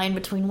riding the line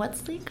between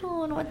what's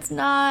legal and what's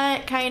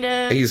not. Kind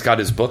of. He's got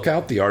his book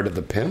out, The Art of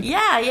the Pimp.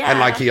 Yeah. And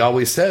like he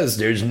always says,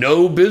 there's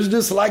no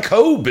business like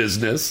hoe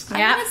business. I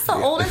mean, it's the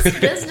oldest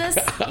business,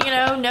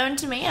 known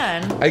to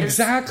man.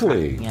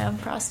 Exactly.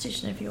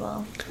 Prostitution, if you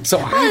will. So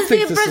I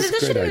think this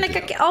is a great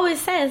idea. Like I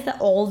always say, is the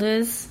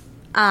oldest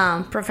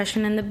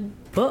profession in the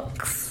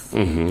books.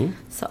 Mm-hmm.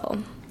 So,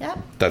 yeah.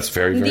 That's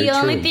very, very true. The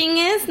only thing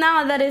is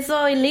now that it's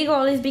so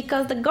illegal is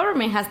because the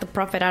government has to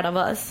profit out of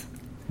us.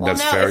 Well, if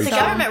the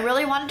government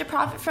really wanted to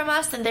profit from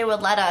us, then they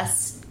would let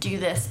us do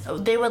this.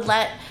 They would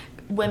let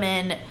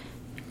women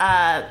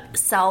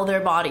sell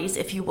their bodies,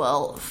 if you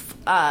will,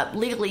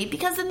 legally,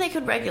 because then they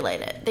could regulate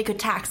it. They could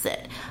tax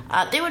it.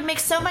 They would make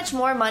so much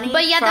more money.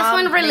 But that's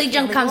when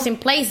religion comes in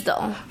place,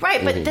 though.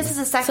 Right, but this is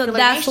a secular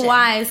nation. So that's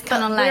why it's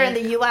kind of like... We're in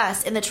the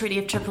U.S., in the Treaty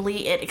of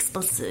Tripoli, it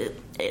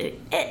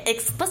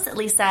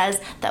explicitly says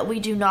that we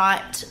do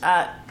not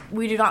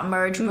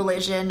merge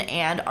religion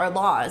and our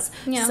laws.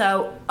 Yeah.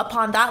 So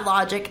upon that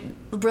logic,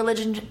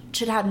 religion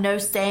should have no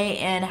say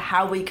in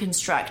how we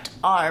construct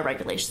our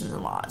regulations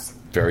and laws.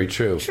 Very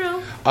true.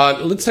 True.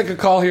 Let's take a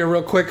call here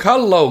real quick.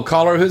 Hello,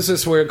 caller. Who's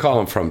this? Where are you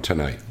calling from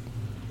tonight?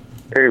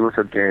 Hey, what's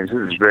up, James?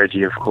 This is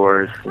Reggie, of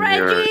course.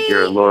 Reggie!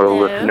 You're a loyal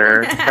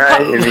listener. Hi,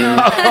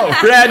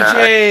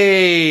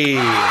 Reggie!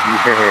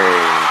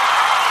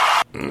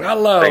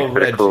 Hello, Thanks for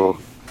the Reggie. call.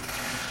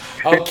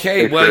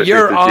 Okay, well,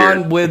 you're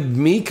on with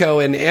Miko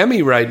and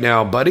Emmy right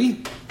now,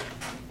 buddy.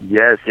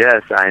 Yes,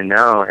 I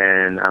know,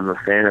 and I'm a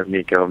fan of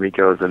Miko.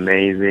 Miko is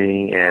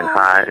amazing and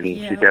hot, and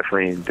she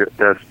definitely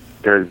does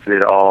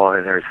it all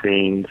in her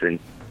scenes, and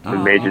a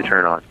major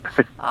turn on.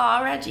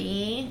 Aw,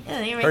 Reggie.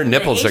 Her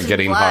nipples are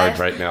getting hard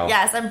right now.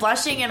 Yes, I'm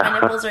blushing, and my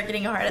nipples are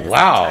getting hard at the same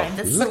time.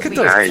 This Look at is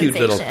a those weird cute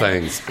little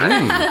sensation.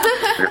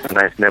 things.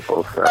 Nice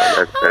nipples. So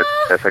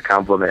that's a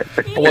compliment.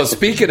 Well,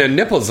 speaking of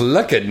nipples,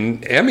 look at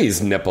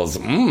Emmy's nipples.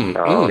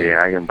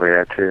 Yeah, I can play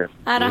that too.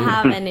 I don't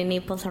have any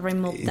nipples. I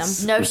removed them.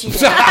 No, she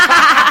didn't.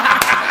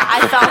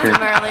 I felt them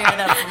earlier.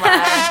 That's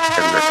why.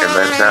 And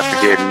let's not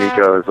forget,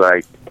 Miko's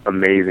like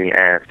amazing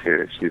ass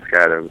too. She's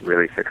got a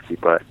really sexy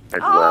butt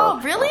as well.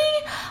 Oh, really?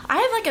 I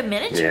have like a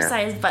miniature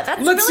sized butt.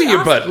 That's Let's really see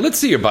your awesome. butt. Let's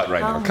see your butt right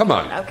now. Come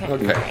on.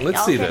 Okay.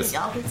 Let's see this.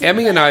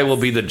 Emmy and I will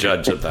be the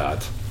judge of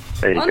that.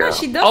 There you go. No,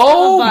 she does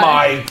Oh have a butt.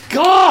 my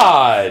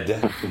God!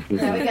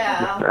 There we go.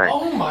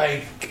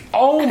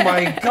 Oh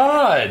my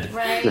God!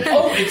 Right.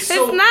 Oh, it's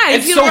so nice.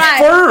 It's You're so right.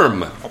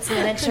 firm. It's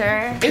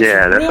miniature. It's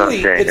Yeah, that's what I'm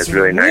really, saying. It's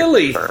really nice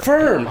really and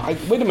firm.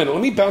 Wait a minute.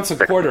 Let me bounce a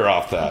quarter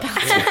off that.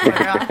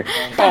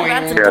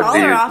 That's a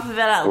dollar off of it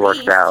at Worked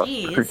least. out.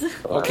 Jeez.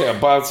 Okay, I'll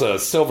bounce a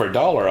silver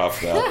dollar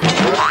off that.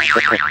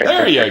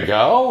 There you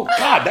go.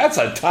 God, that's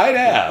a tight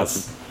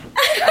ass.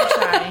 I'm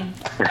trying.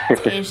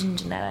 It's Asian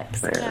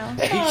genetics.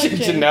 Asian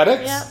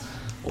genetics? Yep.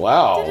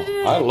 Wow.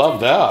 I love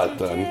that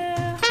then.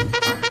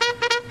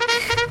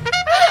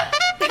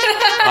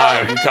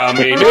 I'm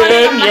coming in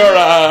your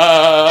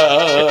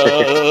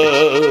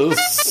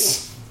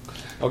ass.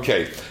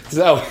 Okay,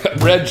 so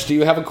Reg, do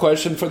you have a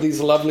question for these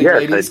lovely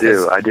ladies?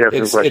 Yes, I do. I do have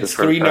some questions It's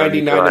for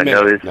 $3.99 so a I minute.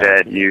 noticed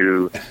that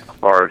you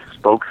are a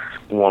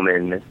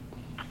spokeswoman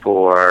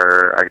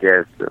for, I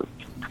guess,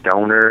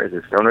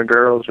 Stoner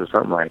Girls or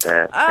something like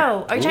that.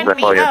 Oh, are you trying to That's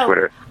be? all your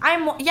Twitter.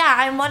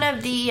 I'm one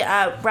of the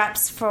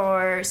reps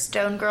for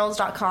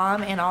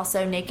StoneGirls.com and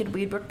also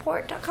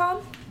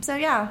NakedWeedReport.com. So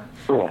yeah,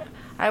 Cool.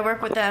 I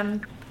work with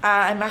them.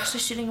 I'm actually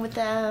shooting with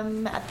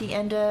them at the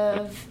end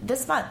of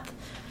this month.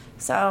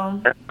 So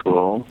That's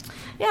cool.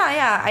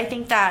 yeah, I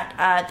think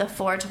that the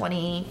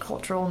 420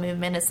 cultural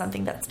movement is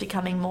something that's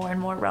becoming more and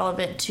more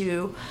relevant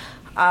to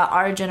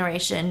our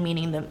generation,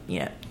 meaning the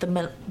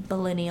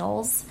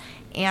millennials.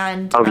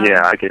 And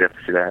I get up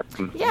to that.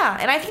 yeah,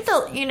 and I think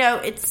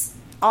it's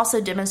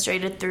also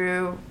demonstrated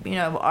through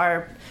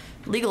our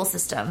legal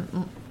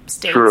system.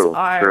 states True.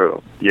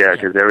 are. Yeah,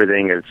 because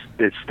everything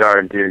is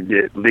starting to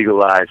get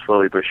legalized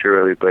slowly but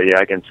surely. But yeah,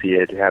 I can see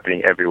it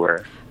happening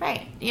everywhere.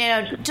 Right.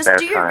 Just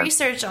do your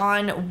research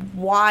on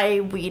why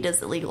weed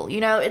is illegal.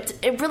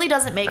 It really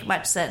doesn't make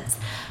much sense,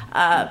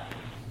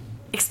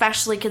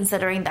 especially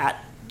considering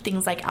that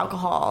things like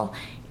alcohol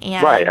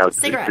and right. I was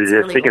cigarettes just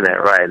are thinking legal.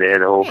 that. Right. They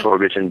had a whole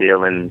prohibition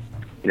deal, and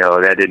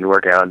that didn't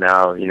work out.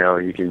 Now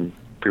you can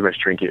pretty much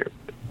drink it,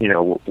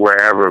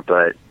 wherever.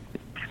 But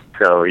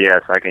so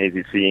yes, I can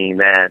easily see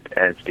that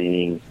as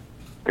being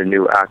the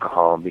new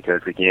alcohol,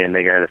 because again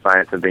they got to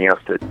find something else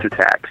to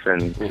tax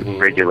and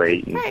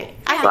regulate and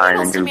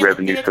find new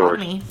revenue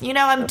source.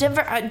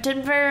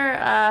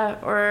 Denver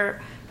or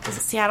was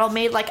it Seattle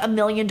made like $1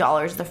 million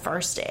the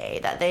first day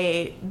that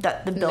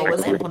the bill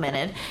was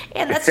implemented,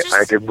 and that's just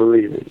I can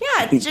believe it.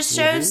 Yeah, it just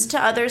shows to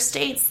other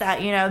states that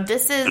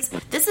this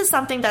is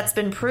something that's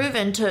been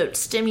proven to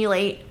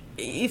stimulate.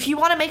 If you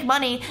want to make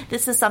money,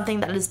 this is something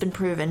that has been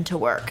proven to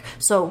work.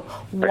 So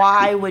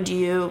why would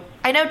you?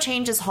 I know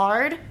change is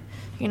hard.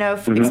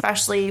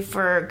 Especially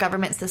for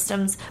government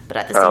systems. But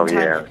at the same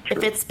time,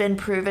 if it's been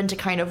proven to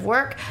kind of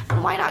work,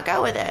 then why not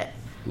go with it?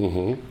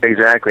 Mm-hmm.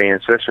 Exactly,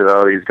 and especially with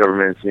all these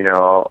governments,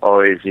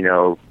 always,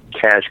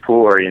 cash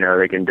poor,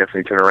 they can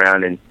definitely turn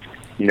around and,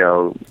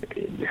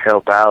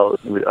 help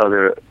out with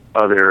other,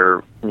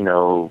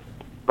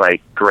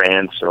 like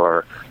grants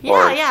or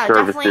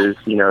services,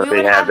 if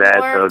they have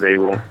that, so they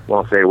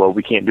won't say, well,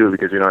 we can't do it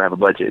because we don't have a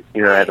budget,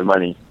 don't have the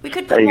money. We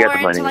could put more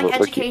into like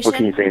education. What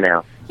can you say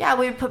now? Yeah,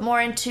 we would put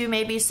more into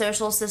maybe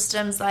social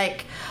systems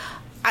like,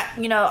 I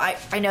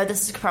know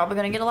this is probably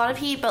going to get a lot of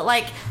heat, but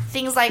like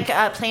things like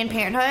Planned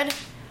Parenthood,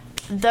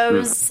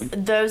 those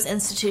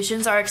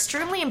institutions are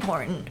extremely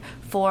important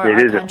for our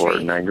country.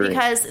 Important, I agree.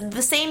 Because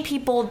the same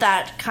people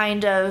that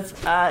kind of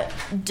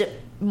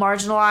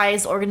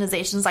marginalized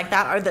organizations like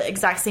that are the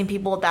exact same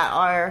people that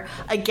are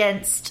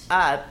against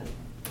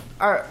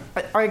are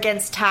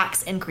against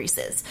tax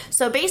increases.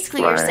 So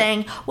basically, you're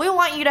saying we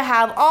want you to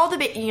have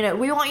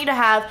we want you to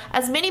have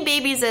as many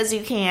babies as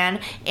you can,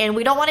 and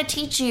we don't want to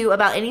teach you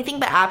about anything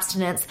but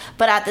abstinence.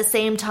 But at the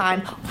same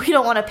time, we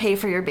don't want to pay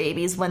for your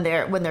babies when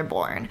they're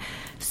born.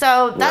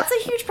 So that's a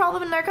huge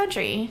problem in our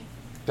country.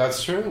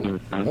 That's true.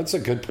 Mm-hmm. That's a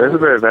good point. That's a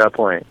very valid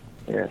point.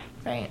 Yeah.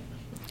 Right.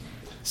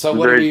 So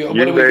what are we going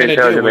to do? We're going to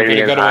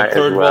go to a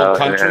third world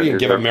country and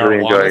give them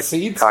marijuana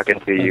seeds? Talking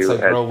to you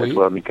as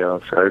well,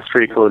 Miko. So it's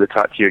pretty cool to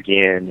talk to you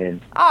again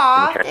and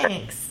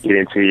thanks. Get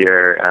into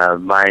your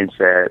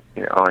mindset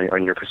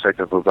on your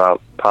perspective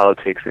about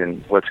politics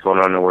and what's going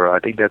on in the world. I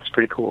think that's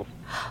pretty cool.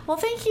 Well,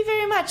 thank you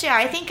very much. Yeah,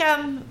 I think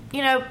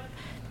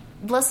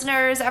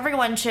listeners,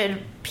 everyone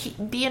should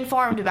be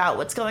informed about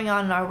what's going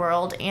on in our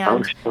world,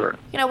 and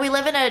we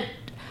live in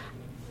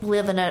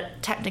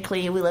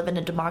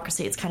a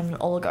democracy. It's kind of an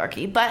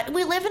oligarchy, but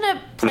we live in a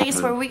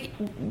place where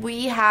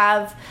we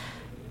have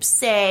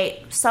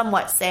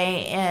somewhat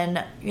say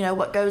in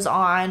what goes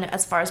on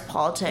as far as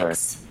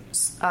politics,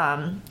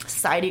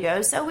 society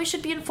goes. So we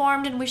should be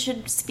informed and we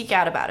should speak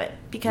out about it,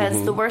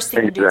 because the worst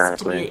thing to do is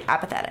to be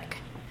apathetic.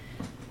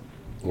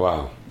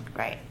 Wow.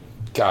 Right.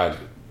 God.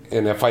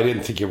 And if I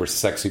didn't think you were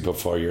sexy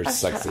before, you're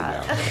sexy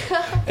now.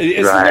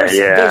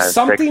 There's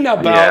something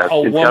about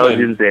a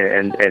woman.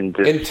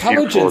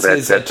 Intelligence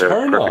is a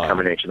turn on.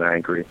 Combination. I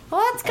agree.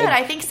 Well, that's good.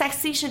 I think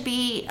sexy should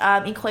be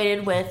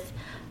equated with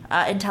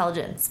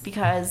intelligence,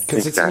 because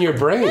it's in your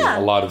brain. A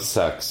lot of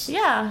sex.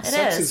 Yeah,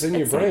 sex is in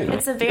your brain.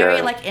 It's a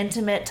very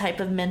intimate type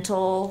of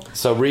mental.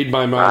 So read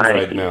my mind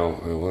right now.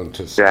 I want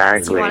to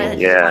exactly. You want to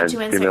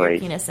insert your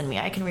penis in me?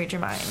 I can read your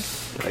mind.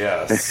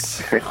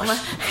 Yes.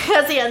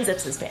 As he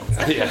unzips his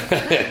pants. Yeah.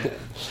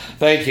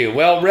 Thank you.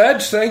 Well, Reg,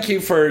 thank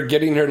you for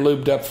getting her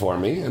lubed up for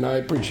me, and I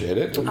appreciate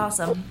it.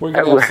 Awesome. We're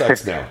going to have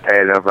sex now.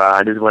 Hey, no problem.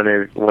 I just want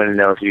to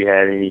know if you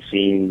had any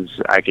scenes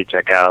I could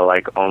check out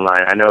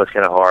online. I know it's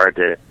kind of hard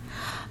to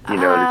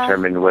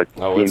determine what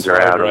scenes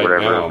are out or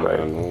whatever.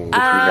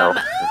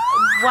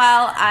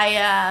 Well,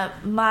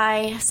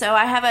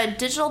 I have a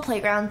digital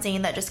playground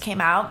scene that just came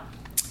out.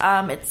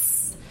 It's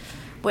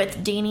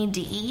with Danny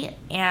D,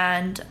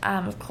 and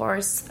of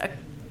course a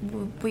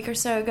week or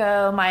so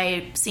ago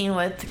my scene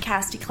with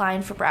Casty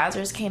Klein for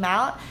Browsers came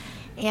out,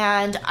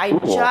 and I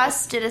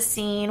just did a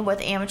scene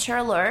with Amateur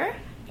Allure,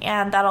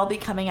 and that'll be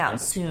coming out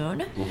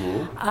soon.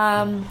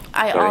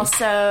 I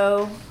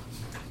also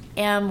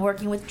am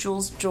working with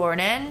Jules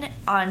Jordan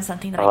on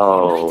something that I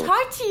can't really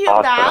talk to you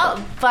about,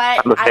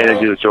 but I'm a fan of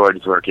Jules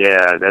Jordan's work.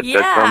 That's going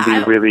to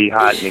be really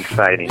hot and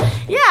exciting.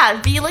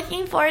 Yeah, be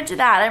looking forward to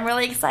that. I'm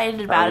really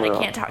excited about it. I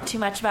can't talk too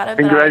much about it.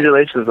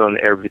 Congratulations on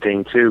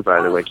everything too,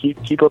 by the way.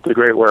 Keep up the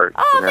great work.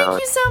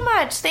 Thank you so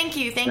much. Thank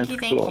you.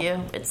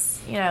 It's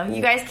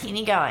you guys keep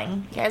me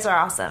going. You guys are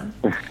awesome.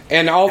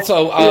 And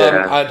also,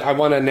 I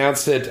want to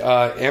announce that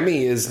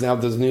Emmy is now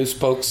the new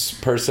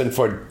spokesperson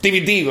for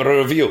DVD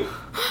Review.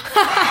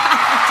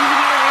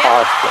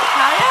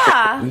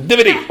 Awesome.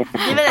 DVD.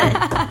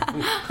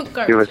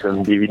 Give us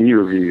some DVD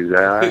reviews,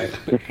 all right?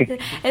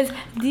 It's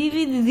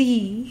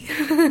DVD.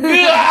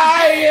 Yeah!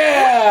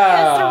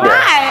 That's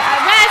right.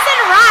 I said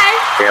it right.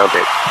 Nailed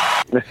it.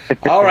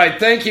 All right.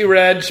 Thank you,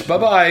 Reg.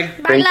 Bye-bye.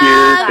 Thank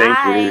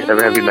you. Have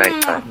a good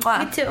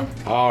night. Me too.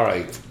 All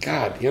right.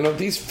 God,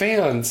 these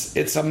fans,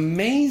 it's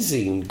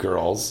amazing,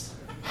 girls,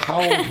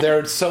 how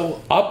they're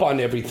so up on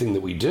everything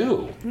that we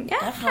do.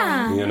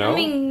 Yeah. You know? I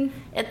mean,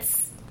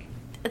 it's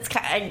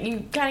kind of,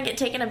 you kind of get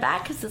taken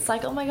aback because it's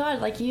like, oh my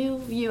god, like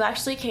you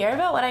actually care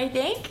about what I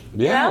think.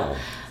 Yeah. You know?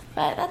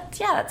 But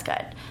that's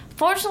good.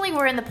 Fortunately,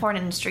 we're in the porn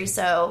industry,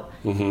 so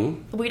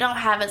we don't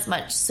have as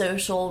much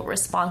social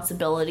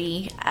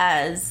responsibility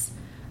as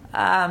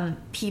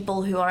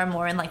people who are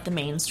more in like the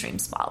mainstream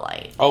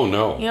spotlight. Oh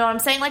no. You know what I'm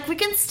saying? Like we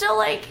can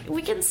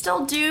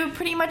still do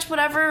pretty much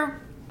whatever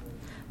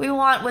we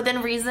want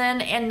within reason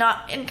and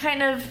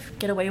kind of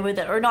get away with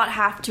it, or not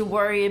have to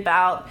worry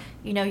about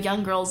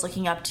young girls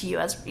looking up to you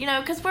as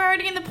because we're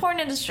already in the porn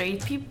industry.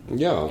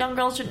 Young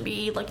girls shouldn't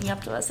be looking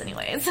up to us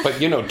anyways. But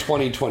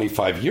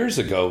 25 years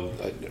ago,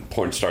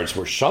 porn stars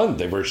were shunned.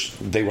 They were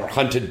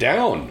hunted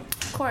down.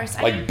 Of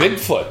course, like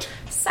Bigfoot.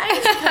 Science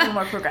is becoming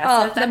more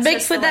progressive. The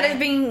Bigfoot that is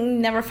being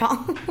never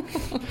found.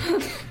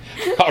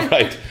 All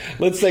right,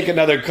 let's take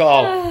another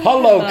call.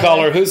 Hello,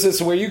 caller. Who's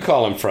this? Where are you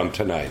calling from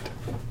tonight?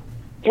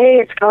 Hey,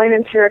 it's Colleen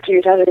in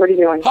Syracuse. What are you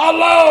doing?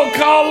 Hello,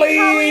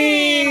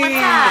 Colleen! What's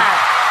up?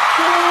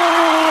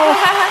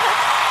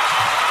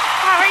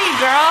 How are you,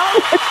 girl?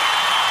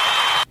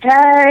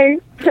 Hey.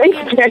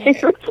 Thanks, James.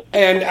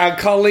 And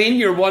Colleen,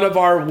 you're one of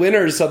our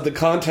winners of the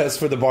contest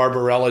for the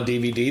Barbarella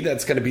DVD.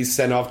 That's going to be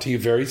sent off to you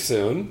very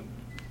soon.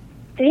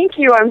 Thank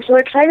you. I'm so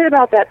excited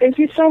about that. Thank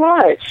you so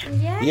much.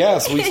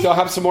 Yes, we still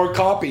have some more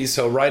copies,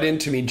 so write in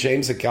to me,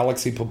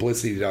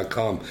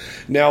 james@galaxypublicity.com.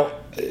 Now,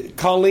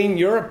 Colleen,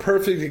 you're a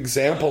perfect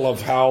example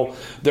of how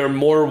there are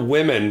more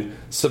women,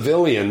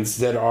 civilians,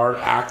 that are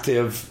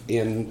active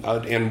in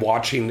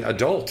watching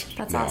adult.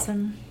 That's now.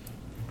 awesome.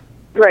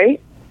 Right.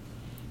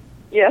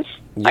 Yes,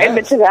 I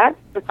admit to that.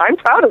 I'm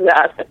proud of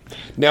that.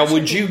 Now,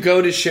 would you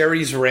go to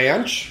Sherry's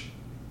Ranch,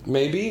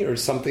 maybe, or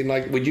something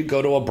like? Would you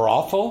go to a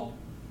brothel?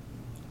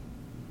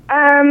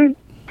 I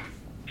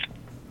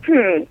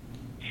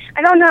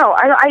don't know.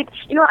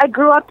 I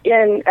grew up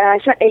in. I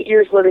spent 8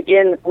 years living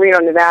in Reno,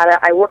 Nevada.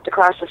 I worked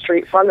across the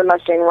street from the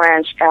Mustang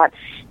Ranch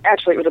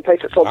actually, it was a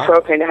place that sold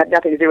propane. It had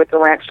nothing to do with the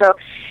ranch. So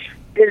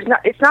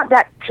it's not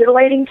that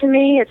titillating to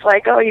me. It's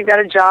like, oh, you've got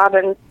a job,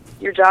 and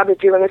your job is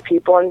dealing with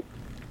people, and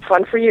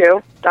fun for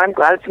you. I'm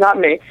glad it's not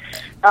me.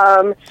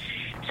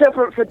 So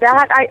for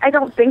that, I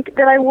don't think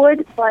that I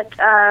would. But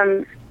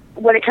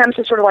when it comes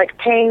to sort of like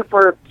paying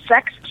for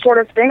sex sort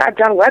of thing, I've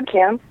done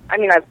webcam. I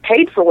mean, I've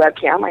paid for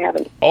webcam. I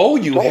haven't. Oh,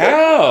 you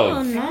have?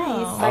 Oh,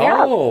 nice.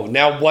 Oh,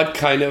 now what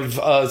kind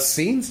of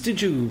scenes did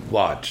you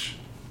watch?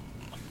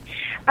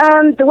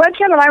 The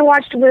webcam that I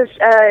watched was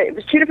it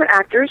was two different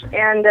actors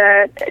and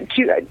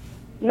two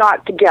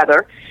not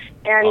together,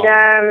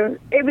 and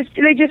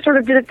they just sort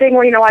of did a thing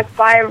where like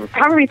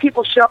however many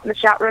people show up in the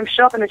chat room,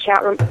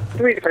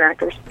 three different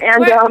actors,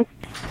 and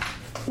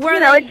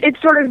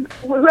it's sort of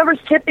whoever's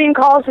tipping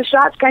calls the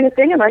shots kind of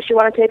thing, unless you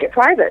want to take it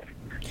private.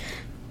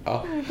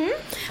 Oh.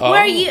 Mm-hmm.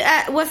 Where you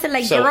was it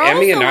like so girls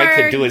Emmy and or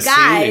I could do a guys?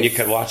 scene and you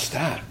could watch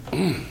that.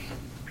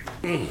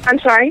 I'm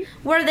sorry?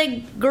 Were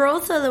they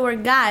girls or they were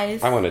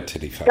guys? I want a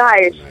titty fight.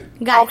 Guys.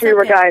 All three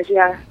were guys,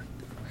 yeah.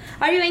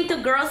 Are you into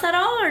girls at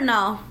all or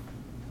no?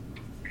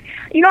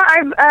 No,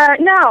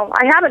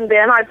 I haven't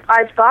been.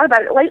 I've thought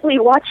about it lately.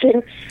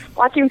 Watching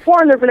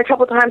porn, there've been a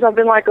couple times I've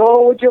been like,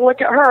 "Oh, would you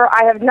look at her?"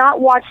 I have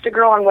not watched a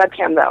girl on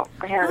webcam though.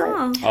 I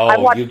haven't. Oh,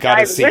 I've watched you got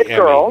to guys see with Emmy.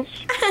 girls.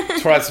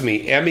 Trust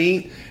me,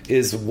 Emmy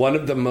is one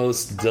of the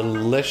most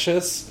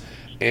delicious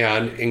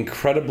and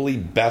incredibly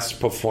best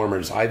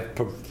performers. I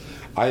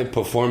have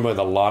performed with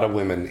a lot of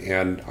women,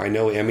 and I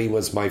know Emmy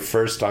was my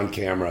first on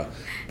camera,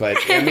 but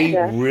Emmy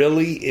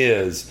really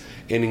is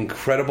an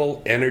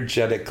incredible,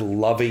 energetic,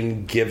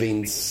 loving,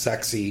 giving,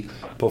 sexy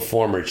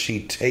performer.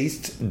 She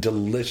tastes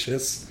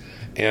delicious,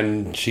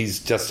 and she's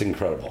just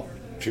incredible.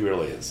 She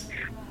really is.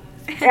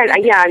 And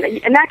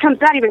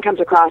that even comes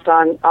across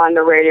on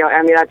the radio.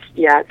 I mean,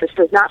 this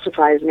does not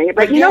surprise me.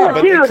 But you know what,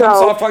 but too, it comes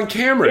though, off on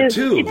camera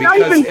too,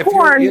 because if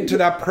you're into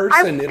that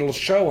person, it'll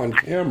show on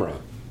camera.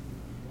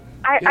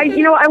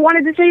 I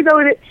wanted to say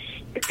though that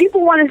if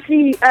people want to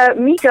see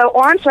Miko,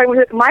 or I'm sorry, was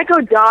it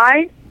Miko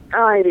Dye?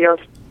 Ay Dios.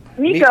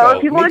 Miko,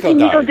 if you want to see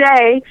Miko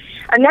Day,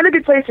 another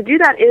good place to do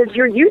that is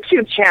your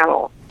YouTube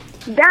channel.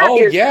 That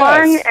is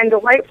fun and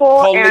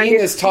delightful. Colleen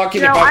is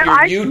talking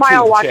about your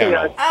YouTube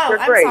channel. Oh,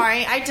 I'm great.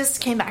 sorry. I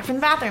just came back from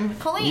the bathroom.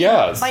 Colleen,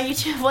 yes. my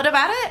YouTube. What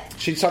about it?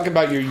 She's talking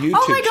about your YouTube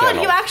channel. Oh my god,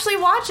 you actually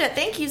watch it.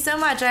 Thank you so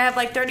much. I have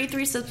like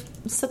 33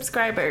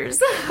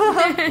 subscribers.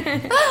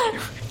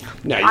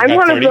 I'm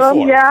one of them,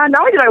 yeah.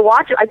 Not only did I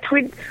watch it, I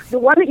tweeted the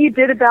one that you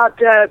did about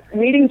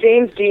meeting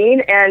James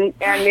Dean and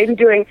maybe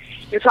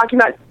you're talking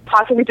about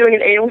possibly doing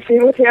an anal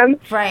scene with him.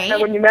 Right.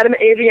 And when you met him at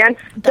AVN.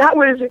 That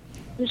was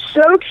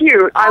so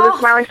cute. I was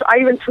smiling, so I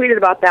even tweeted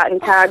about that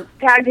and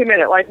tagged him in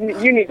it. Like,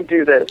 you need to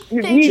do this.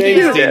 You need to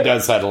do James Dean this.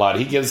 does that a lot.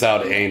 He gives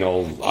out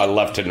anal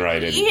left and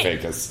right in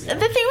Vegas. The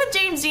thing with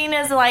James Dean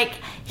is, like,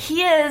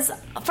 he is...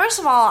 First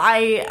of all,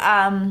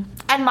 I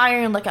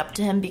admire and look up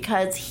to him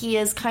because he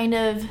is kind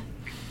of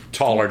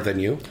taller than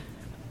you.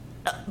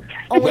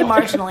 Only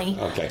marginally.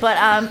 Okay.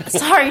 But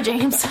sorry,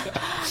 James.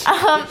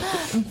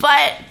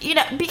 But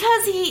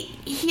because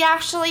he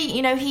actually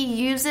he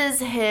uses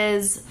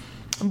his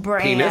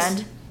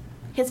brand,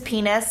 his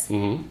penis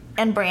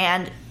and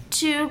brand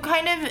to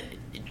kind of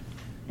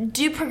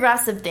do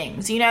progressive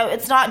things.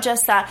 It's not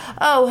just that,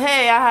 oh,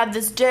 hey, I have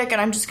this dick and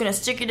I'm just going to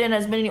stick it in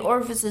as many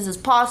orifices as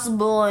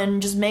possible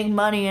and just make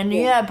money and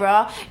yeah,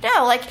 bro.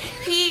 No, like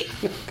he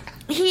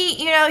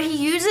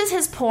uses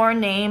his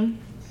porn name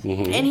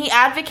and he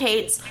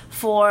advocates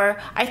for,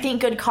 I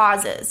think, good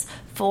causes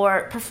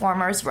for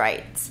performers'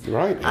 rights.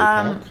 Right.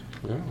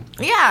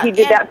 Yeah. He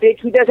does that big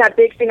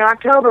thing in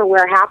October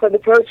where half of the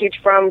proceeds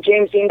from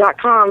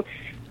JamesDean.com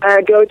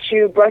go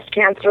to breast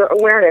cancer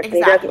awareness. Exactly.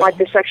 He doesn't like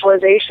the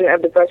sexualization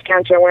of the breast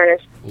cancer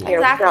awareness.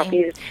 Stuff.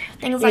 He's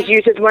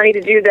used his money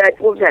to do that.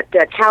 What was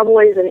that?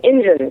 Cowboys and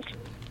Indians,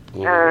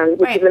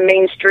 which is a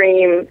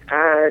mainstream.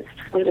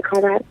 What does it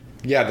call that?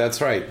 Yeah,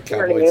 that's right.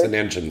 Cowboys and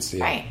Engines.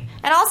 Yeah. Right.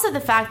 And also the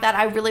fact that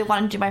I really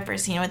wanted to do my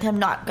first scene with him,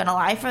 not gonna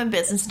lie, from a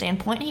business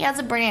standpoint, he has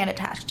a brand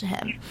attached to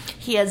him.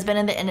 He has been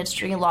in the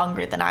industry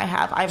longer than I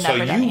have. I've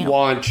never done anal. So you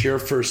want your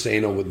first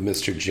anal with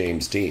Mr.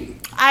 James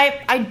Dean?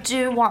 I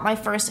do want my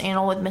first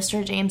anal with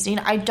Mr. James Dean.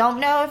 I don't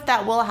know if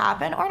that will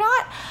happen or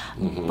not,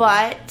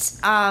 but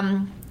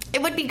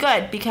it would be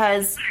good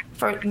because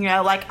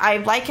I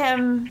like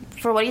him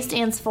for what he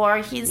stands for.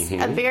 He's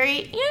he's a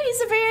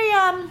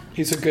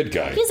good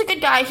guy. He's a good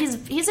guy.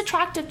 He's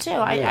attractive too.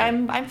 Yeah.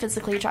 I'm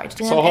physically attracted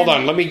to him. So hold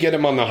on, let me get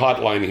him on the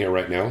hotline here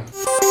right now.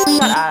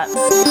 Shut up.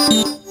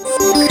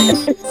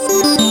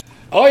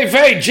 Oy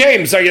vey,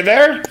 James, are you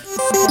there?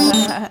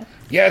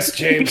 Yes,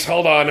 James.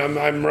 Hold on,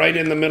 I'm right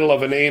in the middle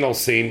of an anal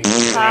scene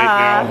right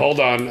now. Hold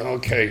on.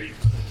 Okay.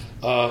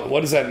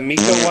 What is that?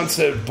 Miko wants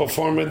to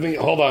perform with me?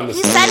 Hold on. He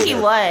said he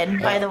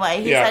would, by the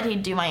way. He said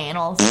he'd do my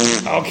anals.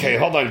 Okay,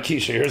 hold on,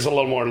 Keisha. Here's a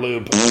little more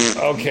lube.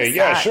 Okay,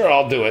 yeah, sure,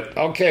 I'll do it.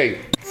 Okay.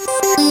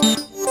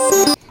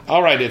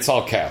 All right, it's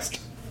all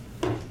cast.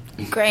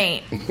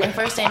 Great. My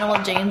first anal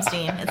with James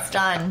Dean. It's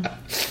done.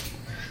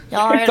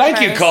 Y'all heard Thank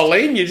it you, first.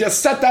 Colleen. You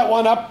just set that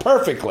one up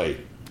perfectly.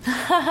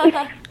 That's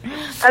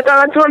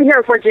what I'm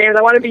here for, James.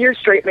 I want to be your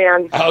straight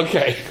man.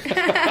 Okay.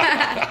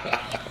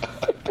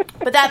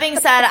 But that being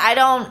said,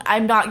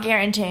 I'm not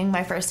guaranteeing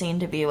my first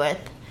scene to be with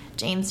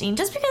James Dean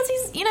just because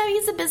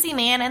he's a busy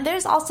man and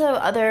there's also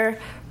other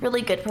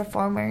really good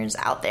performers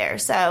out there.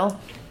 So,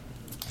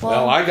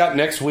 well I got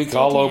next week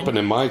all open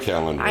in my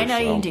calendar. I know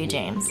you do,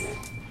 James.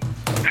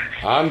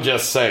 I'm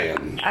just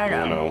saying. I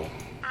know.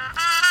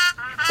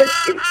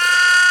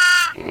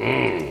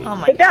 Oh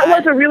my God. That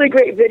was a really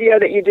great video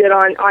that you did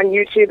on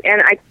YouTube,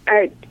 and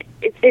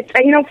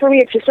it's for me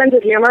it's your sense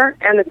of humor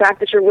and the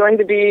fact that you're willing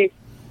to be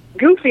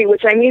goofy,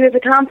 which I mean is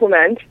a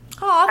compliment.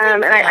 Oh,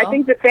 and I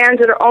think the fans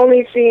that are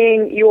only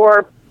seeing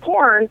your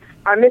porn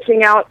are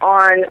missing out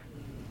on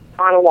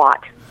a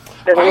lot.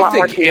 There's a lot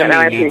more to it, and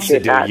I Emmy needs to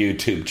appreciate do that.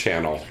 a YouTube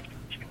channel.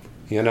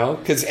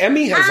 Because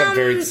Emmy has some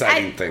very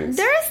exciting things.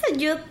 There is a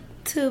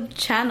YouTube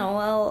channel.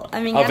 Well,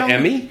 I mean, of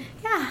Emmy?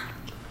 Yeah.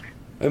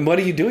 And what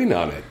are you doing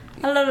on it?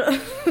 A lot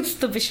of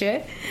stupid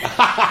shit. It's like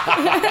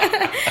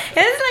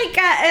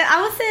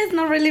I would say it's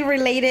not really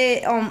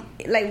related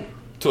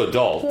to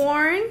adult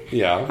porn.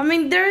 Yeah. I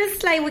mean,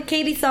 there's with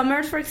Katie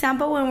Summers, for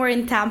example, when we're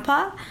in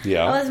Tampa.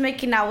 Yeah. I was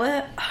making out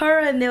with her,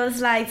 and there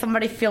was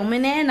somebody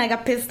filming it, and I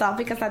got pissed off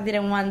because I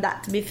didn't want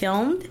that to be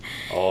filmed.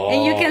 Oh.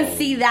 And you can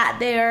see that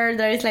there.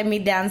 There's me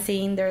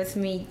dancing. There's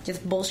me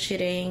just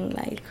bullshitting.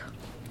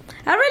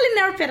 I really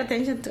never paid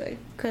attention to it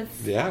because.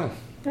 Yeah.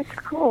 That's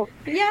cool.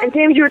 Yeah. And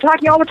James, you were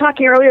talking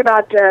earlier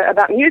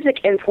about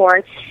music in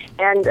porn,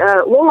 and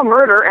Lola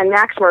Murder and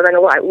Max Murder. I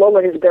know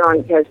Lola has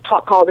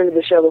called into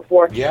the show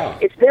before. Yeah.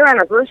 It's their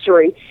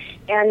anniversary,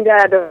 and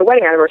the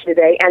wedding anniversary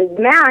today. And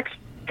Max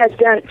has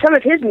done some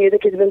of his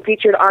music has been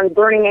featured on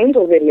Burning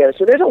Angel videos.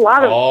 So there's a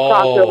lot of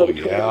crossover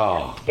between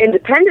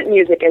independent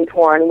music and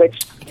porn, which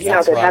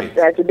that's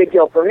a big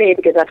deal for me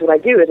because that's what I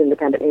do is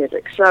independent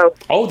music. So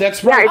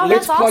that's right. Yeah,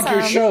 Let's plug awesome.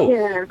 your show.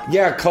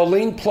 Yeah,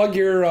 Colleen, plug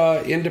your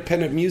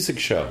independent music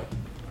show.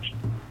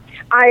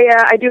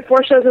 I do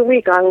 4 shows a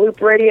week on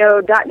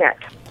loopradio.net.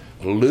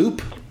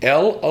 Loop,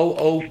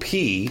 LOOP,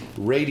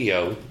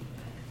 radio.net.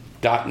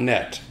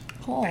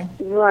 Oh.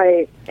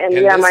 Right. And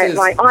And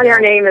my on-air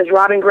name is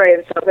Robin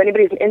Graves. So if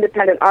anybody's an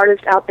independent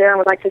artist out there and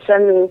would like to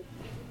send me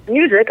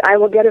music, I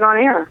will get it on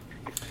air.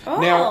 Oh.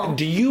 Now,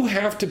 do you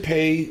have to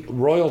pay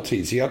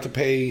royalties? You have to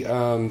pay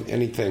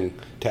anything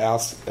to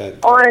ask?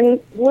 On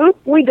Loop,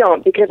 we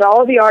don't, because all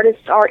of the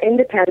artists are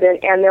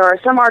independent, and there are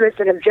some artists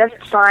that have just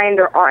signed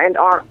or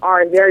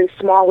are a very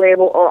small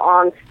label or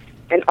on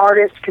an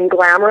artist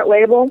conglomerate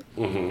label,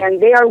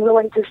 and they are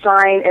willing to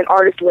sign an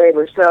artist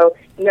waiver. So,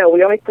 no,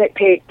 we only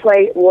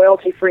play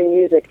royalty-free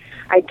music.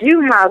 I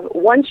do have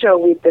one show a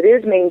week that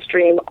is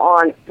mainstream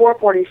on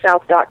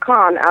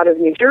 440south.com out of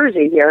New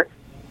Jersey here.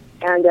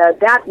 And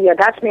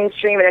that's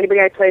mainstream, and anybody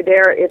I play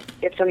there, if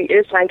somebody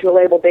is signed to a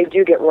label, they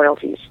do get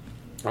royalties.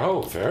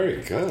 Oh,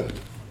 very good.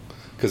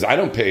 Because I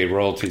don't pay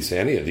royalties to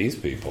any of these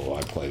people.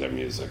 I play their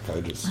music. I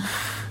just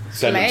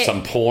send them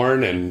some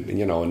porn and,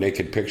 a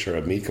naked picture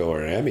of Miko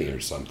or Emmy or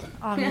something.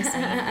 Obviously.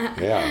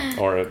 Yeah,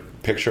 or a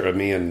picture of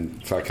me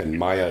and fucking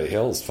Maya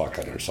Hills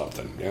fucking or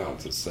something. Yeah, I'll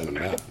just send them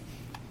that.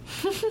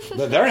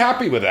 They're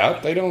happy with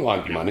that. They don't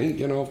want money,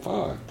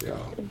 fuck. Yeah.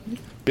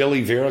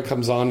 Billy Vera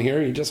comes on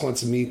here. He just wants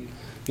to meet,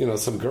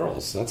 some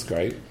girls. That's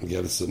great.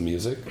 Give us some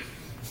music.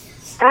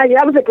 Yeah,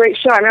 that was a great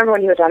show. I remember when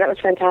he was on. It was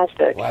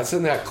fantastic.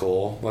 Wasn't that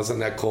cool?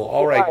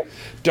 All right.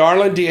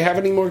 Darlin, do you have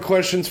any more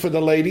questions for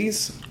the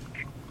ladies?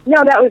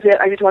 No, that was it.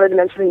 I just wanted to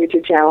mention the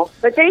YouTube channel.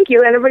 But thank you,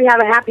 and everybody have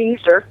a happy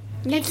Easter.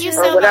 Thank you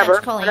so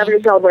much, Colleen. Whatever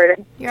you're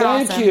celebrating. You're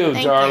Thank awesome. you,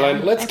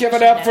 darling. Let's give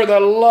it up for the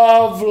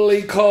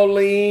lovely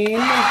Colleen.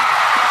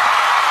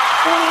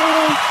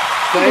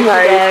 Thank you,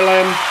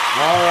 darling.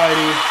 All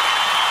righty.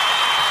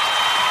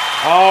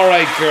 All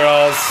right,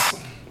 girls.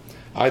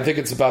 I think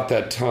it's about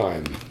that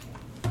time.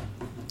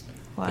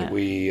 That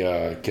we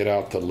get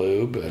out the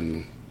lube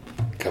and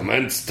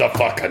commence the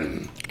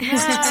fucking.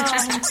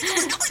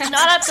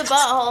 Not up the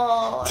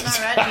butthole. Not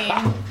ready.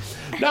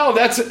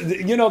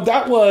 No,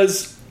 that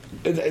was.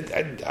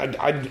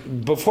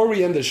 Before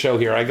we end the show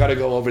here, I got to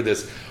go over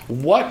this.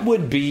 What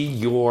would be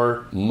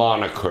your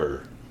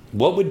moniker?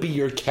 What would be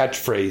your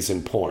catchphrase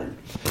in porn?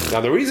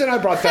 Now, the reason I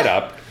brought that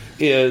up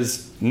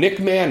is Nick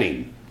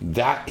Manning.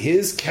 That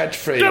his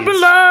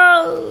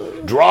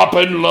catchphrase,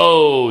 dropping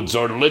loads,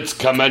 or let's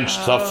commence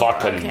the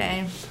fucking.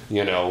 Okay.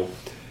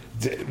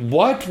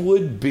 What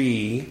would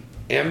be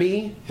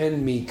Emmy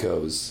and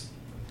Miko's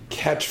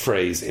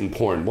catchphrase in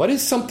porn? What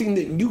is something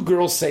that you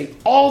girls say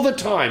all the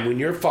time when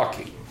you're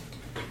fucking?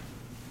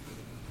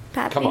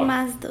 Papi Come on.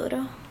 más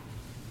duro.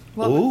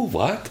 Ooh,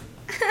 what?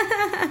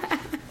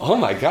 Oh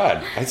my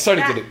God! I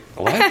started getting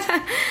what?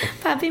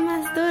 Papi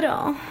más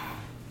duro.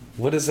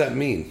 What does that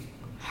mean?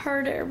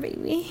 Harder,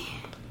 baby.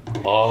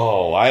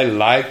 Oh, I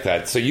like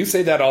that. So you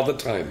say that all the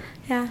time.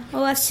 Yeah. O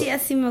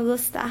así me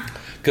gusta.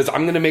 Because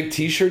I'm going to make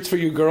T-shirts for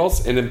you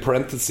girls, and in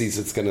parentheses,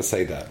 it's going to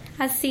say that.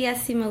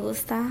 Así me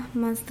gusta,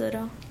 más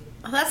duro.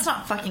 Oh, that's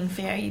not fucking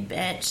fair, you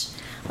bitch.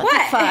 What?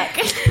 The fuck?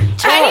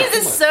 Chinese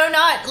is so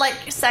not,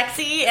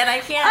 sexy, and I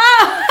can't...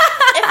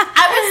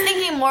 I was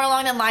thinking more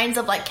along the lines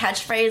of,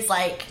 catchphrase,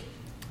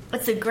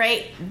 it's a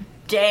great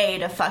day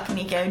to fuck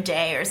Miko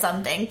Day or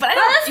something. But I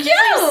don't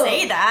usually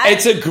say that.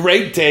 It's a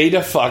great day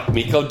to fuck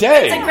Miko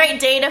Day. It's a great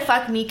day to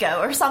fuck Miko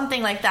or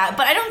something like that.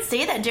 But I don't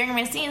say that during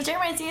my scenes.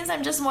 During my scenes,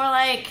 I'm just more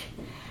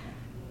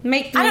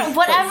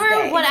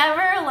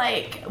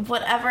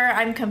whatever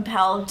I'm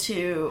compelled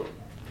to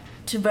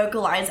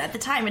vocalize at the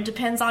time. It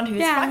depends on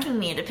who's fucking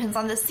me. It depends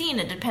on the scene.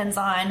 It depends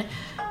on,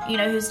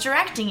 who's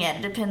directing it.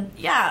 It depends,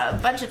 a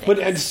bunch of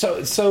things.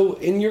 But so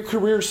in your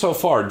career so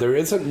far, there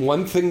isn't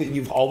one thing that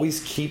you've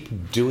always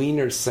keep doing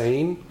or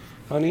saying,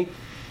 honey?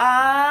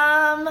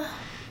 I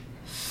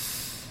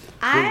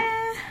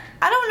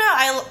don't know.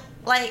 I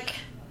like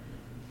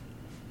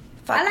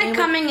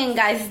coming in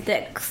guys'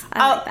 dicks.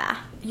 I like that.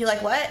 You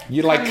like what?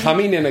 You like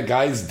coming in a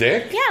guy's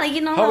dick? Yeah,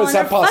 how is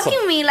that possible?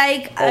 Fucking me,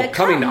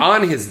 coming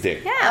on his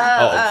dick.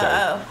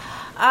 Yeah.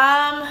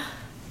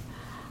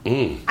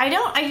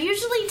 I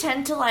usually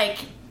tend to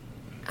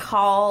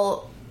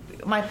call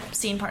my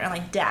scene partner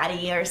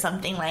daddy or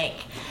something like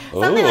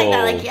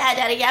that. Yeah,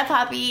 daddy, yeah,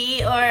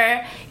 poppy,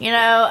 or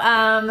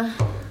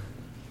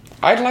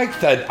I like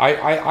that.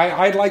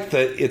 I like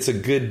that. It's a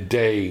good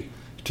day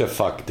to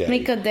fuck day.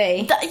 Make a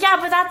day. Yeah,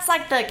 but that's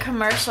the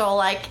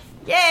commercial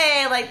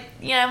yay,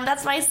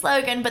 that's my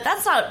slogan, but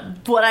that's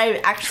not what I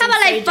actually How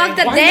about say fuck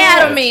the day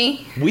out of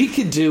me? We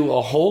could do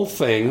a whole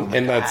thing,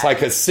 and that's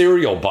like a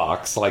cereal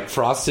box, like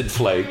Frosted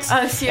Flakes.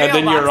 Oh, cereal and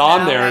then box you're on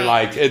now, there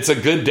right. it's a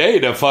good day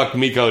to fuck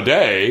Miko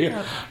Day.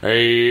 Yeah.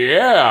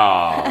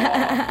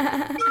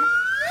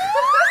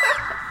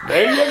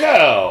 There you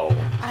go.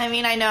 I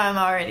mean, I know I'm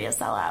already a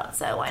sellout,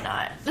 so why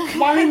not?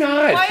 Why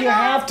not? Why you not?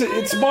 have to.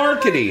 It's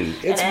marketing.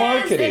 It's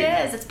marketing.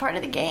 It is. It's part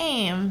of the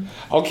game.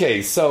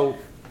 Okay, so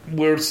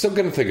we're still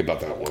going to think about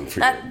that one for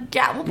you.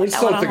 Yeah, we're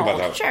still thinking about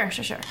that. Sure.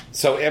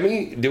 So,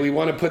 Emmy, do we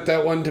want to put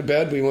that one to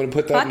bed? Do we want to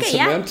put that in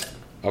cement?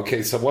 Yeah.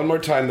 Okay, so one more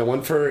time. The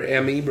one for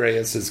Emmy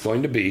Reyes is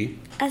going to be...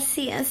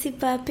 Así,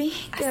 papi.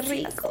 Qué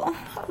rico.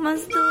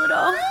 Más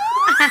duro.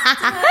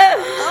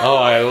 Oh,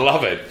 I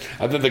love it.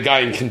 I think the guy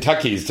in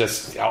Kentucky's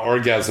just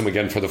orgasm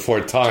again for the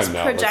fourth time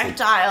now.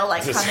 Projectile,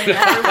 coming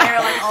everywhere,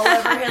 all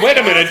over his Wait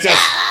a minute, it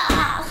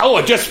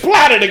just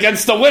splatted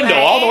against the window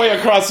all the way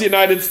across the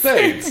United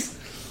States.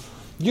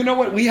 You know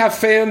what? We have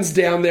fans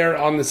down there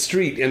on the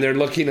street, and they're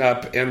looking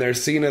up, and they're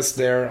seeing us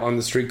there on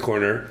the street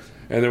corner,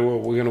 and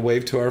we're going to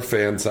wave to our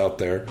fans out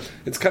there.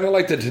 It's kind of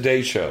like the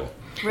Today Show.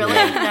 Really?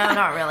 No,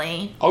 not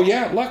really. Oh,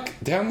 yeah. Look,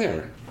 down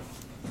there.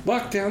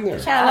 Look down there.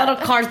 Yeah, a lot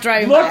of cars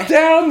driving Look by.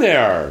 down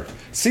there.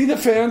 See the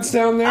fans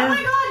down there? Oh, my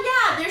God,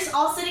 yeah. They're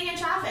all sitting in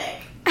traffic.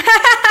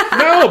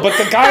 No, but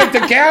the guy at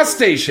the gas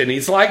station,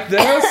 he's like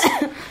this.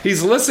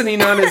 He's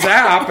listening on his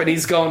app, and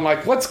he's going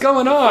what's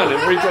going on?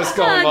 And we're just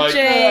going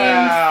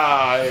James.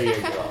 there you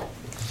go.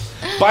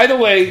 By the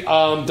way,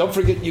 don't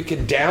forget you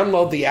can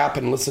download the app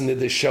and listen to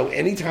this show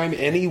anytime,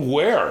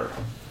 anywhere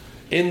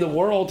in the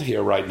world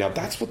here right now.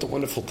 That's what the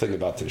wonderful thing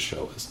about this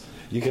show is.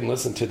 You can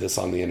listen to this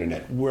on the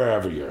internet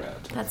wherever you're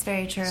at. That's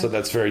very true. So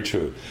that's very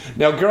true.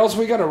 Now, girls,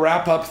 we got to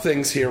wrap up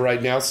things here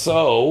right now.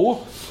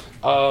 So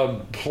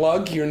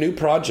plug your new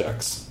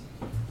projects.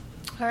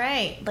 All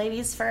right,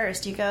 ladies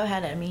first. You go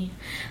ahead, Emmy.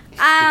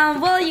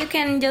 Well, you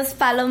can just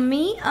follow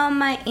me on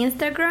my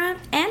Instagram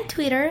and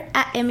Twitter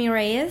at Emmy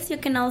Reyes. You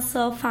can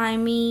also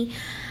find me,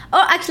 or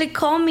actually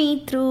call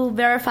me through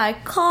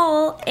Verified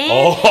Call.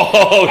 And,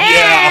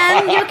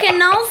 and you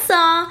can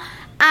also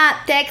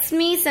text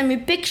me, send me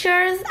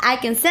pictures. I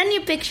can send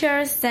you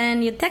pictures,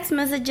 send you text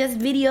messages,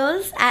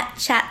 videos at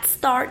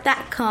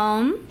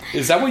chatstar.com.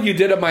 Is that what you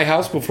did at my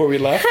house before we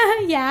left?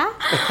 Yeah.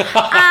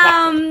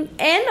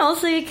 And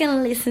also you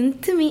can listen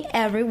to me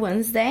every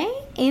Wednesday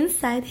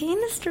inside the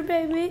industry,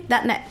 baby.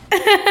 .net.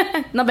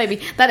 No,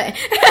 baby. .net.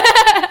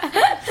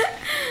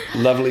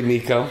 Lovely,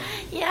 Miko.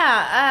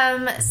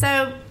 Yeah.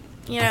 So,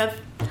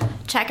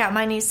 check out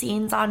my new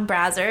scenes on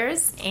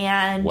Brazzers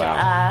and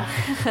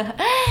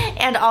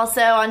and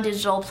also on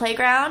Digital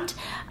Playground.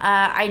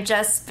 I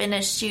just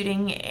finished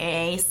shooting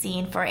a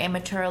scene for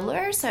Amateur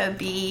Allure, so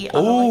be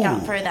on the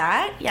lookout for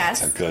that. Yes,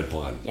 that's a good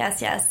one.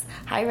 Yes.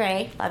 Hi,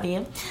 Ray. Love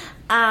you.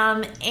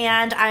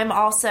 And I'm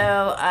also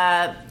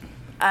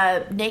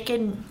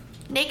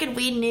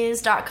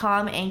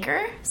nakedweednews.com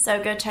anchor,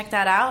 so go check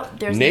that out.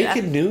 There's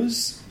Naked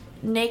News?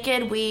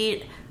 Naked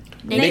Weed.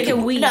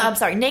 No, I'm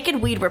sorry.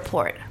 Naked Weed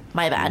Report.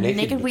 My bad.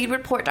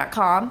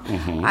 NakedWeedReport.com.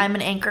 Mm-hmm. I'm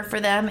an anchor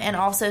for them, and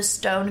also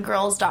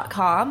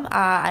StoneGirls.com.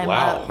 I'm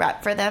a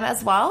rep for them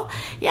as well.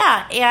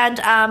 Yeah,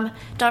 and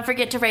don't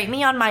forget to rate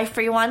me on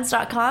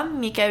myfreeones.com,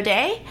 Miko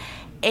Day.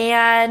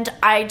 And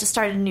I just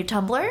started a new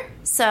Tumblr.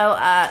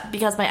 So,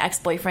 because my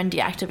ex-boyfriend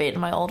deactivated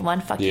my old one.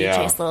 Fuck you,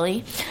 Chase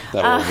Lilly.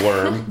 That old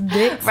worm.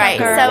 Right.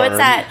 So it's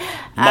at...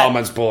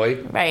 Mama's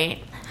boy.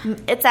 Right.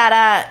 It's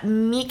at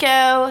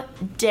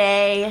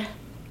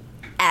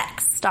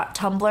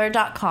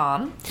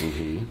MikoDayX.tumblr.com.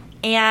 Mm-hmm.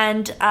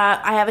 And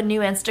I have a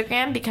new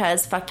Instagram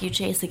because fuck you,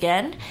 Chase,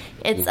 again.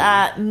 It's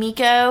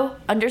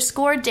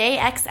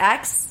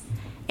Miko_DayXX.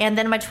 And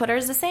then my Twitter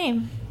is the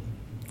same.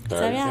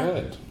 Very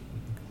good.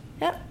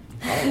 Yep.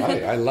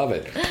 I love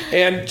it.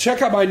 And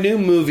check out my new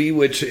movie,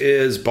 which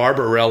is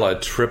Barbarella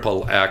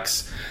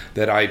XXX,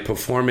 that I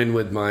perform in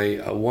with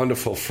my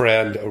wonderful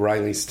friend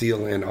Riley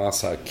Steele and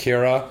Asa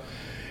Akira.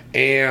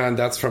 And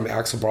that's from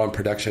Axel Braun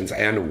Productions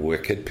and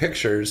Wicked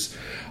Pictures.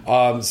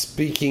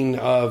 Speaking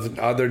of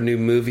other new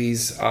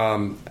movies,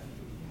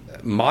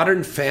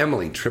 Modern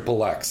Family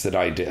XXX that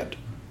I did.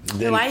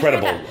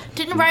 Incredible.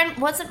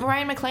 Wasn't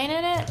Ryan McClane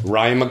in it?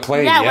 Ryan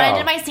McClane, yeah. When I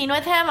did my scene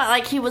with him,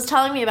 he was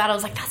telling me about it. I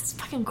was like, that's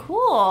fucking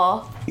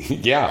cool.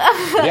 Yeah.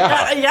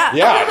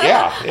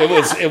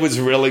 It was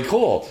really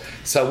cool.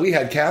 So we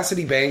had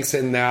Cassidy Banks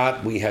in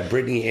that. We had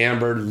Brittany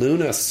Amber,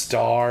 Luna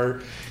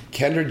Starr,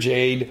 Kendra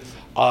Jade,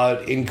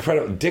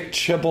 incredible Dick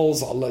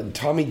Chibbles,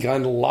 Tommy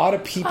Gunn, a lot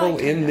of people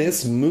in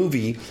this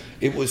movie.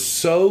 It was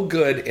so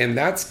good, and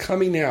that's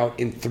coming out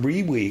in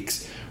 3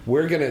 weeks.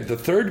 The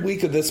third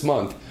week of this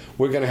month,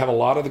 we're going to have a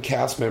lot of the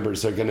cast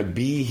members that are going to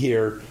be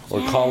here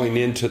or calling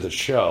into the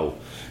show,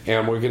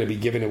 and we're going to be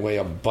giving away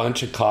a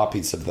bunch of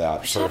copies of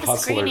that for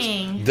hustlers.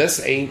 This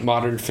ain't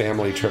Modern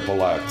Family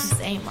XXX. This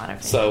ain't Modern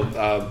Family.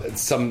 So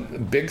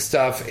some big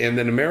stuff, and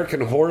then American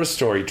Horror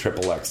Story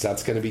XXX.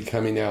 That's going to be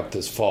coming out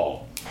this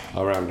fall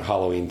around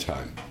Halloween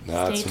time.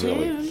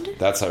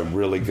 That's a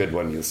really good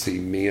one. You'll see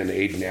me and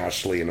Aiden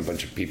Ashley and a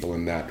bunch of people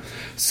in that.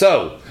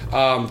 So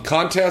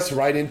contest,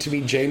 write into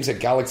me, James at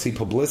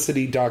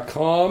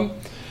galaxypublicity.com.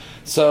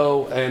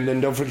 So, and then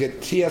don't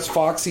forget T.S.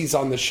 Foxy's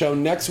on the show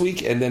next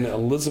week, and then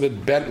Elizabeth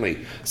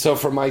Bentley. So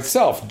for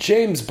myself,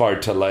 James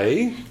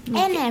Bartolet.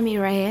 And Emmy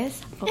Reyes.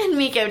 And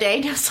Miko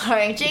Day. No,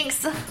 sorry,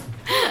 Jinx.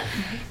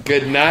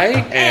 Good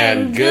night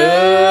and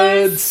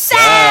good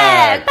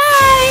sex.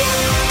 Bye.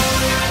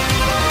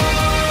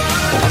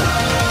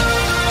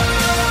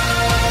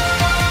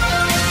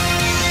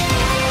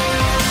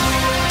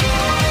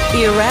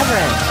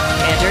 Irreverent,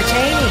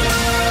 entertaining,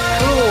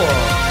 cool.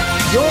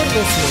 You're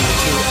listening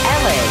to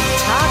LA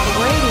Talk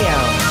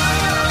Radio.